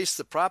face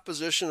the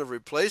proposition of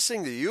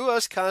replacing the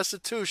U.S.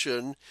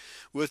 Constitution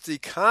with the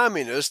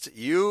communist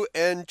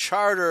UN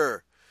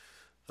Charter.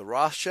 The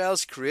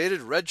Rothschilds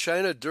created Red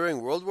China during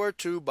World War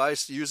II by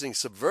using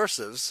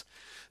subversives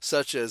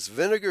such as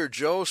Vinegar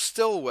Joe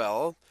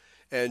Stilwell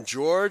and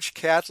George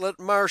Catlett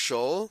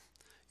Marshall.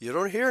 You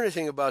don't hear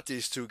anything about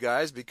these two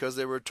guys because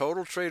they were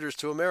total traitors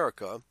to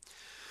America.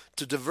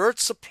 To divert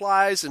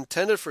supplies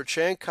intended for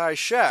Chiang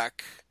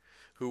Kai-shek,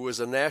 who was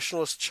a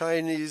nationalist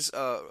Chinese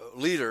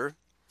leader,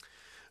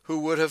 who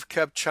would have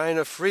kept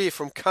China free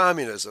from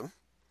communism,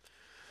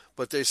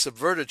 but they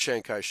subverted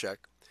Chiang Kai-shek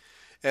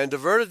and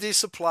diverted these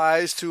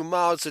supplies to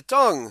Mao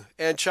Zedong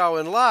and Chou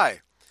Enlai.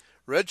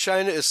 Red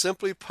China is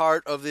simply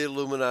part of the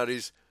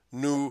Illuminati's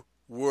New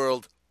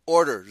World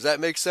Order. Does that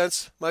make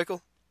sense,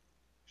 Michael?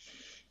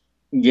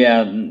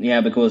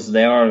 Yeah, because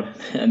they are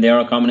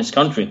a communist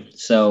country.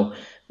 So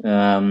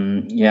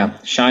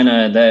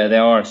China they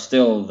are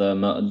still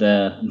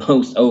the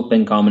most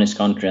open communist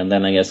country, and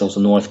then I guess also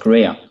North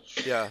Korea.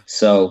 Yeah.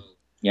 So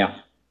yeah,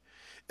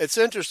 it's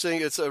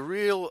interesting. It's a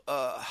real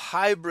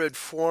hybrid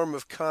form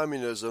of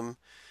communism,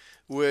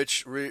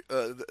 which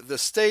the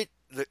state,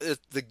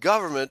 the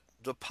government,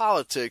 the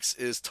politics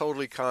is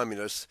totally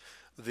communist.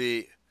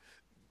 The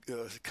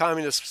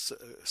Communist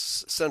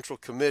Central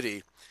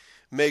Committee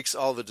makes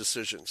all the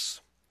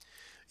decisions.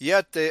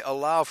 Yet they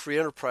allow free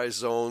enterprise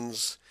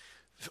zones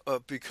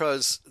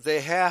because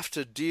they have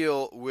to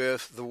deal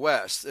with the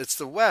West. It's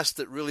the West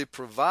that really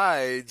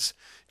provides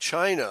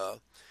China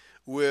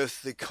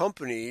with the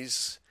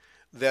companies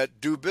that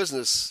do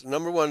business.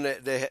 Number one,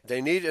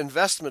 they need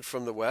investment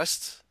from the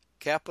West,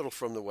 capital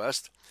from the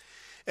West,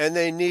 and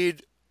they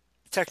need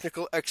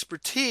technical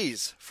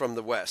expertise from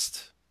the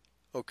West.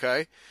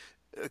 Okay?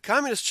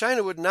 Communist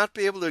China would not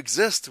be able to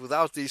exist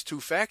without these two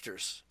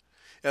factors.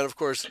 And of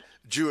course,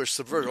 Jewish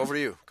subversion. Over to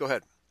you. Go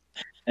ahead.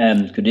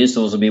 And could this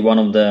also be one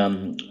of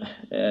the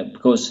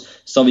because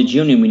Soviet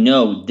Union we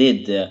know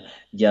did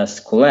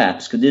just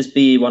collapse? Could this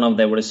be one of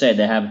the what I say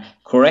they have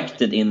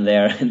corrected in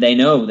there? They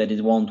know that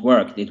it won't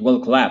work; it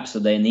will collapse, so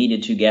they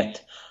needed to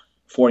get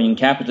foreign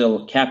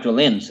capital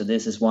in. So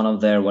this is one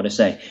of their what I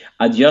say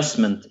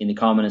adjustment in the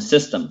communist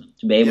system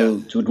to be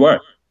able to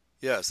work.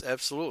 Yes,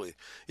 absolutely.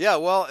 Yeah,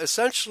 well,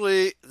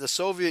 essentially, the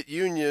Soviet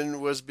Union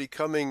was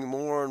becoming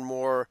more and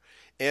more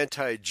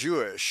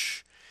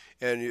anti-Jewish.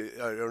 And I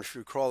don't know if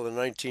you recall the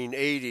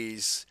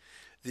 1980s,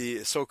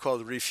 the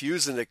so-called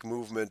Refusenik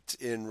movement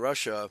in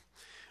Russia,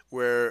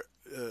 where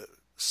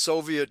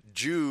Soviet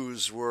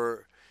Jews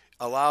were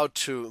allowed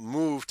to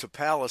move to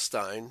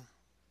Palestine.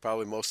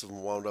 Probably most of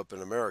them wound up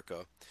in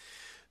America,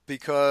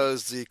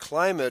 because the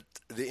climate,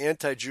 the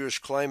anti-Jewish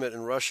climate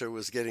in Russia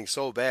was getting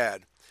so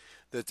bad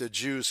that the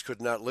Jews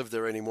could not live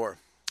there anymore.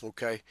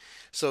 Okay,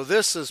 so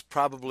this is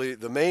probably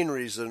the main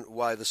reason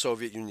why the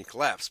Soviet Union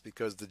collapsed,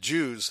 because the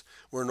Jews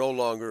were no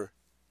longer,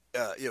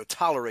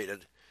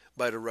 tolerated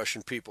by the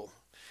Russian people.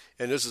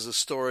 And this is a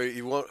story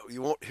you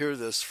won't hear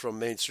this from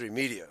mainstream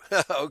media,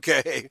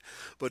 okay?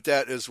 But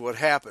that is what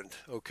happened,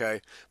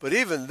 okay? But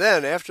even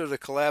then, after the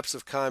collapse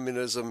of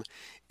communism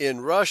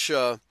in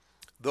Russia,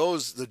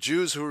 the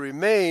Jews who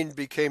remained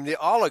became the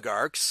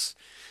oligarchs.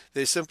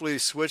 They simply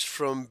switched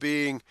from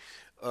being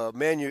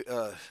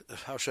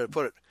how should I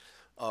put it?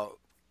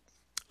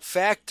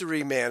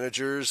 Factory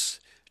managers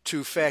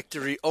to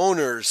factory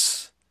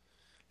owners.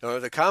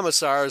 The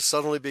commissars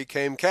suddenly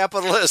became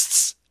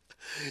capitalists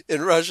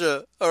in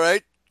Russia. All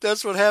right,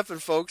 that's what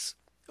happened, folks.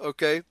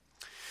 Okay,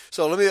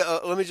 so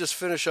let me just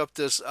finish up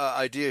this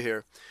idea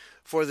here.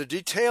 For the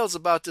details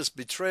about this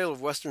betrayal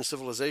of Western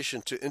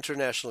civilization to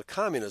international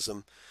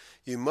communism,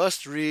 you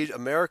must read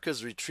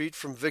America's Retreat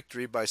from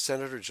Victory by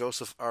Senator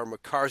Joseph R.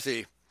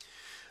 McCarthy.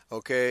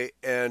 Okay,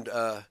 and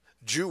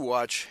Jew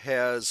Watch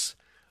has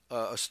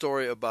a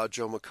story about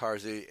Joe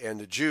McCarthy and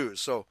the Jews.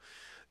 So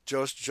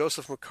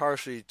Joseph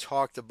McCarthy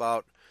talked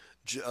about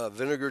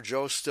Vinegar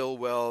Joe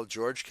Stilwell,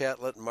 George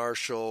Catlett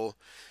Marshall.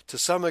 To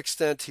some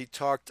extent, he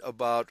talked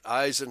about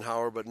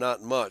Eisenhower, but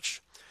not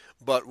much.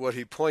 But what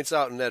he points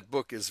out in that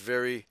book is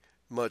very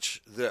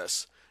much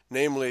this,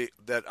 namely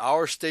that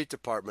our State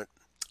Department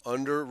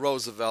under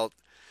Roosevelt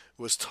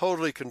was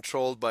totally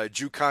controlled by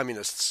Jew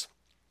communists.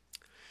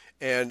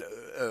 And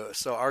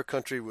so our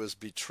country was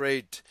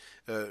betrayed,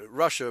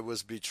 Russia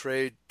was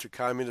betrayed to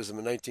communism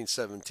in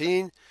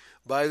 1917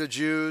 by the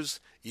Jews.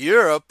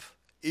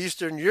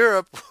 Eastern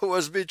Europe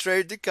was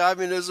betrayed to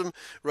communism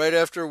right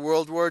after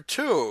World War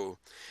II.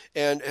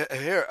 And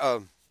here,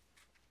 I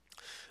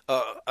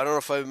don't know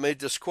if I made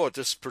this quote,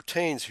 this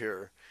pertains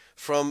here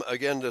from,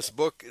 again, this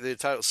book, the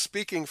title,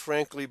 Speaking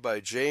Frankly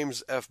by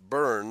James F.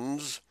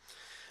 Burns,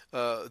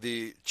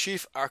 the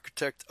chief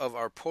architect of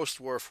our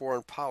post-war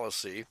foreign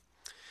policy.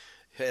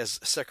 As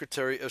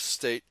Secretary of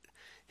State,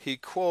 he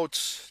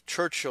quotes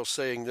Churchill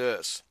saying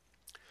this: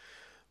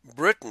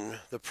 Britain,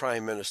 the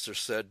Prime Minister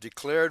said,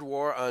 declared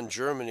war on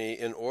Germany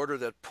in order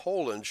that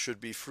Poland should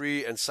be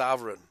free and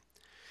sovereign.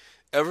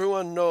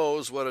 Everyone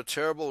knows what a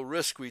terrible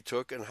risk we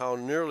took and how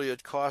nearly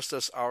it cost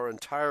us our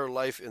entire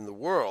life in the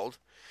world,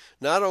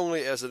 not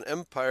only as an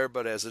empire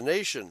but as a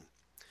nation.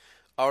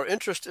 Our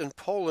interest in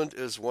Poland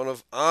is one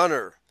of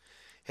honor.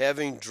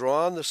 Having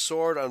drawn the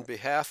sword on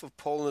behalf of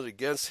Poland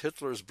against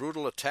Hitler's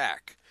brutal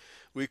attack,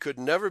 we could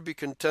never be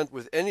content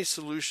with any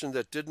solution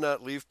that did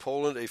not leave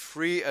Poland a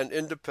free and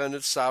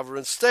independent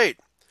sovereign state.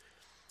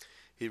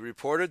 He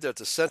reported that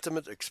the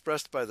sentiment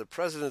expressed by the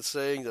president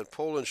saying that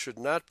Poland should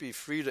not be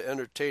free to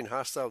entertain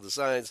hostile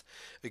designs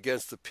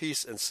against the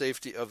peace and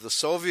safety of the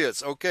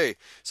Soviets. Okay,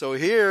 so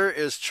here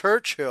is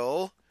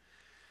Churchill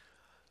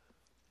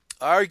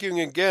arguing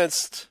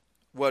against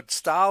what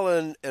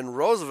Stalin and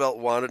Roosevelt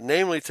wanted,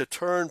 namely to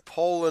turn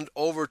Poland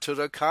over to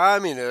the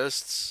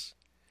communists.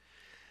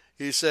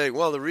 He's saying,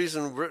 well, the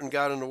reason Britain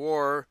got into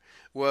war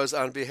was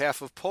on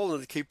behalf of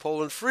Poland to keep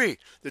Poland free.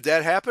 Did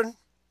that happen,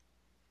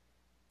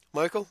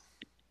 Michael?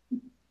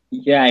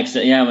 Yeah,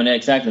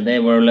 exactly. They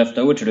were left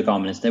over to the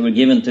communists. They were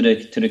given to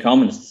the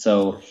communists.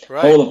 So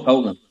Right. whole of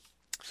Poland.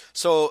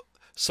 So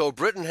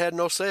Britain had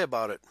no say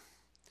about it.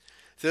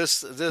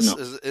 This No.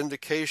 is an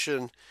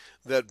indication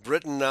that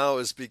Britain now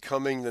is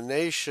becoming the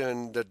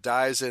nation that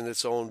dies in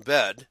its own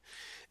bed.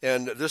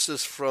 And this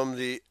is from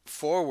the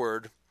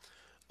foreword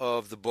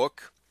of the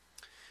book,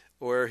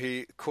 where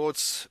he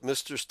quotes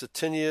Mr.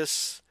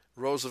 Stettinius,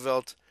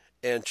 Roosevelt,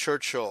 and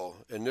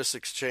Churchill in this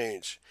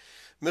exchange.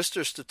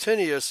 Mr.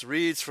 Stettinius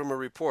reads from a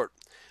report,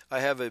 I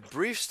have a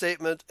brief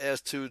statement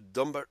as to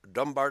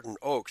Dumbarton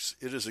Oaks.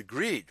 It is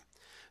agreed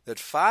that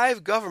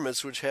 5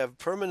 governments which have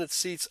permanent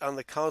seats on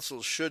the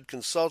council should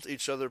consult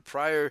each other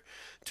prior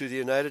to the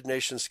United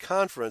Nations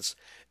conference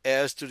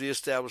as to the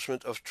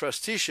establishment of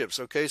trusteeships.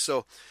 Okay,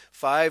 so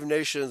 5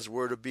 nations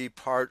were to be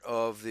part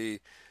of the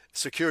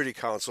Security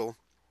Council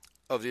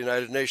of the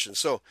United Nations.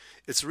 So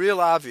it's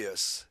real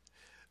obvious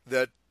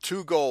that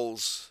 2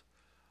 goals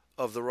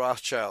of the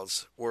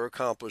Rothschilds were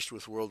accomplished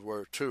with World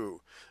War II.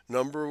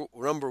 Number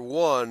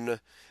 1,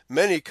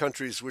 many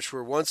countries which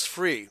were once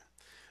free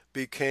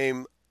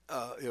became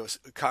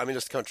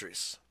communist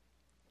countries.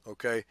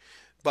 Okay,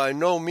 by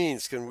no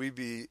means can it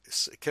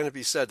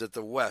be said that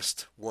the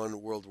West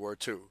won World War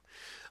II.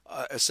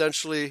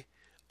 Essentially,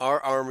 our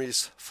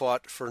armies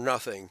fought for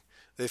nothing.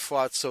 They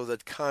fought so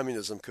that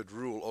communism could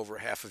rule over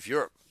half of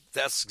Europe.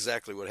 That's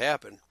exactly what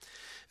happened.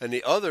 And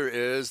the other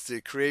is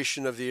the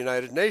creation of the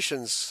United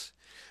Nations,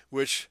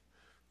 which,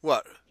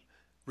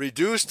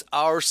 reduced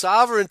our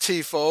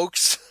sovereignty,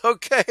 folks.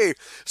 Okay,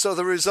 so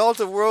the result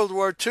of World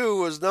War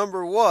II was,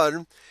 number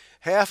 1,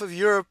 half of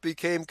Europe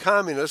became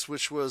communist,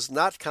 which was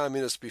not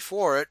communist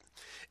before it,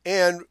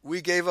 and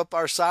we gave up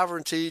our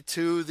sovereignty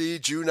to the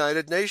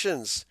United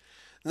Nations.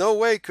 No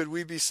way could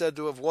we be said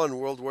to have won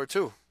World War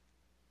II.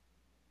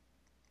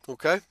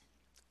 Okay?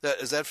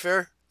 Is that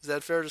fair? Is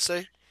that fair to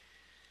say?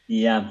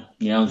 Yeah,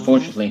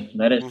 unfortunately.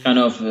 That is kind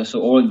of,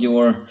 so all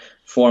your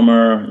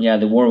former,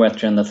 the war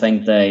veteran, I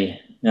think they've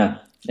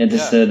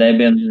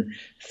been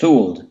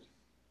fooled.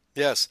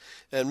 Yes,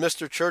 and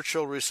Mr.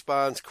 Churchill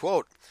responds,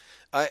 quote,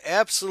 I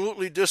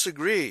absolutely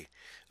disagree.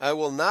 I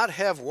will not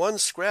have one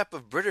scrap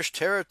of British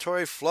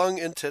territory flung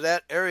into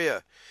that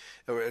area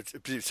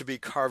to be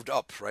carved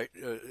up, right?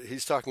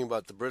 He's talking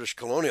about the British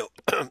colonial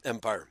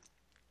empire.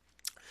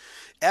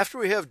 After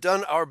we have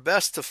done our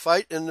best to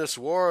fight in this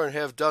war and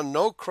have done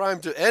no crime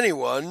to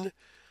anyone,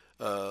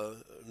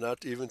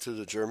 not even to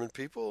the German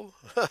people,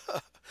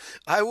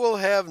 I will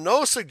have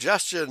no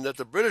suggestion that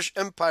the British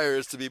Empire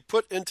is to be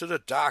put into the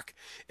dock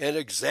and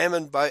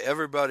examined by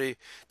everybody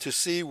to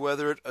see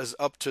whether it is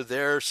up to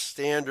their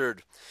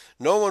standard.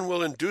 No one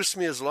will induce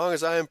me, as long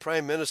as I am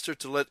Prime Minister,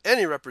 to let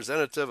any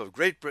representative of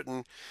Great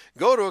Britain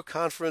go to a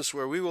conference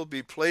where we will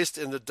be placed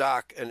in the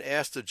dock and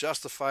asked to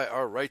justify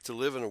our right to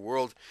live in a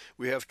world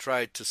we have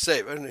tried to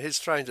save. And he's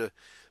trying to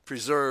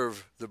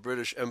preserve the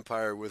British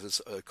Empire with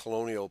its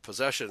colonial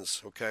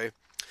possessions, okay?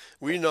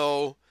 We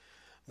know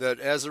that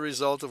as a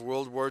result of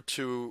World War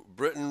II,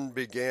 Britain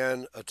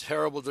began a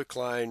terrible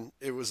decline.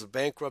 It was a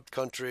bankrupt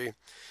country.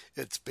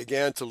 It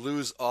began to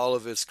lose all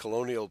of its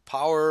colonial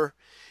power,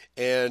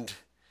 and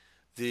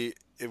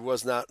it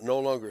was no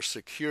longer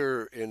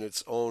secure in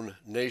its own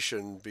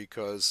nation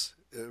because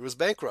it was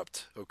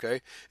bankrupt,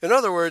 okay? In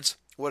other words,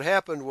 what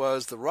happened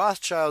was the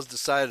Rothschilds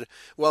decided,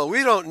 well,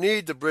 we don't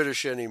need the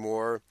British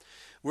anymore.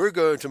 We're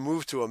going to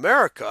move to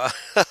America,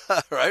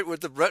 right, with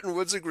the Bretton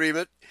Woods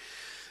Agreement,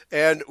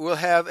 and we'll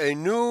have a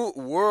new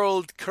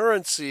world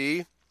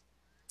currency,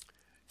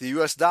 the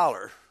U.S.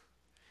 dollar,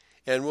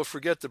 and we'll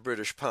forget the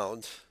British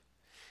pound,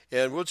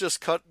 and we'll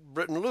just cut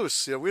Britain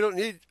loose. We don't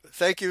need,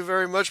 thank you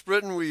very much,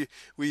 Britain. We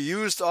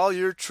used all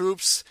your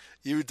troops.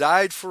 You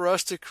died for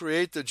us to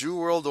create the Jew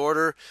world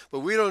order, but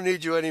we don't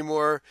need you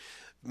anymore.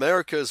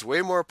 America is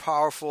way more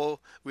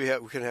powerful. We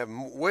can have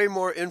way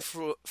more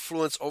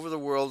influence over the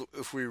world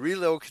if we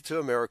relocate to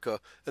America,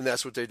 and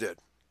that's what they did.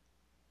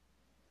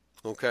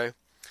 Okay?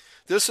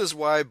 This is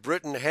why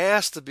Britain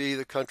has to be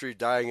the country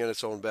dying in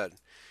its own bed.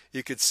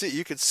 You could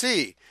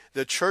see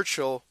that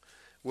Churchill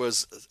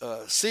was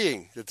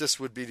seeing that this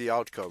would be the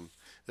outcome,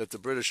 that the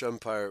British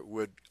Empire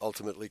would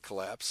ultimately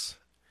collapse.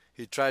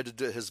 He tried to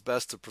do his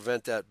best to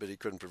prevent that, but he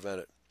couldn't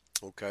prevent it.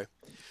 Okay?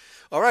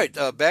 All right,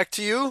 back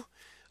to you.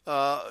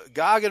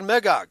 Gog and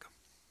Magog.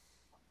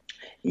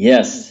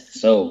 Yes,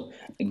 so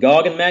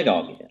Gog and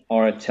Magog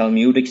are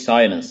Talmudic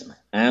Zionism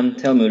and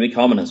Talmudic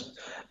communism,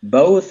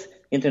 both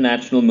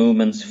international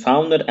movements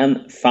founded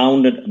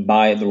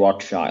by the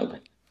Rothschild.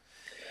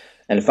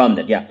 And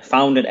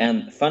founded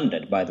and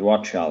funded by the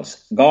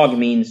Rothschilds. Gog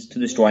means to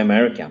destroy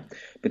America,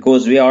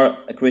 because we are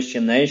a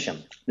Christian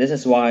nation. This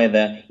is why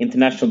the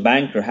international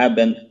bankers have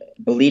been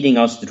bleeding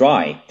us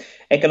dry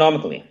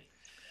economically.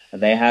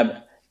 They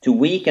have to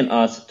weaken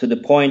us to the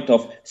point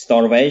of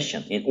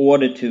starvation in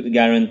order to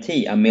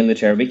guarantee a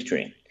military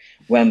victory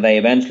when they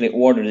eventually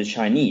ordered the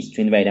Chinese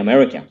to invade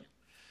America.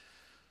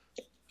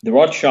 The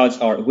Rothschilds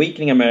are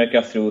weakening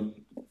America through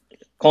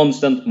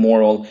constant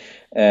moral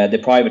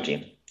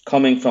depravity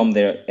coming from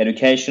their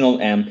educational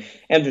and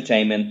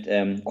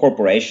entertainment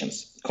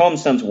corporations,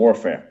 constant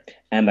warfare,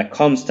 and a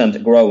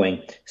constant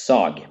growing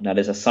SOG, that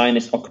is a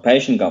Zionist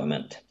occupation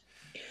government.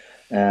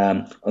 Three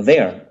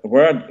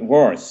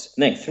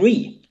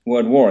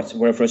world wars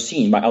were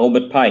foreseen by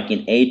Albert Pike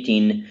in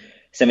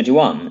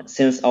 1871,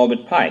 since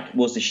Albert Pike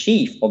was the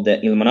chief of the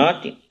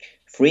Illuminati,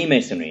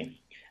 Freemasonry,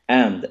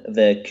 and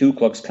the Ku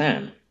Klux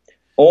Klan.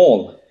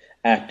 All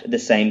at the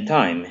same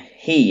time,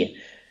 he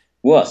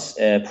was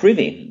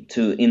privy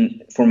to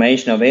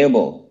information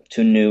available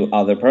to no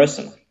other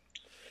person.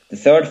 The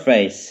third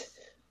phase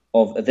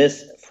of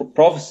this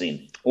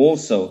prophecy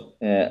also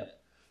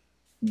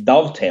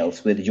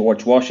dovetails with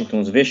George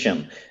Washington's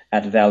vision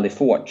at Valley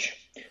Forge.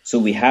 So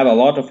we have a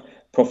lot of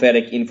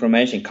prophetic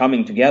information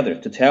coming together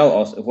to tell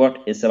us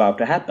what is about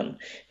to happen.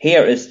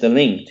 Here is the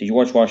link to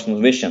George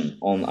Washington's vision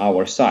on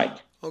our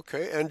site.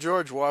 Okay, and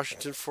George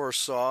Washington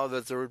foresaw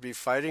that there would be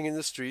fighting in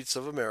the streets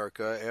of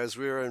America as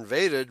we were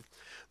invaded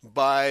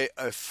by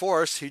a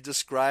force he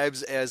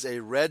describes as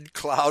a red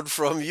cloud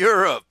from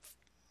Europe.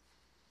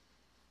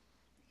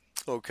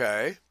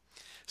 Okay,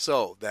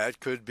 so that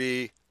could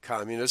be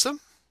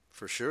communism.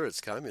 For sure, it's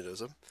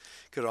communism.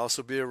 Could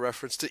also be a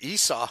reference to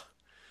Esau,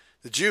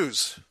 the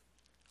Jews.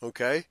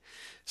 Okay,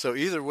 so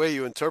either way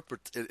you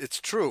interpret it,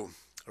 it's true.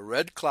 A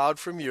red cloud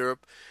from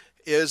Europe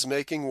is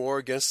making war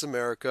against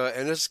America,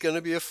 and it's going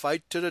to be a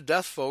fight to the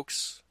death,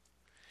 folks.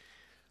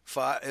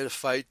 A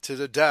fight to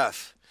the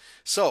death.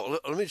 So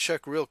let me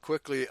check real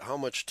quickly how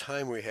much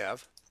time we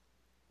have,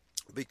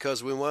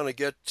 because we want to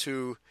get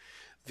to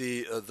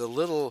the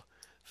little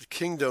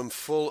kingdom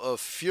full of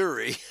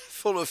fury,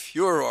 full of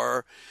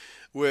furor,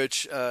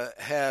 which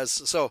has.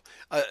 So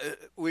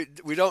we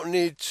don't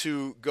need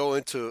to go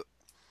into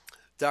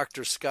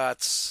Dr.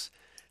 Scott's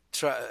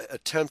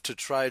attempt to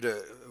try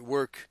to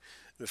work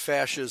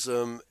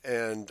fascism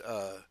and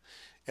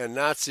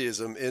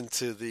Nazism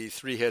into the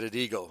three-headed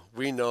eagle.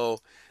 We know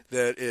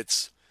that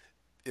it's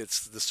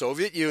the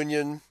Soviet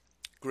Union,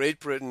 Great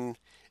Britain,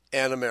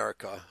 and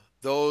America.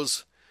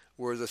 Those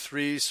were the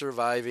three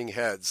surviving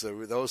heads.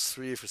 Those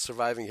three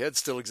surviving heads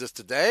still exist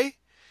today,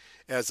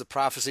 as the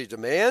prophecy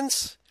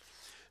demands.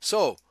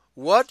 So,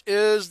 what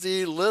is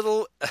the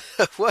little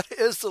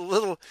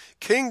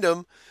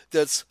kingdom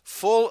that's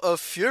full of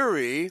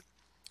fury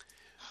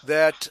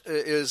that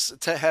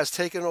has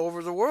taken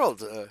over the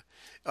world?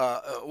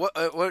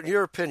 What in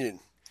your opinion?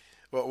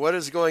 What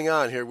is going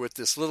on here with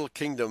this little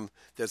kingdom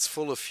that's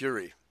full of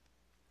fury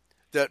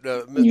that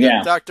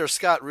Dr.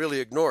 Scott really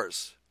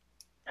ignores?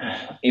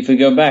 If we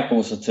go back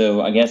also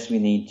to, I guess we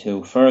need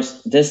to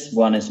first, this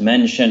one is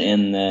mentioned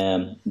in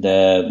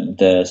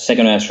the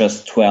II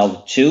Esdras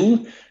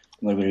 12:2,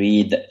 where we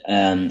read,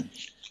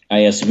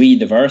 I just read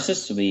the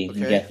verses so we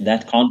can get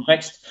that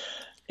context.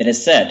 It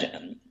is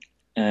said,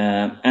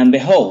 and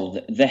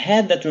behold, the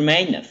head that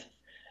remaineth,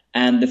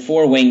 and the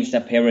four wings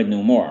appeared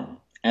no more.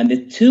 And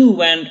the two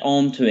went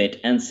on to it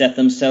and set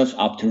themselves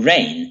up to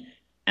reign.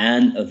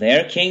 And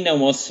their kingdom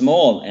was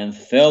small and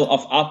full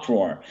of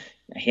uproar.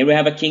 Here we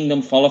have a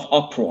kingdom full of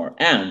uproar.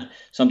 And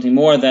something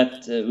more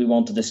that we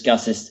want to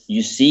discuss is,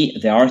 you see,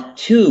 there are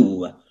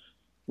two.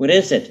 What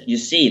is it? You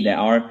see, there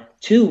are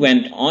two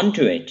went on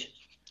to it.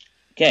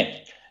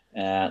 Okay,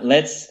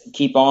 let's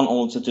keep on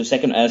also to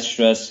 2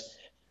 Esdras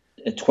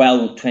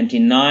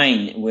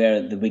 12:29,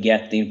 where we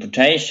get the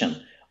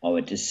interpretation of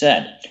it is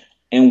said,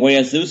 and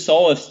whereas thou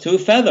sawest two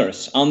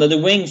feathers under the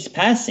wings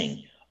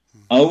passing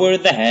over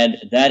the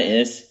head that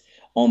is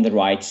on the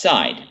right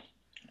side.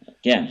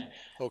 Again,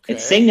 it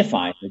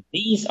signifies that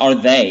these are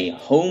they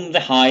whom the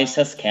highest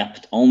has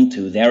kept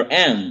unto their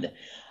end.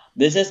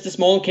 This is the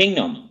small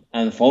kingdom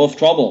and full of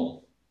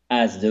trouble,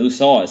 as thou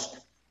sawest.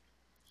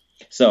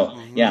 So,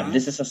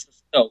 this is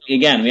so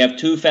again, we have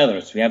two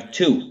feathers, we have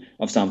two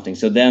of something.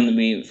 So then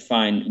we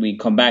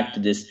come back to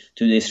the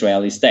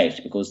Israeli state,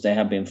 because they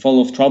have been full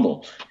of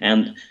trouble.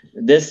 And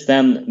this,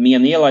 then, me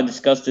and Eli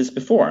discussed this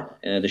before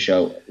the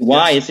show.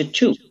 Why is it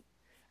two?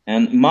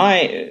 And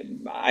I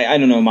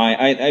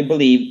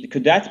believe,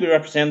 could that be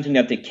representing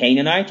that the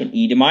Canaanite and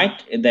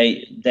Edomite,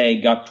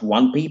 they got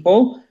one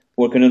people?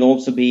 Or can it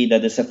also be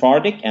that the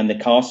Sephardic and the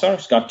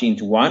Khazars got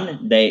into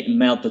one? They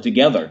melted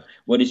together.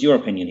 What is your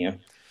opinion here?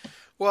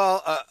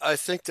 Well, I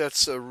think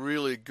that's a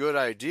really good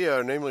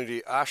idea, namely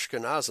the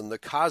Ashkenazim, the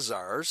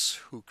Khazars,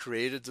 who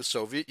created the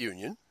Soviet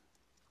Union,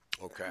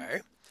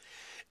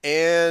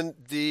 and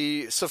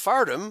the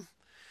Sephardim,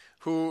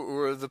 who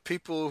were the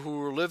people who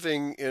were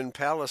living in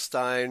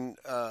Palestine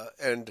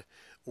and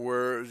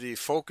were the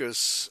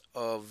focus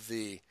of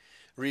the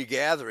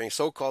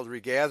so-called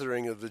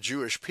regathering of the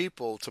Jewish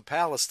people to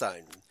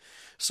Palestine.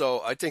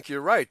 So I think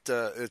you're right.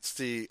 It's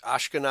the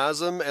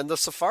Ashkenazim and the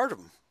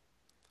Sephardim,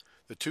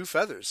 the two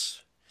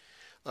feathers.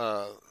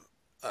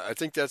 I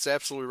think that's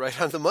absolutely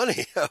right on the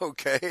money.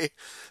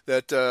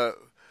 That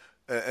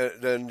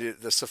then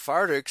the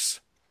Sephardics,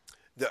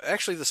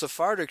 actually the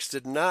Sephardics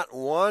did not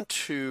want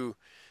to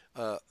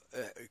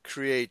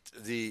create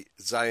the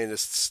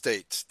Zionist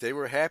state. They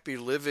were happy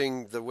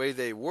living the way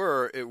they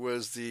were. It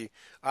was the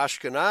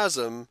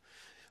Ashkenazim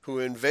who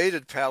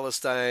invaded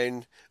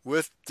Palestine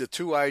with the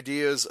two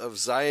ideas of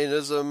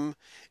Zionism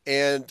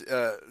and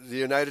the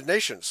United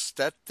Nations.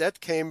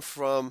 That came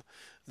from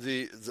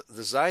the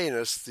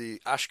Zionists, the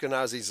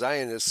Ashkenazi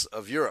Zionists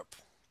of Europe.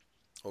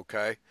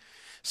 Okay,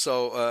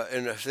 so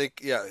and I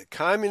think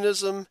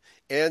communism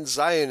and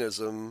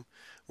Zionism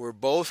were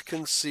both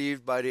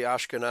conceived by the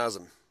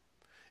Ashkenazim,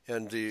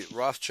 and the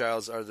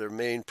Rothschilds are their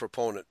main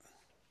proponent.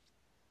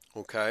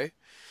 Okay,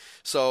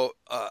 so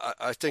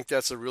I think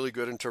that's a really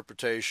good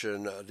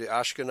interpretation. The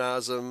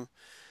Ashkenazim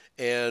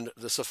and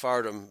the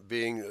Sephardim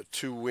being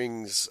two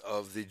wings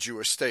of the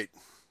Jewish state.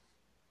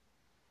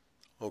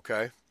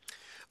 Okay.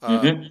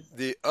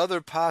 The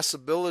other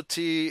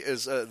possibility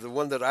is the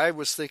one that I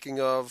was thinking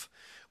of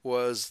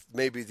was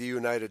maybe the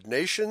United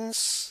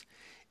Nations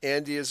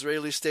and the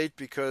Israeli state,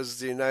 because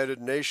the United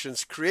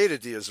Nations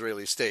created the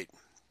Israeli state.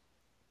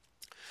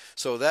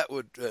 So that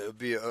would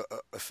be a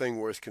thing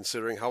worth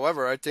considering.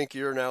 However, I think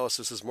your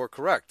analysis is more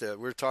correct.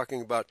 We're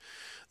talking about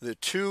the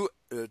two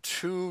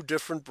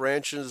different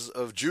branches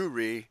of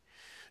Jewry.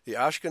 The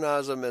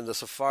Ashkenazim and the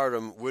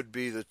Sephardim would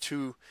be the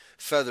two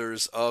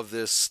feathers of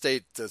this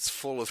state that's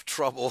full of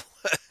trouble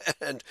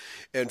and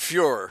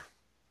furor.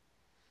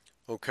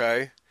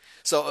 Okay,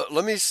 so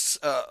let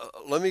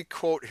me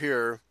quote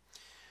here.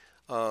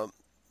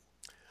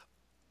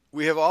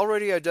 We have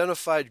already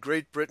identified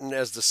Great Britain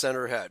as the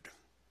center head.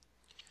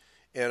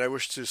 And I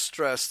wish to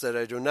stress that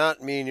I do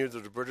not mean either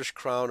the British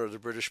Crown or the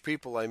British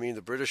people. I mean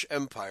the British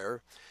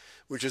Empire,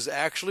 which is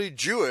actually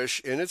Jewish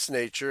in its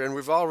nature, and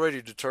we've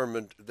already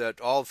determined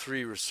that all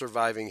three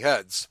surviving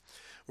heads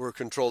were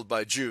controlled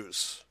by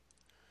Jews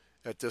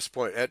at this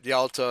point, at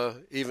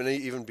Yalta,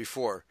 even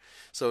before.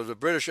 So the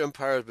British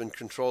Empire has been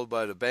controlled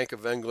by the Bank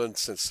of England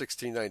since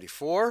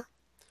 1694.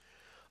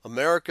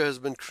 America has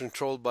been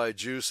controlled by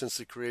Jews since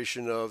the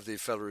creation of the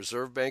Federal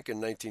Reserve Bank in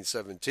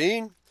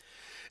 1917.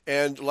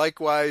 And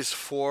likewise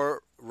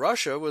for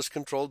Russia was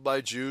controlled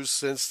by Jews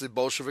since the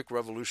Bolshevik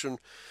Revolution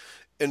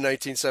in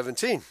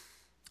 1917.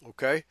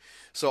 Okay,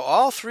 so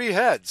all three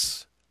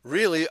heads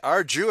really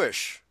are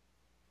Jewish.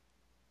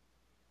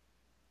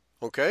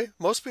 Okay,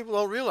 most people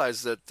don't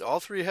realize that all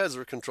three heads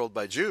were controlled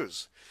by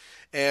Jews.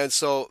 And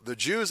so the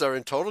Jews are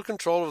in total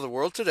control of the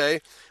world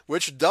today,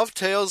 which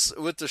dovetails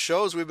with the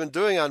shows we've been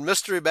doing on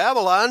Mystery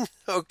Babylon.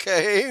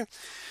 Okay,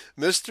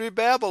 Mystery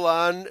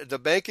Babylon, the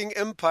banking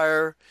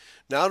empire,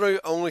 not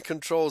only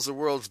controls the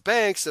world's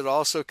banks, it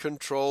also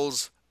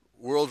controls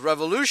world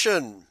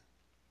revolution.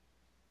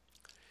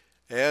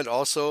 And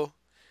also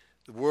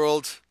the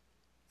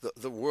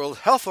World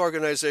Health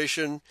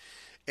Organization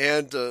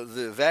and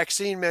the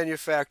vaccine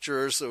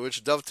manufacturers,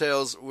 which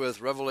dovetails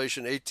with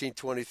Revelation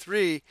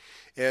 18:23,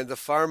 and the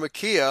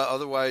pharmakia,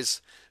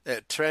 otherwise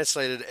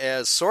translated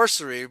as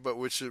sorcery, but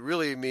which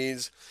really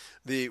means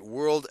the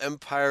world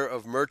empire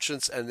of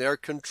merchants and their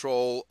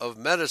control of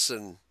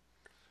medicine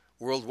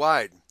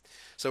worldwide.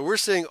 So we're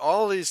seeing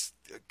all these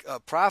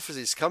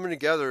prophecies coming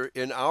together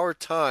in our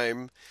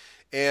time,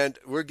 and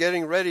we're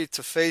getting ready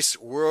to face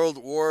World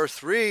War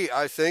III,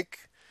 I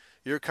think.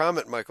 Your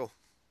comment, Michael.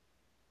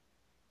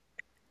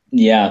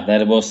 Yeah,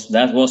 that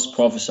was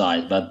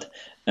prophesied, but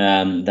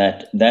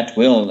that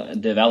will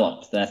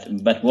develop.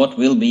 But what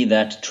will be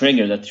that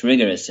trigger? That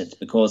trigger is it?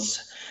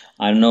 Because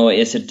I don't know.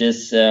 Is it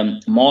this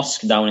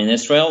mosque down in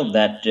Israel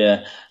that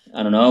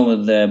I don't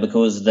know?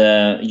 Because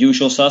the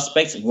usual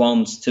suspects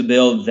wants to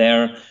build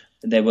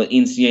they will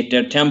instigate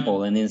their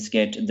temple and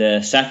instigate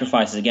the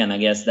sacrifices again. I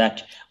guess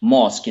that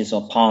mosque is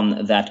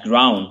upon that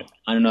ground.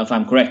 I don't know if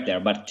I'm correct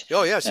there, but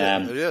oh yes,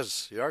 it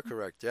is. You are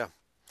correct. Yeah.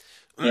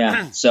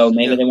 Yeah. So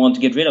maybe they want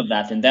to get rid of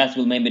that, and that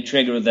will maybe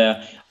trigger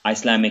the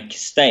Islamic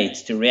State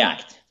to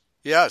react.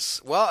 Yes.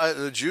 Well,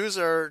 the Jews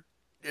are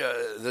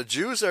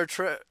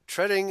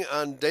treading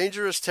on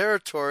dangerous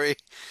territory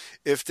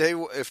if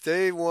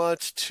they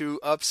want to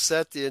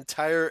upset the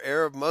entire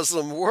Arab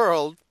Muslim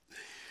world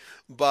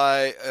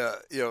by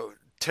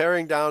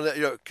tearing down that,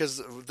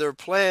 because their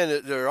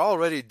plan, they're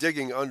already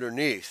digging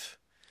underneath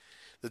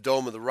the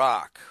Dome of the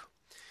Rock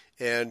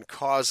and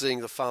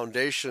causing the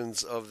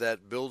foundations of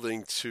that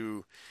building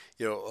to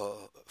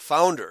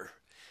founder,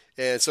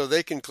 and so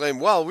they can claim,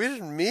 well, we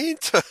didn't mean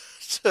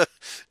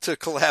to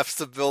collapse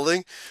the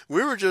building,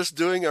 we were just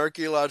doing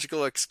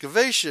archaeological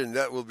excavation.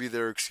 That will be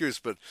their excuse.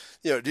 But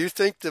do you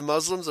think the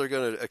Muslims are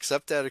going to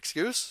accept that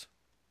excuse?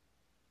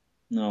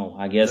 No,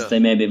 I guess they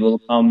maybe will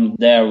come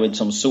there with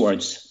some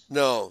swords.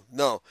 No.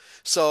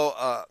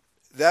 So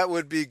that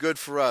would be good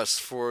for us,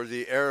 for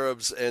the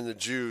Arabs and the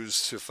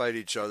Jews to fight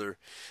each other.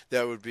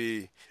 That would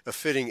be a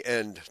fitting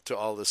end to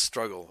all this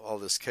struggle, all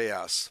this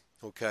chaos.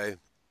 Okay.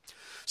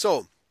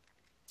 So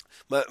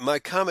my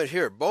comment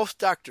here, both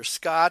Dr.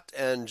 Scott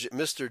and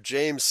Mr.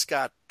 James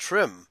Scott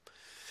Trim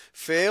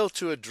fail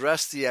to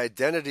address the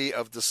identity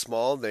of the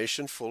small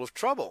nation full of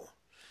trouble.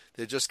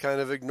 They just kind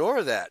of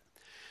ignore that.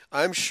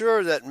 I'm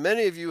sure that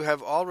many of you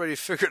have already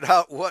figured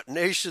out what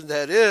nation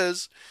that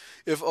is,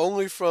 if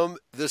only from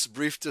this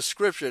brief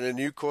description, and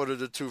you quoted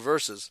the two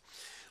verses.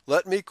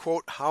 Let me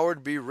quote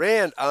Howard B.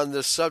 Rand on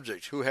this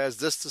subject, who has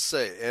this to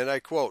say, and I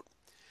quote,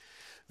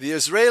 "The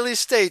Israeli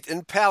state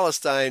in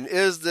Palestine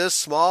is this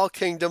small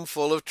kingdom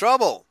full of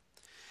trouble,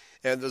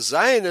 and the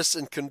Zionists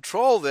in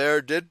control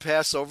there did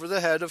pass over the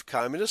head of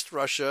Communist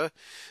Russia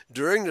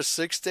during the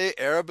Six-Day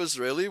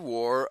Arab-Israeli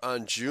War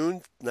on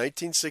June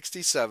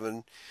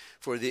 1967,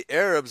 for the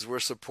Arabs were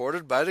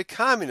supported by the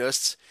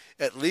Communists,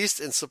 at least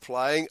in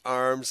supplying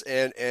arms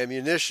and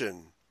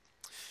ammunition."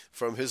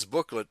 From his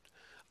booklet,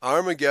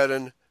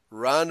 Armageddon,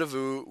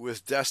 Rendezvous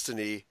with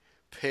Destiny,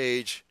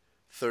 page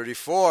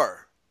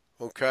 34.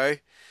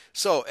 Okay?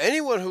 So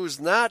anyone who's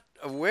not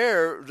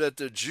aware that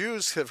the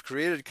Jews have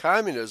created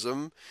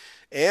communism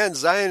and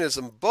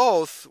Zionism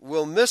both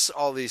will miss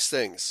all these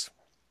things.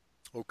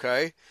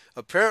 Okay?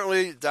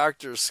 Apparently,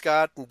 Dr.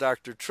 Scott and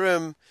Dr.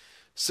 Trim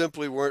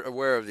simply weren't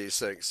aware of these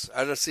things.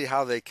 I don't see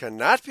how they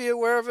cannot be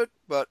aware of it,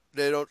 but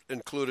they don't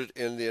include it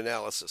in the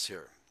analysis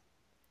here.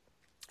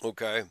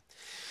 Okay?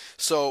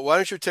 So why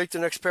don't you take the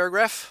next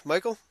paragraph,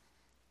 Michael?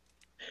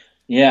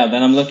 Yeah,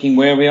 then I'm looking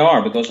where we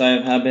are, because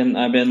I've been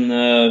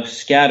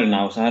scattered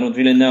now, so I don't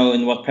really know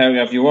in what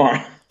paragraph you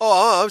are.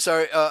 Oh, I'm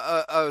sorry.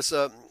 I was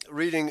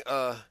reading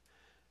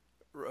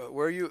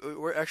where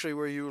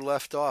you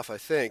left off, I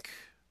think.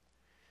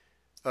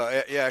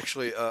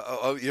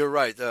 You're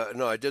right.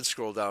 No, I did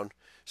scroll down.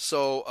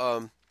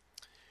 So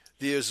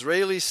the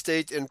Israeli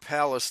state in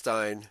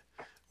Palestine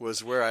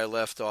was where I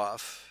left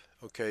off.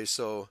 Okay,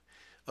 so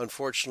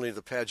unfortunately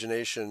the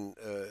pagination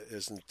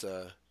isn't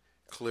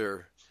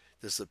clear.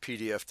 This is a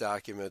PDF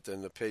document,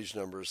 and the page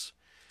numbers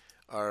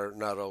are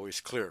not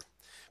always clear.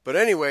 But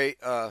anyway,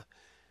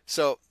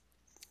 so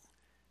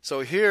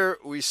here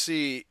we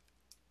see,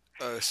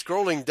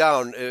 scrolling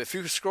down, if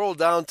you scroll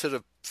down to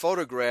the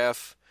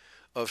photograph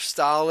of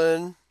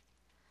Stalin,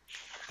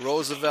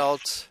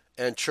 Roosevelt,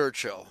 and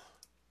Churchill.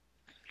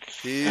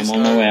 I'm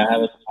on my way.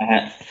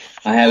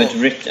 I have it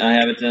written. I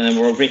have it in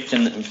a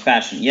written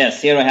fashion.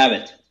 Yes, here I have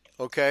it.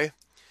 Okay.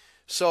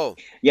 So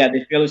yeah, the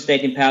Israeli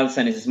state in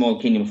Palestine is a small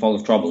kingdom full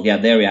of trouble. Yeah,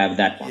 there we have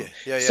that one.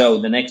 Yeah. So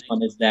the next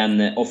one is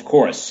then, of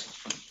course.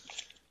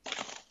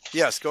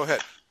 Yes, go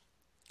ahead.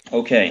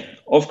 Okay,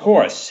 of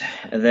course,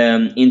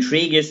 the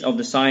intrigues of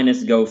the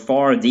Zionists go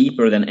far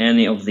deeper than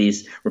any of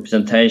these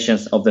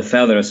representations of the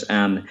feathers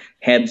and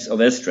heads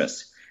of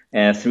Esdras,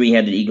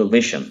 three-headed eagle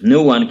vision.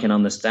 No one can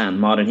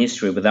understand modern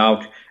history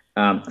without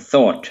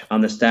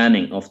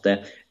understanding of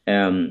the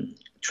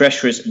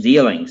treacherous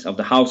dealings of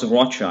the House of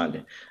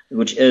Rothschild,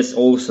 which is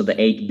also the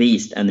eighth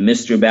beast and the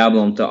mystery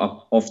Babylon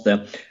of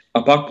the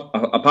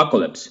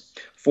apocalypse.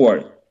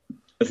 For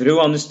through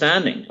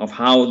understanding of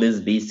how this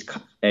beast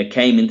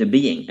came into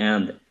being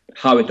and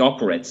how it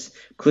operates,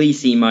 please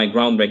see my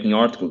groundbreaking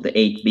article, The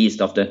Eighth Beast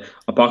of the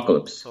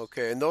Apocalypse.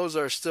 Okay, and those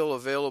are still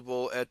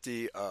available at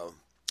the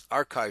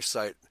archive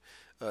site.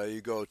 You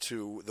go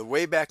to the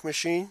Wayback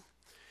Machine,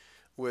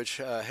 which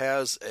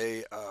has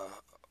a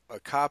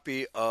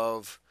copy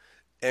of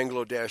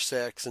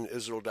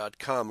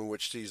Anglo-Saxon-Israel.com in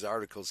which these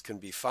articles can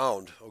be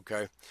found.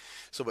 Okay,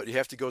 so but you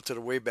have to go to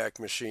the Wayback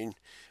Machine.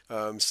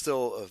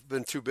 Still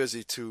been too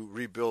busy to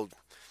rebuild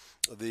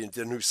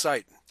the new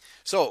site.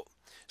 So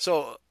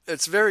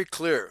it's very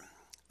clear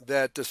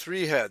that the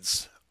three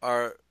heads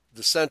are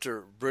the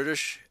center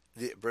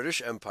the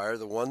British Empire,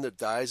 the one that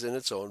dies in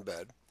its own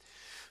bed.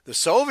 The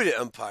Soviet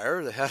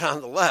Empire, the head on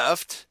the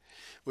left,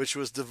 which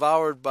was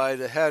devoured by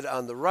the head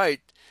on the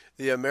right,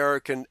 the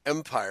American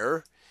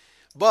Empire.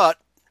 But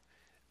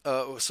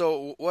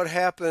so what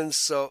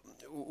happens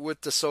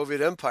with the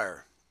Soviet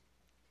Empire?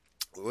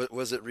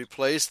 Was it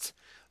replaced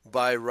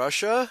by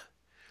Russia,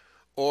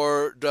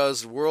 or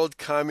does world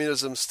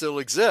communism still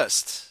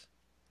exist?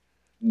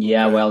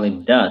 Yeah, okay. Well,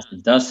 it does.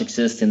 It does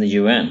exist in the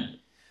UN.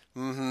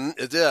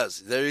 It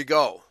does. There you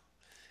go.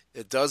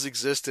 It does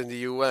exist in the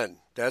UN.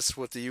 That's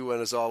what the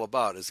UN is all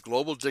about. It's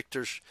global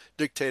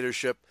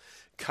dictatorship,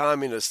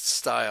 communist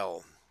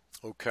style.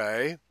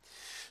 Okay?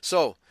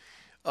 So,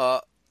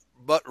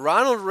 but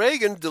Ronald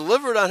Reagan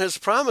delivered on his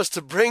promise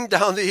to bring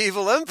down the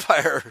evil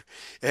empire,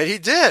 and he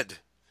did.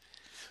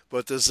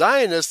 But the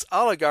Zionist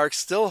oligarchs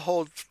still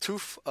hold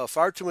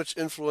far too much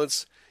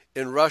influence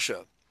in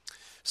Russia.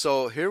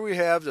 So here we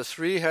have the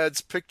three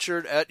heads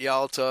pictured at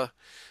Yalta,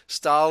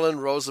 Stalin,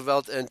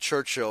 Roosevelt, and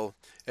Churchill.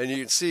 And you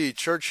can see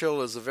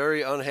Churchill is a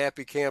very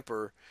unhappy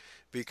camper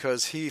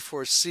because he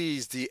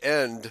foresees the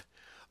end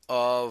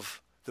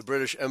of the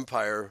British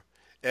Empire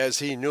as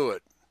he knew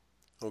it.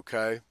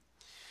 Okay?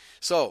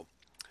 So,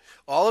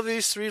 all of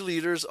these three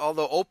leaders,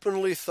 although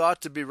openly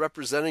thought to be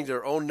representing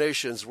their own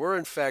nations, were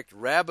in fact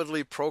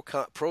rabidly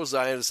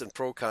pro-Zionist and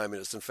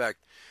pro-communist. In fact,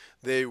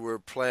 they were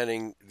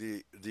planning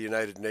the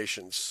United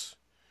Nations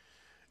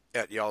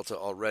at Yalta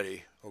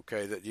already,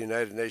 okay, that the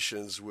United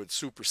Nations would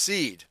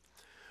supersede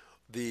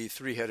the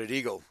three-headed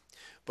eagle.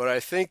 But I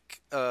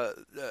think,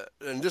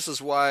 and this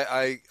is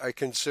why I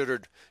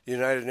considered the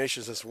United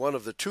Nations as one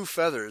of the two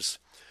feathers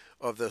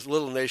of this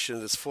little nation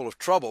that's full of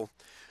trouble.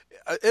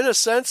 In a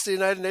sense, the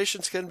United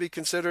Nations can be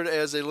considered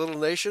as a little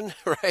nation,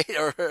 right,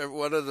 or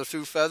one of the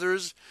two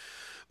feathers.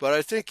 But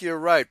I think you're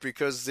right,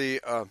 because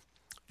the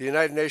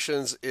United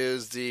Nations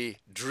is the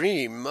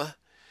dream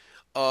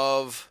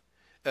of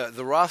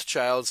the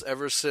Rothschilds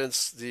ever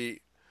since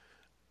the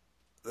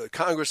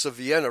Congress of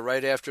Vienna,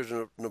 right after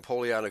the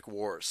Napoleonic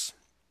Wars.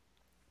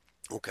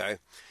 Okay,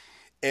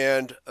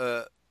 and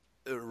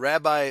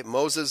Rabbi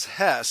Moses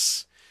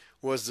Hess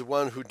was the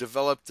one who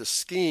developed the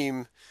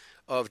scheme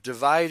of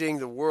dividing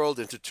the world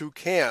into two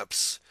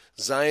camps,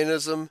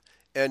 Zionism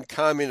and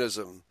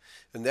communism.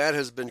 And that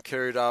has been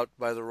carried out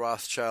by the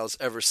Rothschilds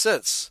ever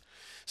since.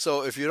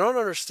 So if you don't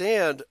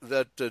understand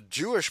that the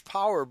Jewish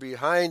power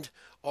behind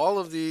all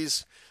of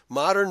these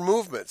modern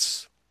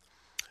movements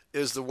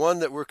is the one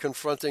that we're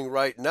confronting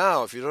right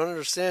now, if you don't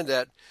understand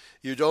that,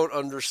 you don't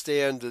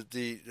understand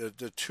the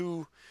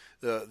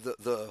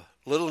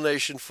little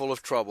nation full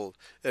of trouble.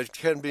 It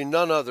can be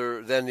none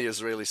other than the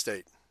Israeli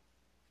state.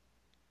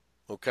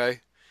 Okay?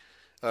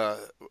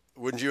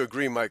 Wouldn't you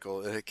agree,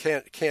 Michael? It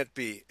can't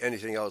be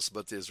anything else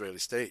but the Israeli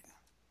state.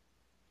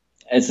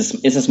 It's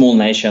a small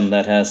nation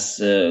that has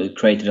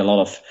created a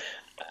lot of.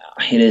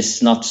 It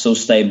is not so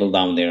stable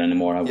down there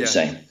anymore, I would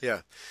say.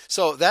 Yeah.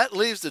 So that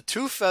leaves the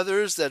two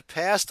feathers that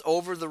passed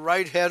over the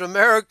right head,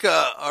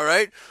 America. All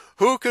right.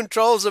 Who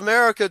controls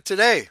America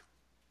today?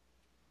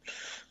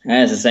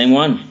 Yeah, it's the same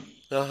one.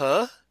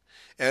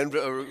 And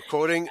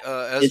quoting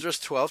Esdras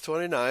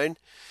 12:29.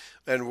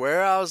 And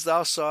whereas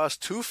thou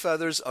sawest two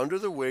feathers under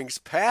the wings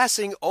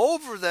passing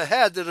over the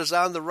head that is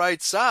on the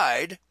right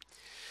side,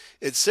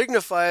 it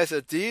signifieth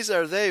that these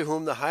are they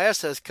whom the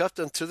highest has kept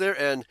unto their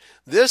end.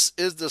 This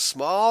is the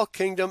small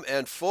kingdom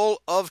and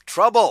full of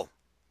trouble.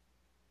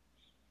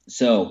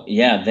 So,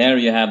 yeah, there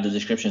you have the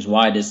descriptions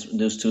why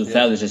those two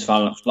feathers is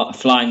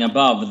flying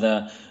above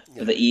the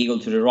eagle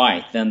to the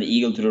right. Then the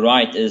eagle to the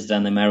right is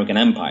then the American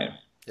Empire.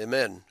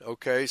 Amen.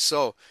 Okay,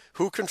 so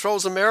who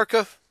controls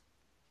America?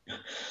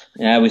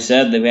 Yeah, we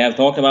said that we have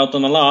talked about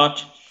them a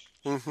lot.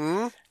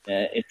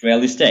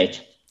 Israeli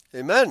state.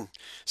 Amen.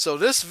 So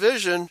this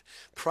vision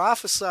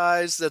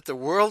prophesies that the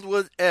world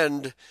would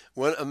end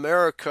when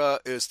America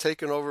is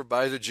taken over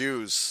by the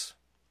Jews.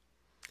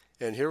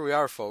 And here we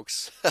are,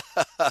 folks.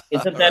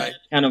 Isn't that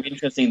kind of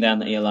interesting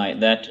then, Eli?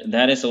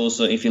 That is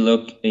also, if you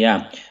look,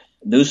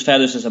 those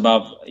feathers is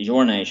above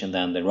your nation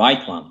then, the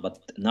right one,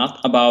 but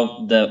not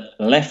above the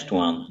left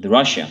one, the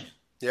Russia.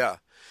 Yeah.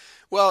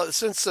 Well,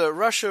 since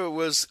Russia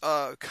was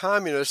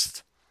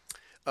communist,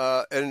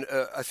 and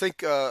I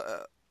think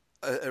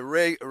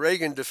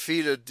Reagan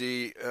defeated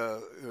the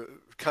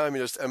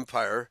communist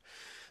empire,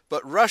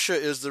 but Russia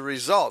is the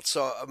result.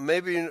 So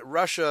maybe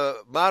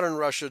modern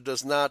Russia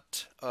is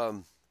not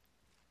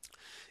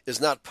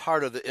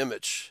part of the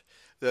image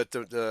that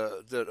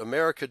that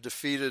America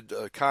defeated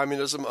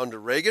communism under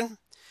Reagan,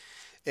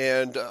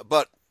 and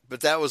but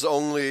that was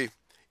only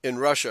in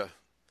Russia,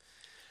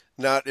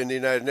 not in the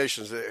United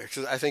Nations.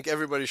 Because I think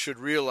everybody should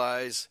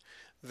realize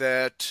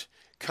that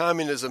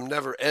communism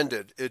never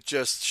ended. It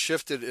just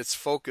shifted its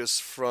focus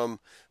from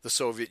the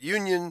Soviet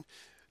Union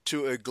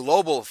to a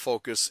global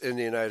focus in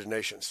the United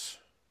Nations.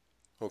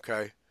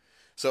 Okay?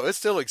 So it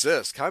still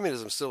exists.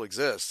 Communism still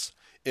exists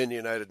in the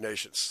United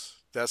Nations.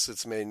 That's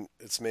its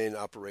main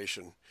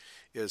operation,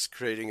 is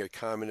creating a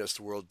communist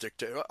world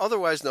dictator,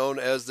 otherwise known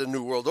as the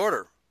New World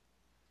Order.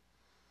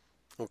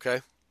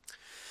 Okay?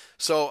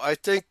 So I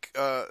think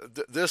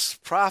this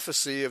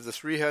prophecy of the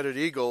three-headed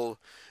eagle,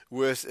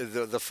 with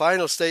the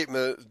final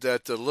statement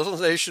that the little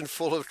nation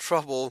full of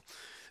trouble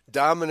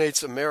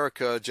dominates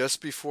America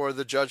just before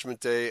the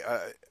Judgment Day,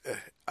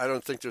 I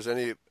don't think there's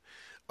any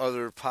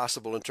other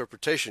possible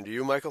interpretation. Do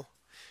you, Michael?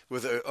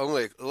 With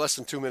only less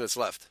than 2 minutes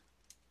left.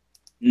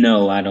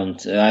 No, I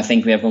don't. I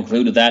think we have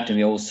concluded that, and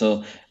we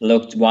also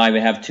looked why we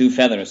have two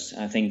feathers.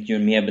 I think you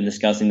and me have been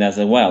discussing that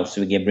as well,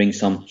 so we can bring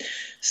some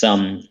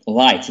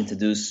light into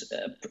those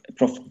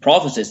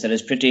prophecies. That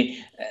is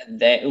pretty.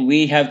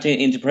 We have to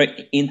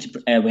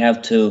we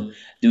have to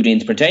do the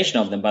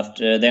interpretation of them, but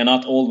they're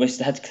not always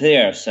that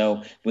clear.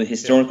 So, with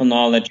historical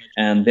knowledge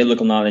and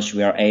biblical knowledge,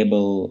 we are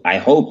able, I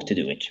hope, to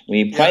do it.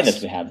 We pray that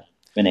we have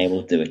been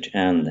able to do it,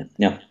 and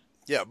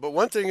Yeah, but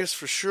one thing is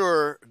for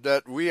sure,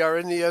 that we are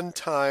in the end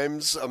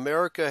times.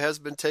 America has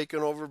been taken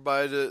over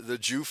by the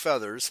Jew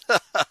feathers,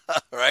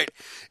 right?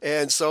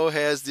 And so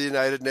has the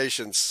United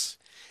Nations.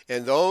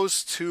 And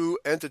those two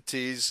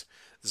entities,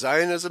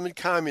 Zionism and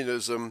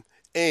communism,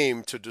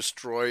 aim to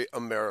destroy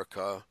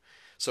America.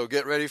 So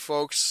get ready,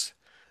 folks.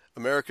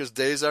 America's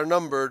days are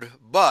numbered,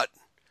 but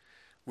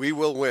we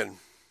will win.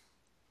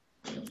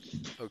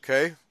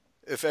 Okay?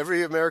 If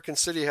every American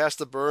city has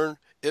to burn,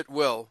 it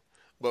will.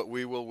 But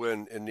we will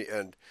win in the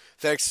end.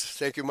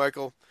 Thank you,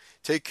 Michael.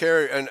 Take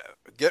care and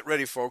get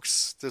ready,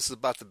 folks. This is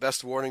about the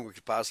best warning we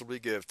could possibly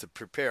give to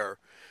prepare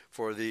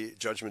for the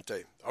Judgment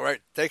Day. All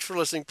right, thanks for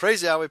listening.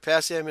 Praise Yahweh,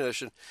 pass the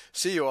ammunition.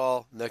 See you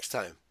all next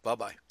time.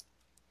 Bye-bye.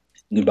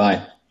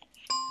 Goodbye.